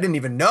 and I didn't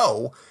even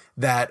know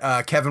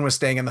that Kevin was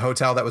staying in the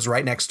hotel that was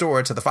right next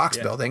door to the Fox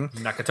building,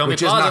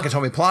 which is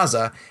Nakatomi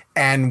Plaza.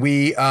 And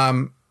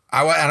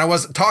I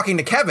was talking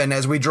to Kevin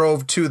as we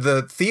drove to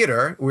the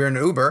theater. We were in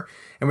an Uber,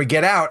 and we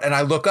get out, and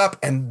I look up,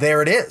 and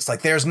there it is.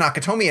 Like, there's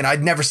Nakatomi, and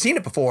I'd never seen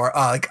it before,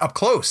 like up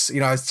close. You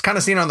know, I was kind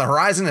of seen it on the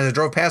horizon as I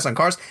drove past on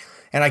cars.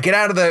 And I get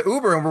out of the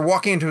Uber, and we're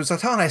walking into his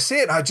hotel, and I see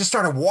it. And I just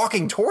started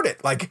walking toward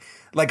it, like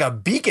a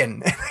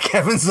beacon. And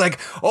Kevin's like,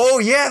 "Oh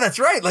yeah, that's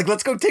right. Like,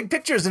 let's go take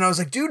pictures." And I was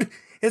like, "Dude,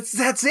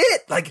 that's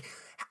it. Like,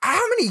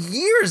 how many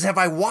years have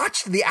I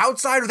watched the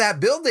outside of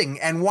that building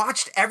and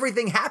watched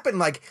everything happen,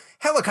 like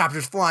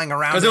helicopters flying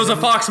around?" Because it was a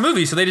Fox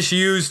movie, so they just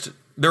used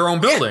their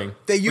own building. Yeah,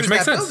 they used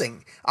that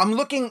building. I'm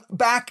looking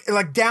back,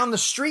 like down the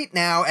street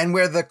now, and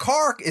where the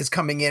car is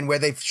coming in, where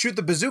they shoot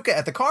the bazooka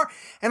at the car,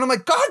 and I'm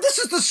like, God, this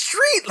is the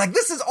street. Like,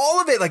 this is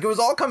all of it. Like, it was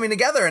all coming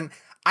together, and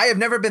I have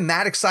never been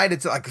that excited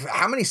to, like,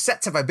 how many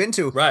sets have I been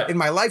to in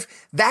my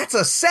life? That's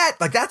a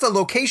set. Like, that's a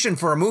location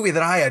for a movie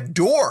that I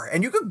adore,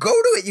 and you could go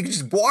to it. You can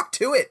just walk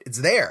to it. It's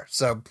there.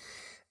 So,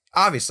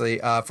 obviously,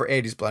 for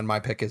 80s Blend,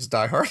 my pick is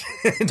Die Hard.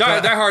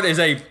 Die Hard is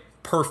a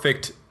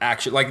perfect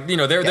action. Like, you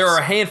know, there are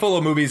a handful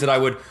of movies that I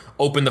would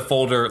open the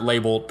folder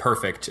labeled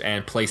perfect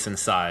and place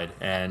inside,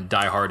 and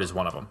Die Hard is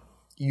one of them.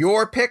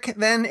 Your pick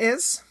then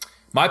is?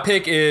 My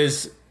pick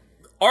is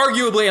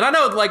arguably, and I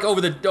know like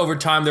over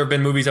time there have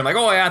been movies I'm like,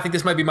 oh yeah, I think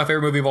this might be my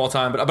favorite movie of all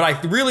time, but I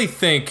really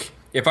think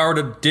if I were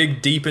to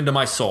dig deep into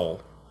my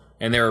soul,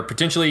 and there are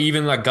potentially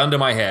even a gun to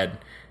my head,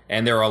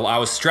 and I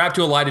was strapped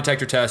to a lie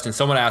detector test, and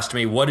someone asked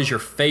me, what is your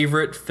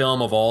favorite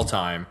film of all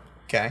time?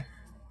 Okay.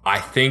 I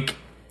think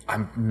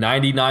I'm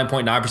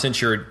 99.9%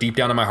 sure deep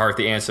down in my heart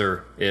the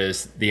answer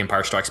is The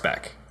Empire Strikes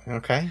Back.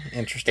 Okay,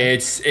 interesting.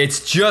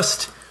 It's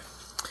just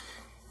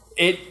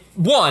it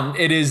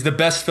is the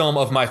best film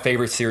of my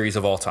favorite series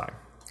of all time.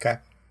 Okay.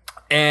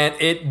 And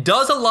it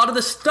does a lot of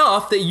the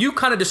stuff that you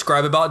kind of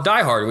describe about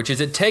Die Hard, which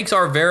is it takes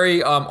our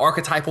very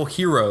archetypal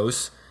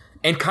heroes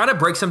and kind of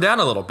breaks them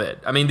down a little bit.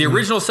 I mean, the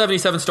original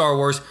 77 Star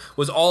Wars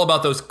was all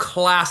about those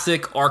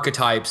classic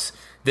archetypes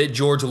that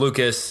George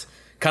Lucas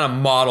kind of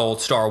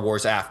modeled Star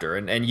Wars after,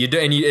 and you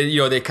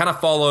know they kind of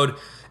followed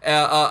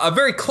a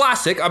very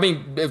classic, I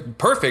mean,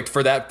 perfect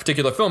for that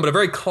particular film, but a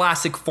very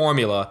classic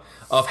formula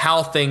of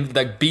how things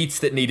like beats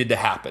that needed to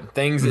happen,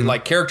 things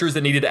like characters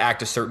that needed to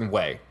act a certain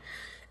way.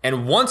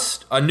 And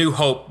once A New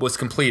Hope was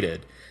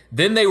completed,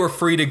 then they were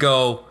free to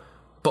go,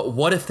 but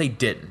what if they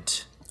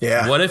didn't?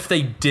 Yeah. What if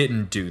they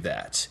didn't do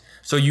that?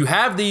 So you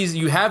have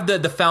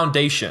the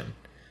foundation,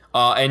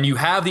 and you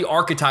have the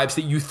archetypes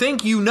that you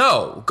think you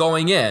know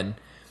going in.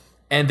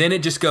 And then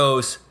it just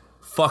goes,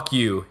 fuck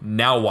you,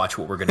 now watch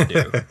what we're going to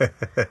do.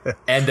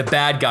 And the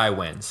bad guy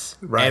wins.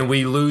 Right. And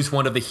we lose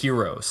one of the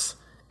heroes.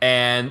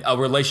 And a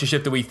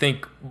relationship that we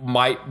think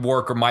might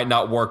work or might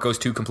not work goes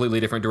two completely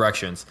different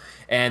directions.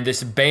 And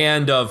this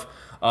band of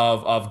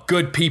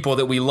good people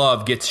that we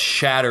love gets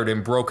shattered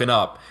and broken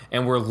up.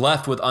 And we're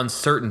left with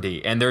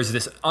uncertainty. And there's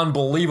this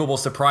unbelievable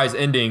surprise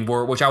ending,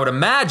 which I would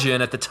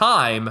imagine at the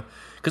time...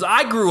 Because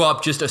I grew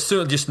up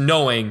just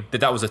knowing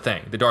that was a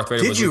thing. That Darth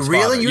Vader was Luke's father. Did you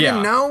really? You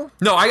didn't know?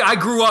 No, I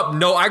grew up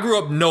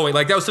knowing.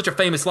 Like, that was such a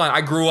famous line.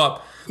 I grew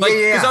up like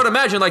because I would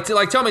imagine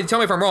tell me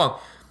if I'm wrong.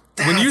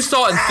 When you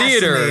saw it in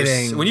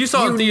theaters,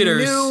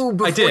 knew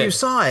before I did. You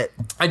saw it.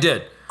 I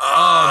did.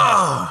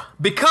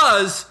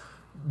 Because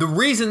the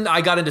reason I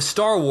got into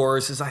Star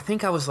Wars is I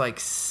think I was like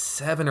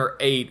 7 or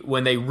 8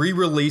 when they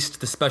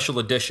re-released the special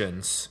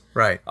editions,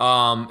 right?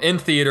 In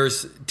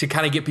theaters to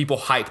kind of get people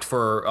hyped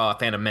for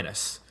Phantom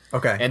Menace.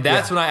 Okay. And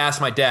that's when I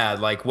asked my dad,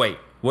 like, wait,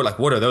 what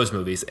are those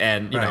movies?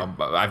 And, you know,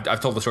 I've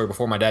told the story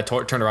before. My dad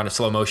turned around in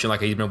slow motion like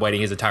he'd been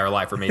waiting his entire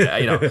life for me to,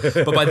 you know.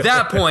 But by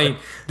that point,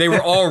 they were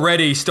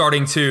already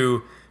starting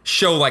to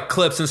show, like,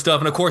 clips and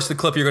stuff. And, of course, the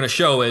clip you're going to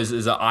show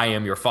is a I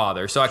Am Your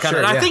Father. So I kind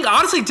of, I think,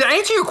 honestly, to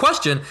answer your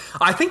question,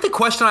 I think the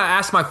question I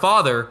asked my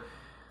father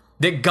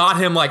that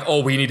got him, like,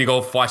 oh, we need to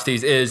go watch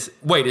these is,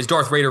 wait, is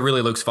Darth Vader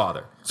really Luke's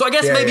father? So I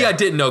guess maybe I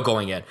didn't know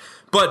going in.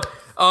 But,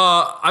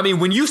 I mean,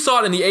 when you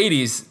saw it in the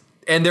 80s,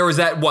 and there was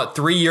that,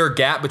 3-year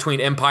gap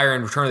between Empire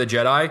and Return of the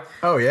Jedi.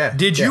 Oh, yeah.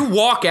 Did you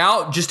walk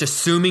out just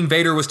assuming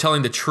Vader was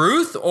telling the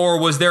truth? Or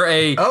was there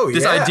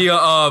this idea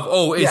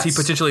of, is he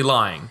potentially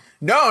lying?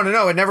 No.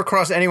 It never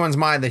crossed anyone's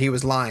mind that he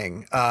was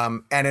lying.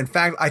 And in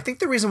fact, I think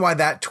the reason why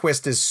that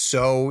twist is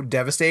so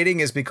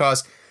devastating is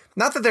because,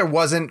 not that there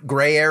wasn't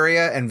gray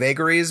area and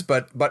vagaries,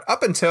 but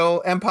up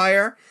until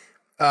Empire,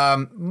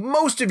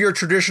 most of your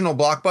traditional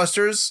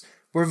blockbusters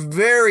were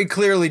very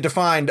clearly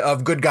defined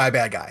of good guy,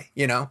 bad guy,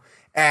 you know?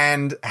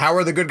 And how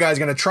are the good guys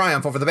going to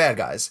triumph over the bad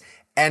guys?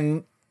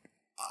 And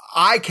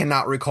I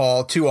cannot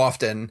recall too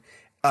often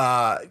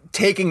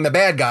taking the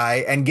bad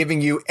guy and giving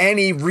you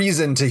any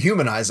reason to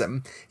humanize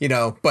him, you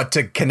know, but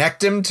to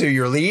connect him to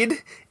your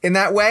lead in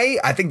that way,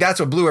 I think that's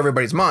what blew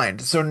everybody's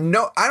mind. So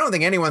no, I don't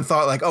think anyone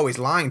thought like, oh, he's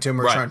lying to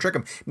him or trying to trick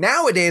him.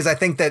 Nowadays, I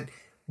think that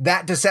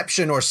that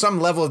deception or some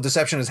level of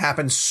deception has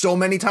happened so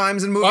many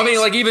times in movies. I mean,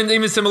 like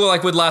even similar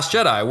like with Last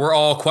Jedi, we're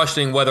all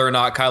questioning whether or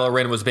not Kylo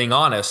Ren was being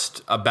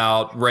honest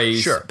about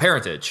Rey's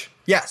parentage.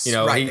 Yes,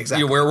 right,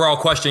 exactly. We're all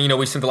questioning,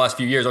 we've spent the last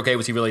few years, okay,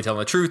 was he really telling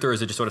the truth or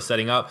is it just sort of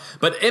setting up?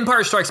 But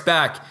Empire Strikes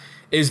Back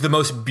is the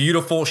most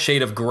beautiful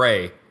shade of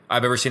gray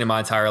I've ever seen in my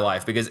entire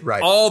life, because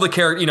all the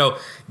character,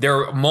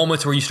 there are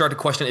moments where you start to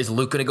question, is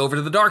Luke going to go over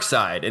to the dark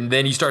side? And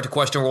then you start to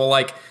question, well,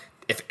 like,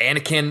 if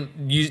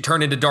Anakin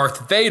turned into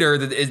Darth Vader,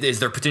 is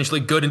there potentially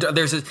good?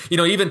 There's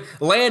even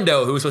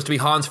Lando, who was supposed to be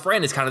Han's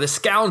friend, is kind of this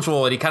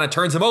scoundrel, and he kind of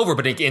turns him over,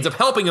 but he ends up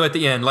helping him at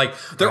the end. Like,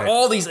 there are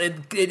all these.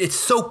 It's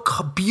so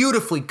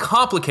beautifully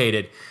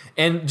complicated,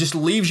 and just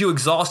leaves you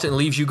exhausted and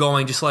leaves you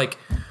going, just like,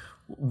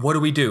 what do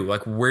we do?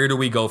 Like, where do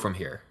we go from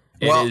here?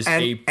 It is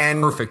a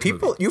perfect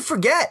people, movie. You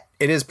forget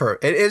it is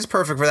It is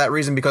perfect for that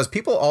reason, because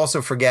people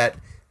also forget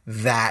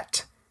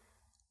that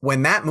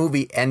when that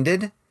movie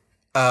ended,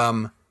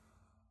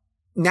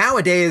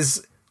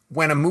 nowadays,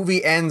 when a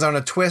movie ends on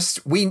a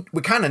twist, we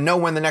kind of know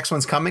when the next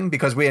one's coming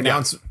because we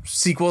announce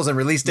sequels and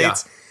release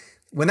dates. Yeah.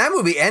 When that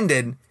movie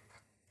ended,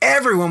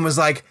 everyone was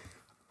like,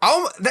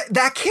 "Oh,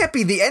 that can't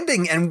be the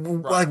ending!"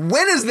 And like,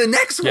 when is the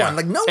next one?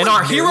 Like, no. And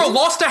our hero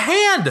lost a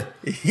hand.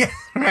 Yeah,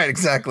 right.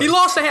 Exactly. He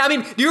lost a hand. I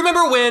mean, do you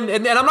remember when?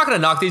 And I'm not going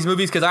to knock these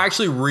movies because I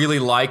actually really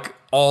like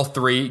all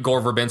three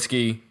Gore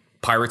Verbinski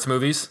Pirates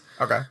movies.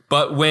 Okay.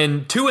 But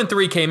when 2 and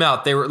 3 came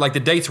out, they were like, the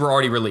dates were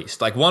already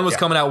released. Like, one was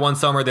coming out one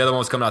summer, the other one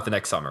was coming out the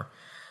next summer.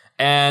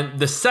 And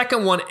the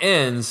second one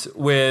ends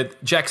with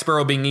Jack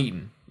Sparrow being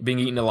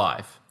eaten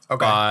alive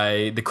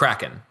by the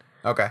Kraken.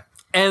 Okay.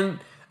 And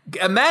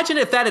imagine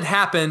if that had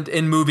happened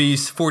in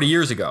movies 40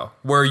 years ago,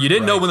 where you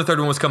didn't know when the third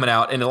one was coming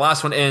out, and the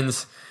last one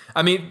ends.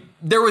 I mean,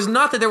 there was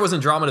not that there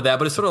wasn't drama to that,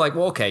 but it's sort of like,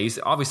 well, okay, he's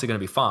obviously going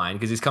to be fine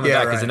because he's coming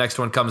back because the next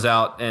one comes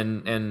out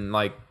in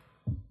like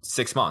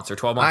 6 months or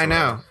 12 months. I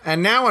know.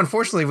 And now,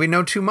 unfortunately, we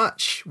know too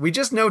much. We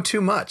just know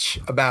too much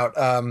about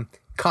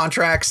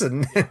contracts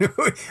and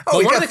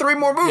we got 3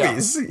 more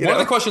movies. Yeah. One of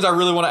the questions I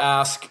really want to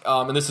ask,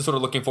 and this is sort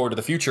of looking forward to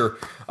the future,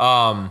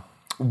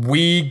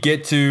 we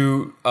get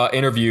to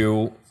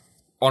interview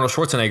Arnold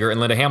Schwarzenegger and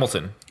Linda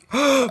Hamilton.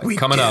 We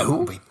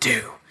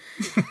do.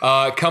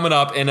 Coming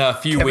up in a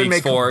few Kevin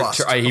weeks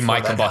he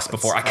might combust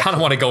before. I kind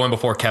of want to go in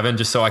before Kevin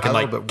just so I can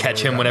like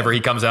catch him whenever he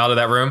comes out of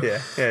that room.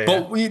 Yeah.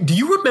 But do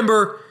you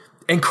remember,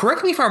 and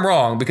correct me if I'm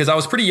wrong, because I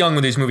was pretty young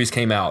when these movies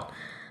came out,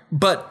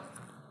 but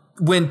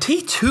when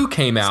T2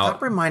 came out...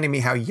 Stop reminding me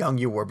how young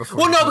you were before.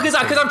 Well, no, because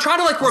I'm trying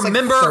to like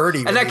remember, like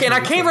 30 and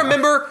I can't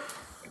remember...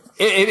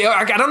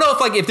 I don't know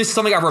if this is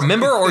something I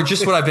remember or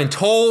just what I've been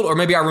told, or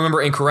maybe I remember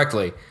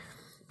incorrectly.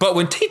 But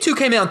when T2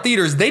 came out in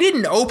theaters, they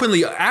didn't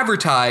openly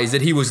advertise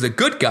that he was the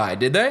good guy,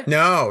 did they?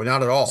 No,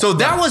 not at all. So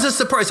that was a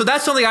surprise. So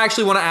that's something I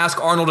actually want to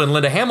ask Arnold and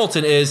Linda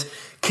Hamilton is,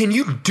 can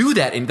you do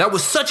that? And that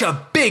was such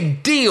a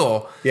big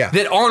deal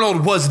that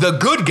Arnold was the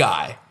good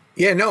guy.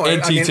 Yeah, no, in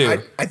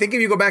T2. I think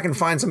if you go back and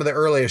find some of the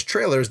earliest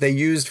trailers, they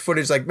used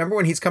footage like, remember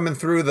when he's coming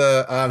through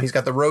the, he's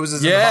got the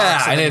roses in the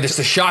box. And then it's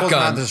the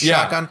shotgun.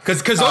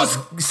 Because those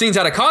scenes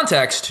out of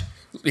context,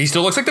 he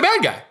still looks like the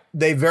bad guy.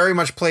 They very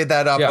much played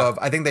that up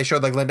I think they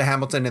showed like Linda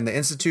Hamilton in the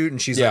Institute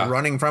and she's like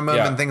running from him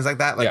and things like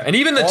that. Like, and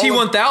even the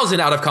T-1000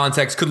 out of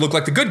context could look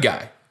like the good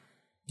guy.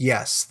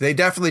 Yes, they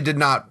definitely did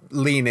not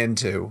lean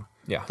into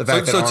the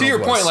fact that so to your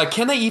was. point, like,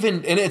 can they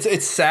even, and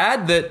it's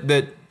sad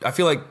that I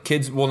feel like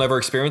kids will never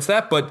experience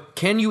that, but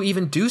can you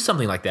even do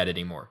something like that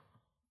anymore?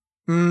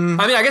 I mean,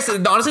 I guess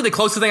honestly the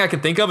closest thing I can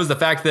think of is the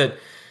fact that,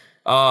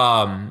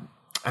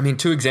 I mean,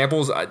 2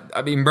 examples.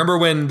 I mean, remember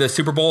when the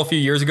Super Bowl a few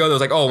years ago, there was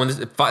like, oh,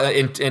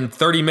 in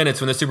 30 minutes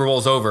when the Super Bowl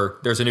is over,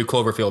 there's a new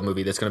Cloverfield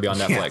movie that's going to be on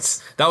Netflix.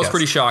 Yes. That was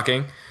pretty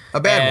shocking. A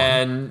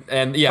bad one.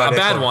 And a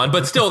bad one,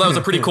 but still, that was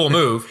a pretty cool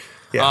move.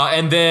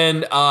 And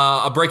then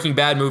a Breaking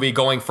Bad movie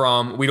going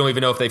from, we don't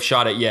even know if they've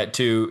shot it yet,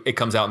 to it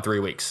comes out in 3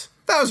 weeks.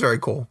 That was very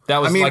cool.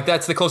 That was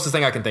that's the closest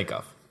thing I can think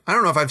of. I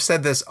don't know if I've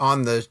said this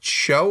on the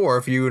show or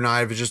if you and I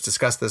have just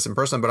discussed this in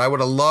person, but I would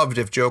have loved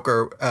if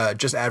Joker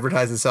just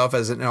advertised itself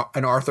as an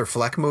Arthur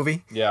Fleck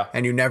movie. Yeah.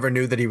 And you never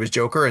knew that he was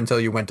Joker until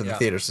you went to the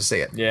theaters to see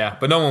it. Yeah,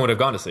 but no one would have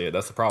gone to see it.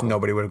 That's the problem.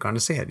 Nobody would have gone to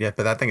see it. Yeah,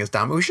 but that thing is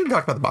dumb. We should have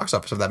talked about the box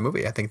office of that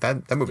movie. I think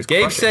that movie's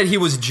Gabe crushing. said he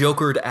was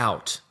Jokered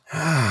out.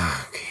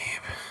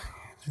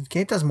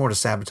 Gabe does more to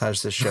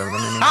sabotage this show than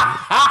anyone. All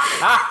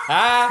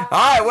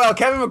right, well,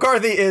 Kevin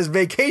McCarthy is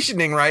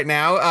vacationing right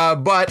now,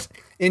 but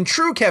in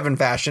true Kevin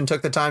fashion,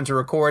 took the time to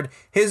record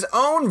his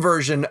own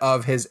version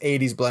of his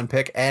 80s blend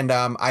pick, and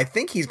I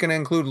think he's going to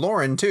include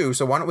Lauren, too.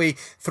 So why don't we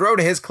throw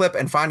to his clip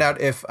and find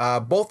out if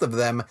both of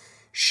them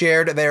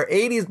shared their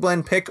 80s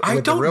blend pick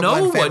with the Real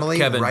Blend family,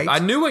 Kevin, right? I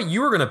knew what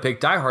you were going to pick,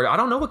 Die Hard. I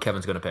don't know what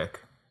Kevin's going to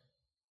pick.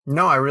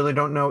 No, I really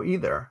don't know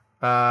either.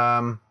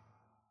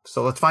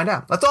 So let's find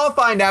out. Let's all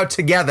find out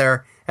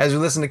together as we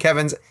listen to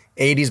Kevin's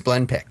 80s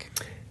blend pick.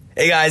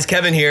 Hey guys,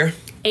 Kevin here.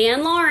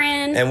 And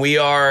Lauren. And we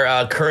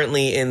are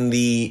currently in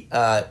the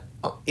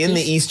in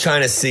the East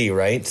China Sea,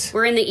 right?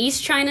 We're in the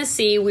East China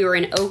Sea. We were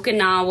in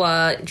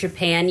Okinawa,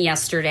 Japan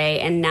yesterday,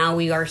 and now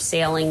we are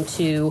sailing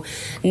to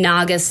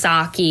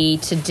Nagasaki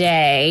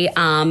today.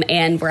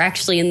 And we're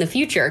actually in the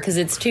future because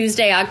it's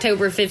Tuesday,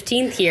 October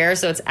 15th here,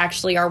 so it's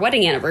actually our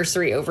wedding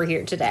anniversary over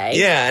here today.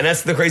 Yeah, and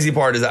that's the crazy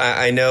part is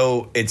I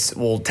know it's,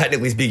 well,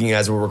 technically speaking,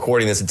 as we're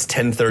recording this, it's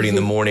 10:30 in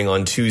the morning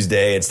on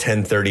Tuesday. It's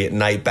 10:30 at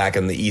night back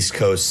on the East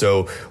Coast.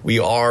 So we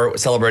are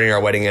celebrating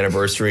our wedding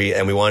anniversary,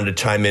 and we wanted to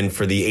chime in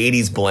for the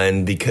 80s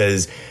blend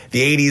because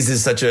the 80s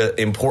is such an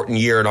important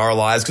year in our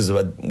lives because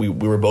we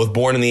were both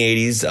born in the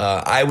 80s.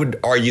 I would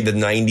argue the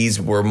 90s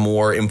were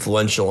more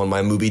influential on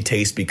my movie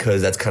taste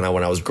because that's kind of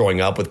when I was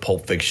growing up with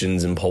Pulp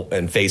Fictions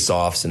and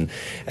Face-Offs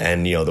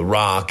and you know, The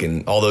Rock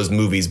and all those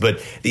movies.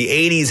 But the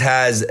 80s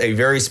has a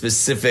very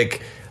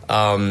specific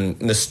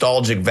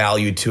nostalgic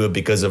value to it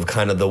because of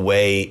kind of the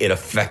way it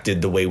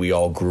affected the way we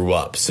all grew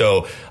up.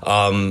 So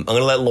I'm going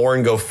to let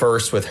Lauren go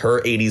first with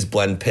her 80s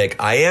blend pick.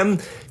 I am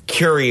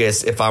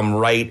curious if I'm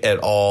right at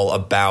all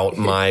about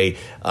my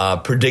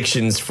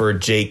predictions for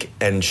Jake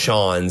and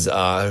Sean's,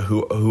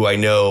 who I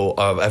know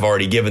I've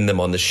already given them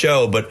on the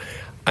show, but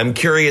I'm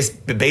curious,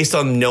 based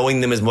on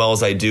knowing them as well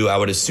as I do, I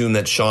would assume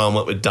that Sean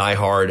went with Die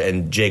Hard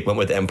and Jake went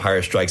with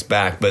Empire Strikes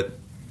Back, but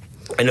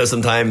I know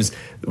sometimes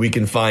we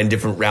can find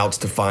different routes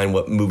to find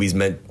what movies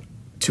meant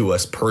to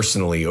us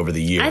personally over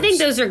the years. I think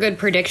those are good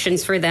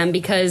predictions for them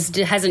because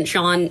hasn't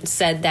Sean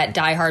said that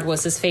Die Hard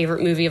was his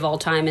favorite movie of all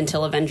time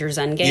until Avengers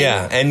Endgame?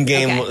 Yeah,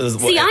 Endgame. Okay. Was,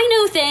 see, I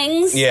know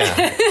things. Yeah,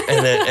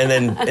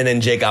 and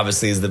then Jake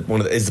obviously is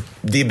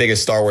the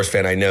biggest Star Wars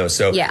fan I know.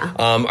 So yeah.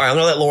 All right, I'm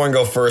gonna let Lauren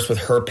go first with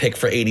her pick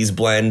for 80s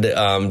blend.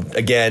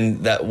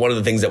 Again, that one of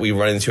the things that we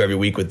run into every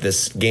week with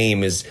this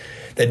game is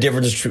the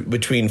difference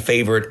between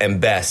favorite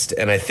and best.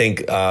 And I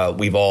think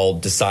we've all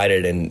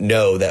decided and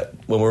know that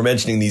when we're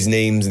mentioning these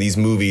names, these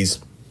movies,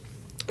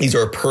 these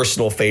are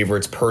personal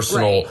favorites,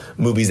 personal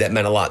movies that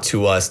meant a lot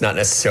to us, not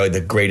necessarily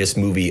the greatest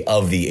movie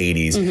of the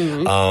 80s.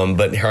 Mm-hmm.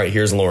 But all right,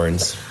 here's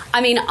Lauren's.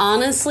 I mean,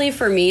 honestly,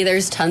 for me,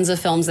 there's tons of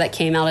films that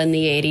came out in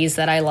the 80s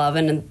that I love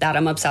and that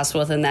I'm obsessed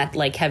with and that,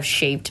 like, have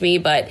shaped me.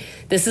 But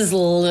this is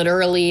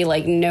literally,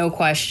 like, no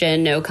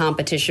question, no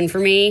competition for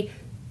me.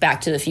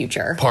 Back to the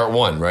Future. Part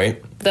 1,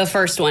 right? The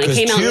first one. It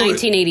came out in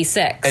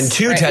 1986. And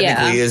 2 right?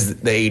 technically is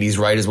the 80s,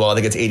 right, as well? I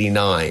think it's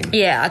 89.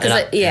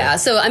 Yeah,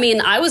 So, I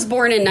mean, I was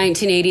born in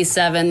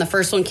 1987. The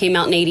first one came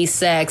out in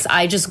 86.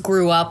 I just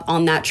grew up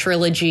on that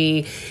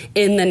trilogy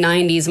in the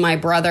 90s. My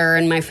brother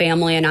and my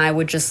family and I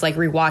would just, like,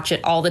 rewatch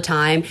it all the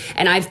time.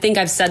 And I think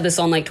I've said this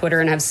on, like, Twitter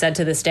and have said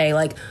to this day,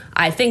 like,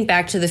 I think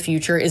Back to the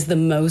Future is the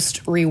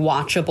most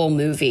rewatchable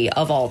movie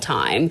of all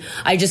time.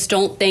 I just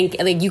don't think,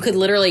 like, you could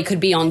literally, could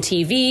be on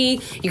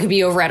TV, you could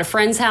be over at a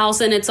friend's house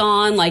and it's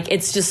on. Like,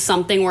 it's just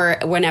something where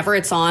whenever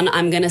it's on,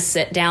 I'm going to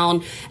sit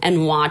down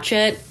and watch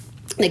it.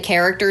 The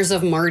characters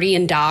of Marty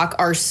and Doc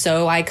are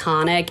so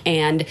iconic,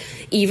 and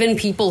even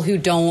people who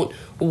don't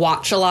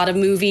watch a lot of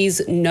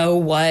movies know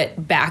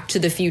what Back to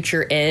the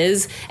Future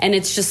is, and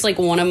it's just like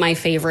one of my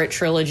favorite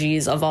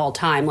trilogies of all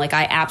time. Like,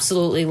 I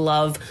absolutely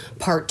love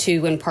Part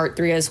 2 and Part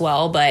 3 as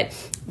well, but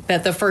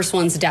the first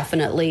one's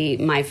definitely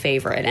my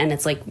favorite, and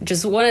it's like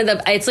just one of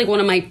the, it's like one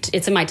of my,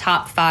 it's in my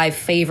top 5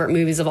 favorite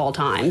movies of all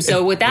time.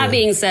 So with that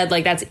being said,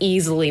 like, that's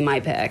easily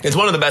my pick. It's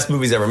one of the best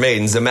movies ever made,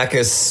 and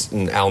Zemeckis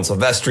and Alan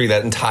Silvestri,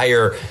 that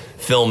entire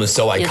film is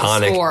so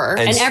iconic. The score.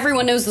 And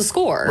everyone knows the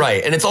score.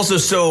 Right. And it's also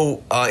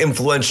so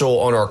influential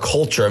on our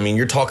culture. I mean,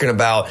 you're talking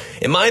about,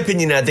 in my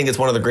opinion, I think it's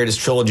one of the greatest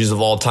trilogies of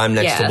all time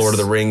next to Lord of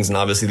the Rings and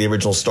obviously the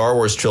original Star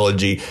Wars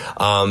trilogy.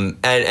 And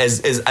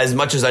as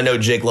much as I know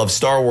Jake loves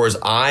Star Wars,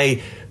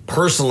 I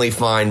personally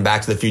find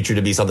Back to the Future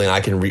to be something I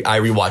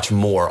rewatch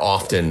more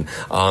often.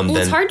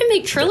 It's hard to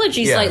make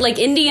trilogies like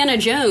Indiana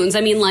Jones.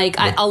 I mean, like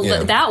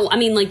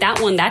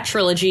that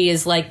trilogy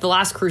is like The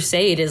Last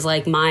Crusade is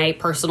like my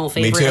personal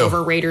favorite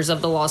over Raiders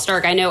of the Lost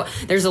Ark. I know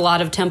there's a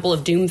lot of Temple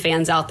of Doom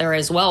fans out there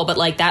as well, but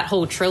like that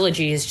whole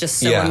trilogy is just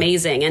so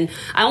amazing, and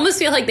I almost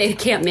feel like they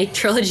can't make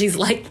trilogies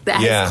like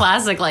that,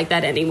 classic like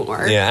that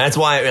anymore. Yeah, that's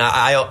why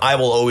I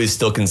will always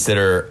still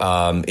consider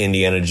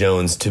Indiana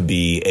Jones to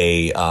be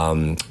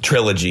a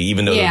trilogy,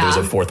 even though there's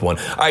a fourth one.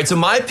 All right, so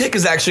my pick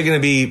is actually going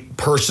to be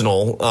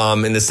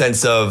personal in the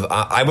sense of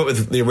I went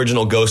with the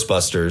original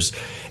Ghostbusters.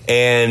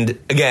 And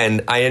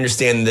again, I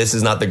understand this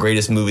is not the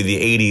greatest movie of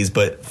the 80s,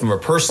 but from a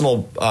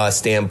personal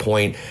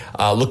standpoint,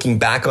 looking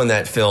back on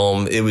that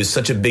film, it was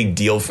such a big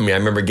deal for me. I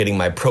remember getting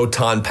my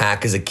Proton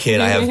Pack as a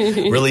kid. I have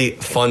really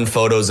fun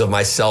photos of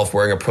myself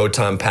wearing a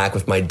Proton Pack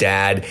with my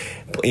dad.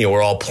 You know,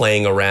 we're all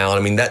playing around.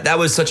 I mean, that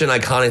was such an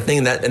iconic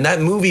thing. And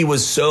that movie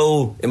was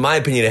so, in my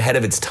opinion, ahead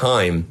of its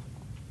time.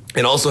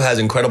 It also has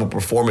incredible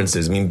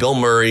performances. I mean, Bill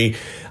Murray,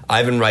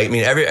 Ivan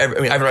Reitman.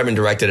 Ivan Reitman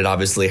directed it,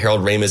 obviously.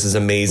 Harold Ramis is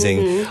amazing.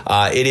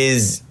 It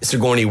is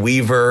Sigourney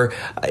Weaver.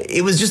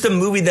 It was just a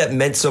movie that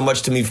meant so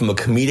much to me from a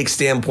comedic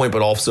standpoint,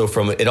 but also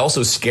it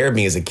also scared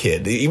me as a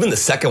kid. Even the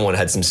second one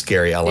had some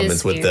scary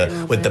elements with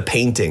the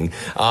painting.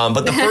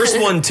 But the first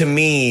one, to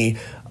me,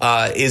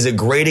 is a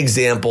great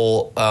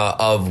example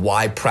of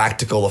why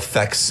practical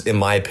effects, in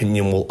my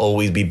opinion, will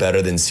always be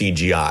better than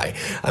CGI.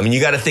 I mean,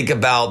 you got to think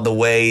about the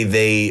way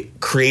they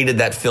created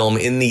that film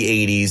in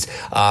the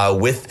 80s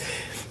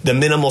with the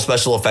minimal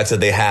special effects that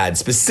they had.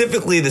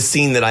 Specifically, the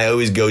scene that I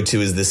always go to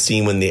is the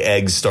scene when the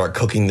eggs start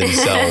cooking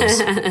themselves.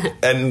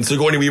 And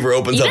Sigourney Weaver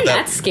opens up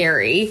that's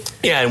scary.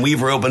 Yeah, and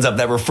Weaver opens up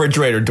that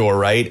refrigerator door,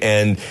 right?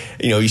 And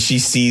she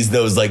sees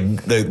those like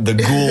the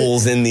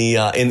ghouls in the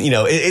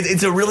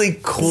it's a really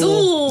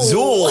cool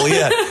Zool,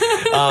 yeah.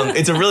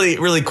 It's a really,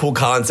 really cool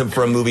concept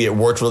for a movie. It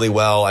worked really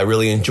well. I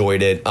really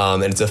enjoyed it.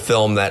 And it's a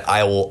film that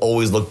I will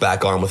always look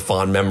back on with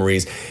fond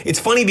memories.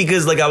 It's funny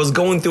because I was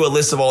going through a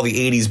list of all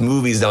the 80s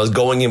movies and I was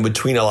going in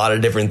between a lot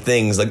of different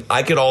things.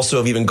 I could also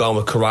have even gone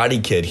with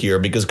Karate Kid here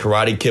because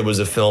Karate Kid was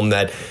a film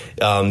that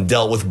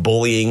dealt with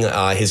bullying.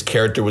 His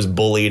character was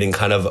bullied and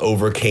kind of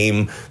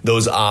overcame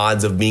those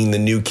odds of being the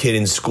new kid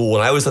in school.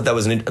 And I always thought that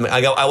was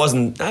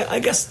I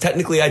guess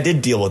technically I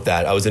did deal with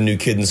that. I was a new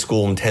kid in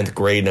school in 10th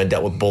grade and I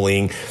dealt with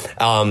bullying.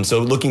 So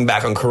looking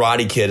back on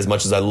Karate Kid, as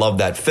much as I love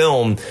that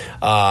film,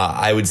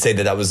 I would say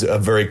that was a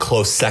very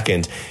close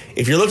second.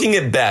 If you're looking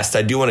at best,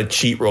 I do want to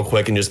cheat real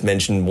quick and just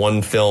mention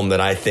one film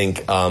that I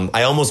think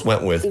I almost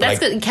went with. That's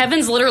good.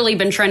 Kevin's literally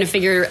been trying to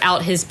figure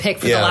out his pick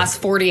for the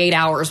last 48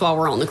 hours while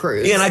we're on the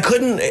cruise. Yeah, and I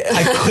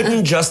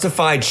couldn't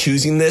justify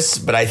choosing this,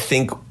 but I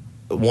think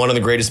one of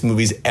the greatest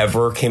movies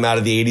ever came out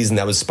of the 80s, and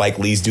that was Spike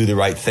Lee's Do the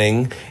Right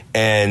Thing.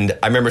 And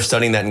I remember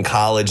studying that in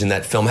college and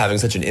that film having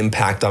such an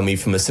impact on me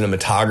from a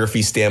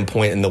cinematography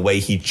standpoint and the way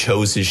he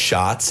chose his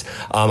shots.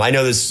 I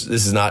know this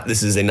is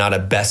not a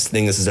best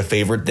thing. This is a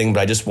favorite thing,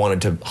 but I just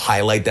wanted to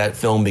highlight that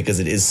film because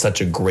it is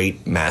such a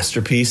great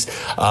masterpiece.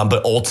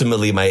 But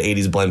ultimately, my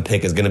 80s blend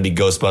pick is going to be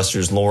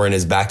Ghostbusters. Lauren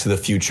is Back to the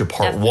Future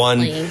Part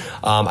 1.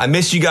 I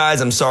miss you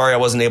guys. I'm sorry I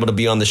wasn't able to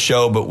be on the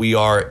show, but we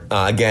are,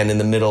 again, in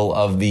the middle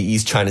of the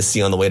East China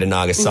Sea on the way to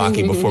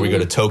Nagasaki before we go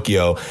to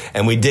Tokyo.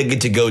 And we did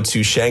get to go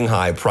to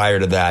Shanghai prior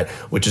to that,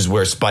 which is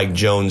where Spike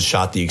Jonze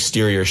shot the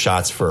exterior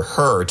shots for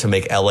Her to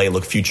make LA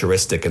look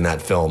futuristic in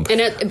that film.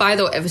 And by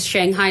the way,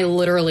 Shanghai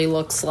literally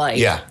looks like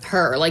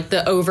Her, like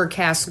the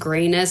overcast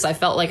grayness. I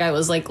felt like I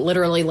was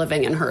literally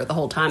living in Her the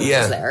whole time I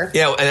was there.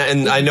 Yeah,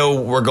 and I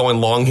know we're going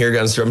long here.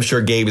 I'm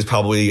sure Gabe is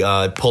probably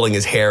pulling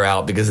his hair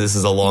out because this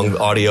is a long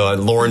audio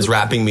and Lauren's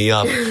wrapping me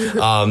up.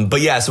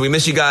 But yeah, so we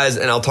miss you guys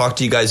and I'll talk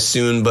to you guys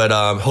soon. But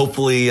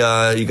hopefully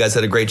you guys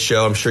had a great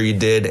show. I'm sure you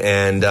did.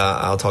 And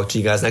I'll talk to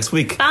you guys next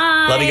week.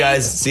 Bye. Love you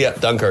guys. See ya.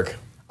 Dunkirk.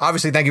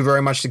 Obviously, thank you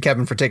very much to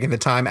Kevin for taking the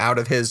time out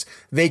of his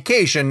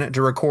vacation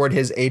to record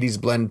his 80s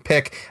blend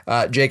pick.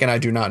 Jake and I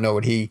do not know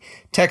what he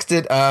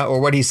texted or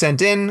what he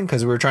sent in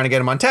because we were trying to get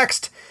him on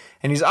text.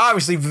 And he's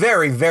obviously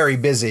very, very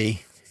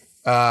busy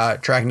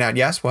tracking down.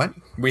 Yes, what?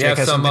 We Jake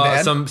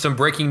have some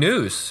breaking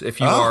news if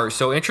you are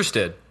so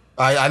interested.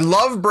 I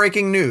love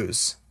breaking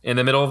news. In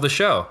the middle of the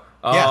show.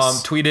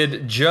 Yes.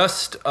 Tweeted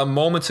just a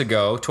moment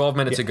ago, 12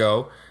 minutes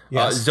ago,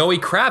 Zoe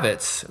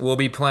Kravitz will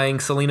be playing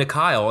Selena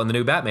Kyle in the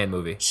new Batman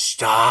movie.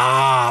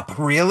 Stop.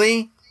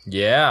 Really?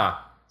 Yeah.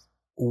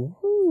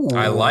 Ooh.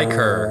 I like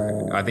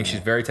her. I think she's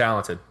very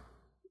talented.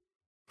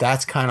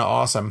 That's kind of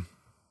awesome.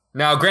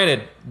 Now,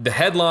 granted, the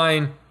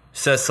headline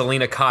says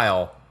Selena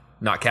Kyle,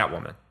 not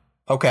Catwoman.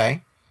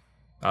 Okay.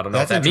 I don't know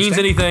if that means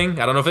anything.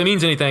 I don't know if it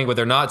means anything, but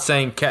they're not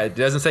saying it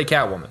doesn't say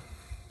Catwoman.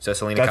 It says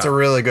Selena That's Kyle. a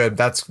really good.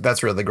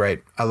 That's really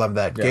great. I love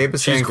that. Yeah, Gabe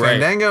is saying great.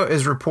 Fandango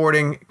is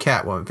reporting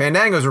Catwoman.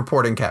 Fandango's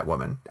reporting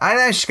Catwoman.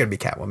 She's gonna be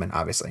Catwoman,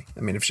 obviously.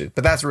 I mean,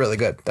 but that's really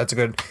good. That's a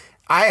good.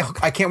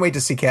 I can't wait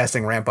to see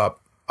casting ramp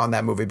up on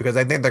that movie because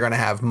I think they're gonna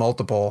have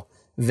multiple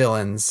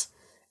villains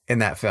in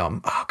that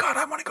film. Oh God,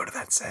 I want to go to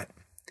that set.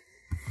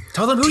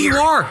 Tell them who you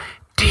are.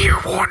 Dear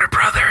Warner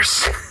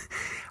Brothers,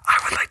 I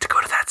would like to go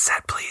to that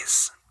set,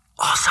 please.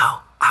 Also,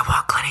 I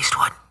want Clint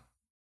Eastwood.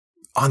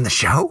 On the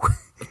show?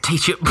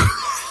 Teach it.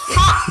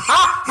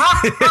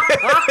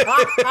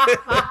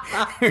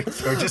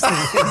 Or just in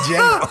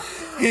general.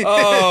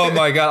 Oh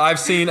my God, I've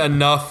seen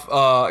enough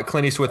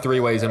Clint Eastwood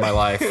three-ways in my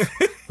life,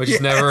 which is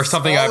never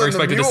something I ever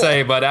expected to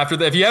say. But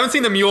if you haven't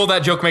seen The Mule, that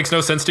joke makes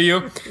no sense to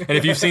you. And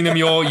if you've seen The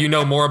Mule, you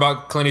know more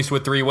about Clint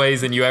Eastwood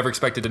three-ways than you ever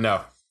expected to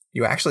know.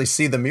 You actually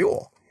see The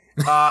Mule.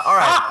 All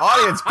right,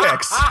 audience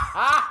picks.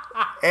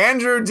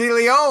 Andrew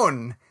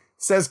DeLeon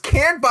says,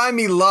 Can't Buy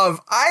Me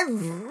Love. I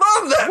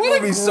love that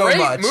movie so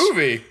much.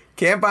 Movie.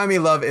 Can't Buy Me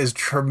Love is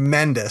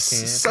tremendous.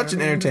 Such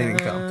an entertaining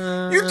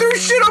film. You threw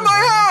shit on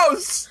my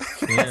house.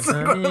 That's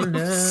one of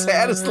the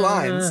saddest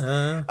lines.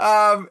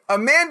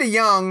 Amanda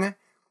Young,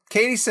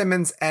 Katie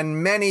Simmons,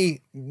 and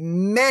many,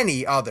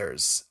 many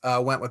others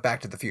went with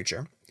Back to the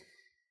Future.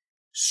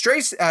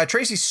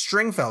 Tracy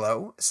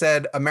Stringfellow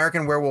said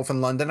American Werewolf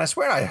in London. I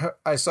swear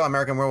I saw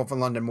American Werewolf in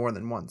London more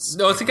than once.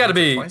 No, it's got to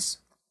be. Twice.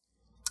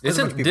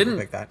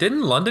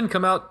 Didn't London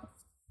come out?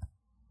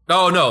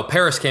 Oh no,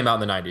 Paris came out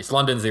in the 90s.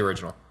 London's the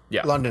original.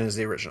 Yeah, London is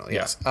the original.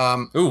 Yes.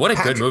 Ooh, what a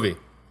good movie.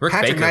 Rick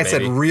Patrick Baker, Knight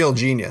baby. said Real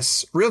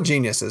Genius. Real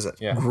Genius is a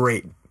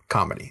great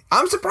comedy.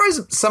 I'm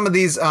surprised some of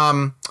these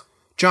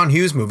John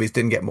Hughes movies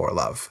didn't get more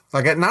love.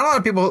 Not a lot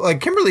of people. Like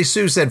Kimberly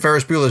Sue said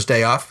Ferris Bueller's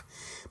Day Off,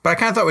 But I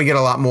kind of thought we'd get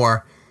a lot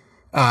more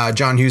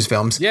John Hughes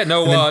films. Yeah,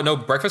 no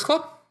Breakfast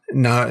Club?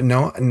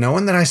 No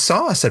one that I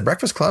saw said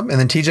Breakfast Club. And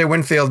then TJ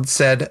Winfield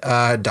said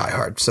Die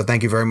Hard. So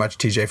thank you very much,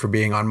 TJ, for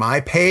being on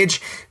my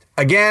page.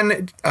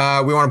 Again,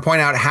 we want to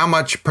point out how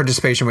much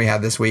participation we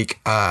had this week.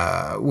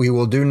 We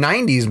will do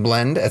 90s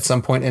blend at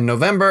some point in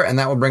November, and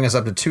that will bring us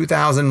up to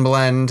 2000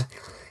 blend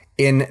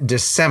in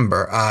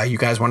December. You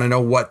guys want to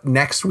know what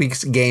next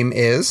week's game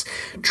is?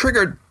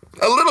 Triggered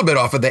a little bit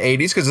off of the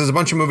 80s because there's a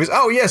bunch of movies.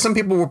 Oh, yeah, some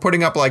people were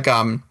putting up like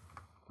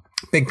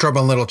Big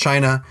Trouble in Little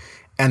China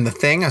and The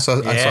Thing. I saw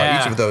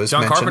each of those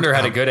John mentioned. Carpenter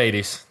had a good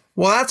 80s.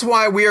 Well, that's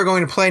why we are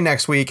going to play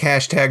next week,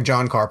 hashtag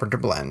John Carpenter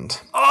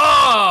Blend.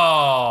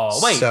 Oh,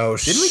 wait. So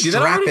didn't we do that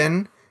strap already?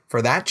 in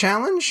for that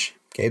challenge.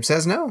 Gabe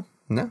says no.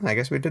 No, I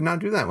guess we did not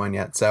do that one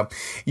yet. So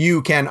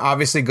you can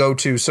obviously go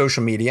to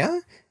social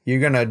media. You're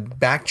going to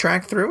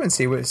backtrack through and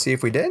see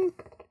if we did.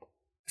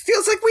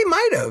 Feels like we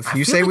might have.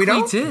 You say we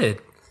don't? We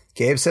did.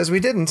 Gabe says we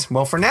didn't.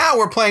 Well, for now,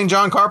 we're playing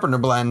John Carpenter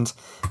Blend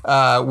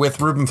with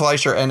Ruben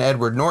Fleischer and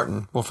Edward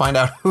Norton. We'll find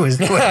out what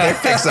their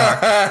picks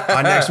are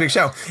on next week's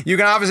show. You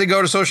can obviously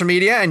go to social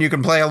media and you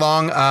can play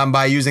along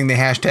by using the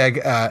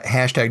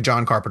hashtag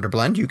John Carpenter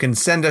Blend. You can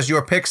send us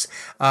your picks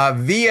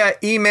via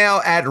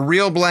email at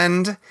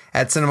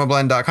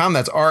realblend@cinemablend.com.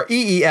 That's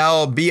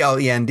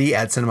REELBLEND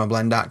at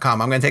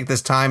cinemablend.com. I'm going to take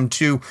this time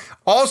to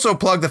also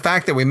plug the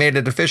fact that we made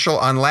it official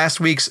on last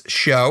week's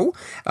show,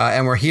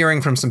 and we're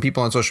hearing from some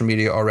people on social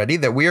media already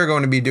that we are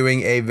going to be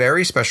doing a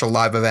very special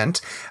live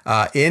event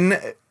in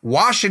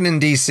Washington,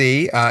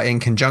 D.C. In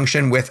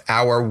conjunction with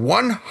our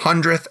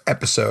 100th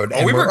episode.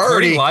 Are we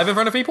recording live in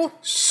front of people?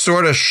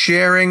 Sort of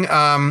sharing.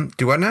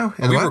 Do what now?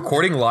 Are we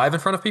recording live in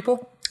front of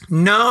people?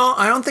 No,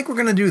 I don't think we're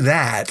going to do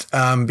that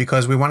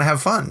because we want to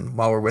have fun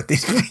while we're with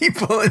these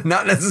people and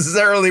not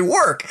necessarily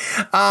work.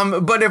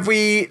 But if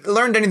we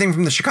learned anything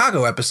from the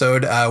Chicago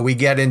episode, we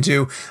get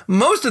into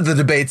most of the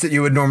debates that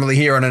you would normally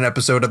hear on an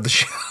episode of the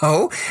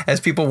show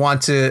as people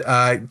want to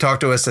talk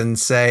to us and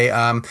say,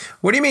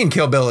 what do you mean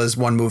Kill Bill is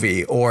one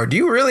movie? Or do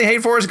you really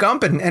hate Forrest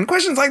Gump? And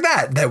questions like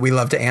that we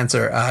love to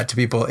answer to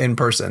people in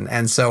person.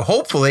 And so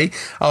hopefully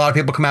a lot of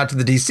people come out to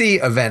the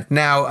DC event.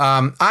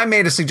 Now, I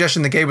made a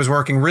suggestion that Gabe was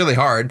working really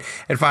hard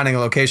at finding a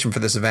location for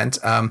this event.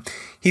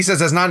 He says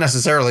that's not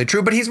necessarily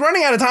true, but he's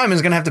running out of time and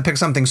is going to have to pick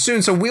something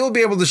soon. So we'll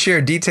be able to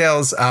share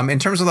details in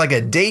terms of like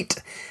a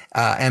date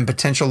and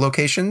potential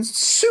locations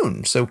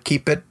soon. So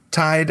keep it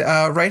tied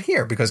right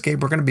here because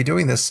Gabe, we're going to be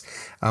doing this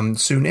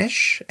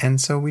soonish.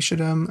 And so we should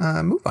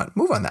move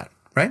on that,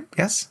 right?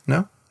 Yes?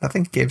 No?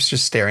 Nothing? Gabe's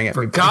just staring at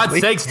me. For God's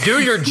sakes, do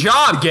your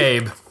job,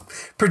 Gabe.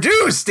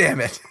 Produce,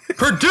 damn it.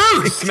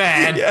 Produce,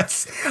 man.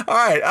 Yes. All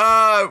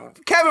right.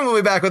 Kevin will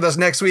be back with us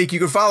next week. You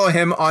can follow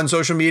him on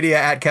social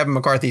media at Kevin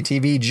McCarthy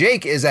TV.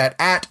 Jake is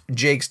at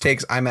Jake's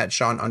Takes. I'm at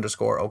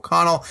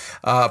Sean_O'Connell.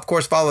 Of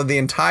course, follow the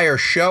entire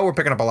show. We're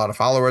picking up a lot of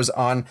followers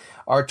on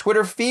our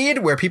Twitter feed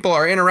where people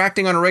are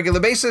interacting on a regular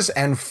basis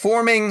and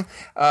forming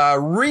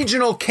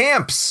regional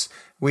camps.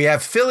 We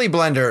have Philly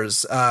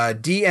blenders,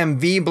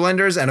 DMV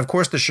blenders, and of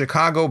course the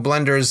Chicago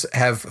blenders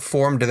have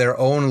formed their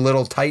own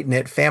little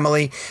tight-knit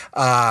family.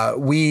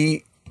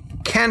 We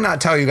cannot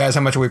tell you guys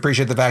how much we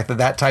appreciate the fact that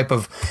that type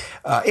of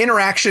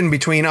interaction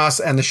between us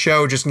and the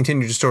show just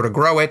continue to sort of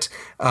grow it.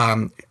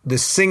 The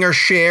singer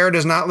Cher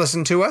does not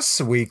listen to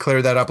us. We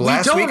cleared that up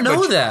last week. We don't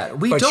know that.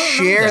 But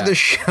share the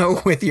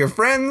show with your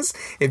friends.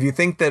 If you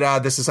think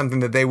that this is something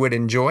that they would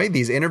enjoy,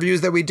 these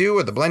interviews that we do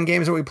or the blend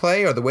games that we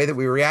play or the way that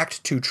we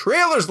react to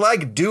trailers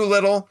like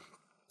Doolittle,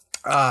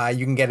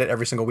 you can get it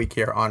every single week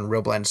here on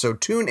Real Blend. So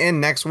tune in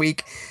next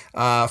week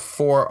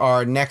for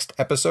our next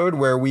episode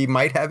where we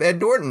might have Ed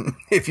Norton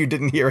if you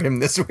didn't hear him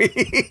this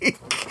week.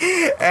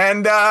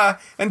 And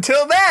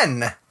until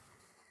then,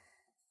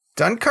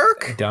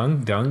 Dunkirk?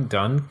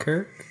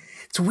 Dunkirk?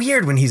 It's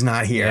weird when he's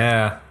not here.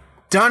 Yeah.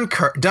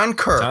 Dunkirk.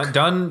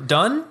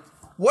 Done?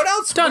 What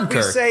else would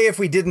we say if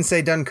we didn't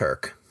say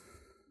Dunkirk?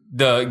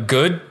 The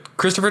good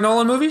Christopher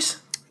Nolan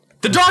movies?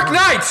 The Dark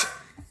Knight!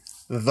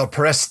 The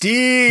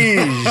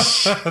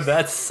Prestige.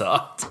 That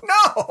sucked.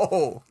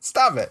 No!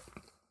 Stop it.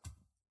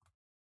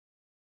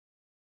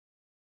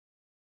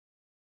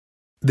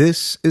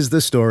 This is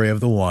the story of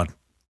the one.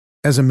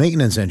 As a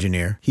maintenance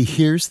engineer, he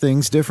hears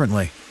things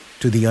differently.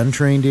 To the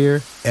untrained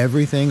ear,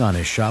 everything on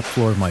his shop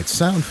floor might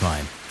sound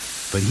fine,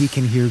 but he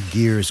can hear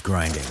gears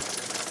grinding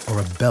or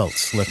a belt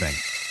slipping.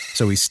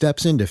 So he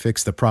steps in to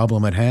fix the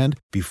problem at hand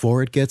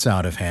before it gets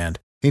out of hand.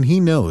 And he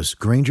knows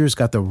Grainger's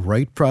got the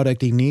right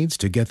product he needs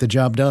to get the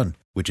job done,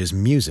 which is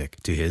music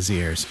to his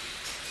ears.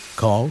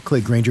 Call,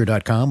 click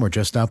Grainger.com, or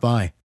just stop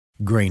by.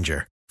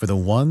 Grainger, for the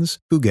ones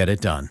who get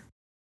it done.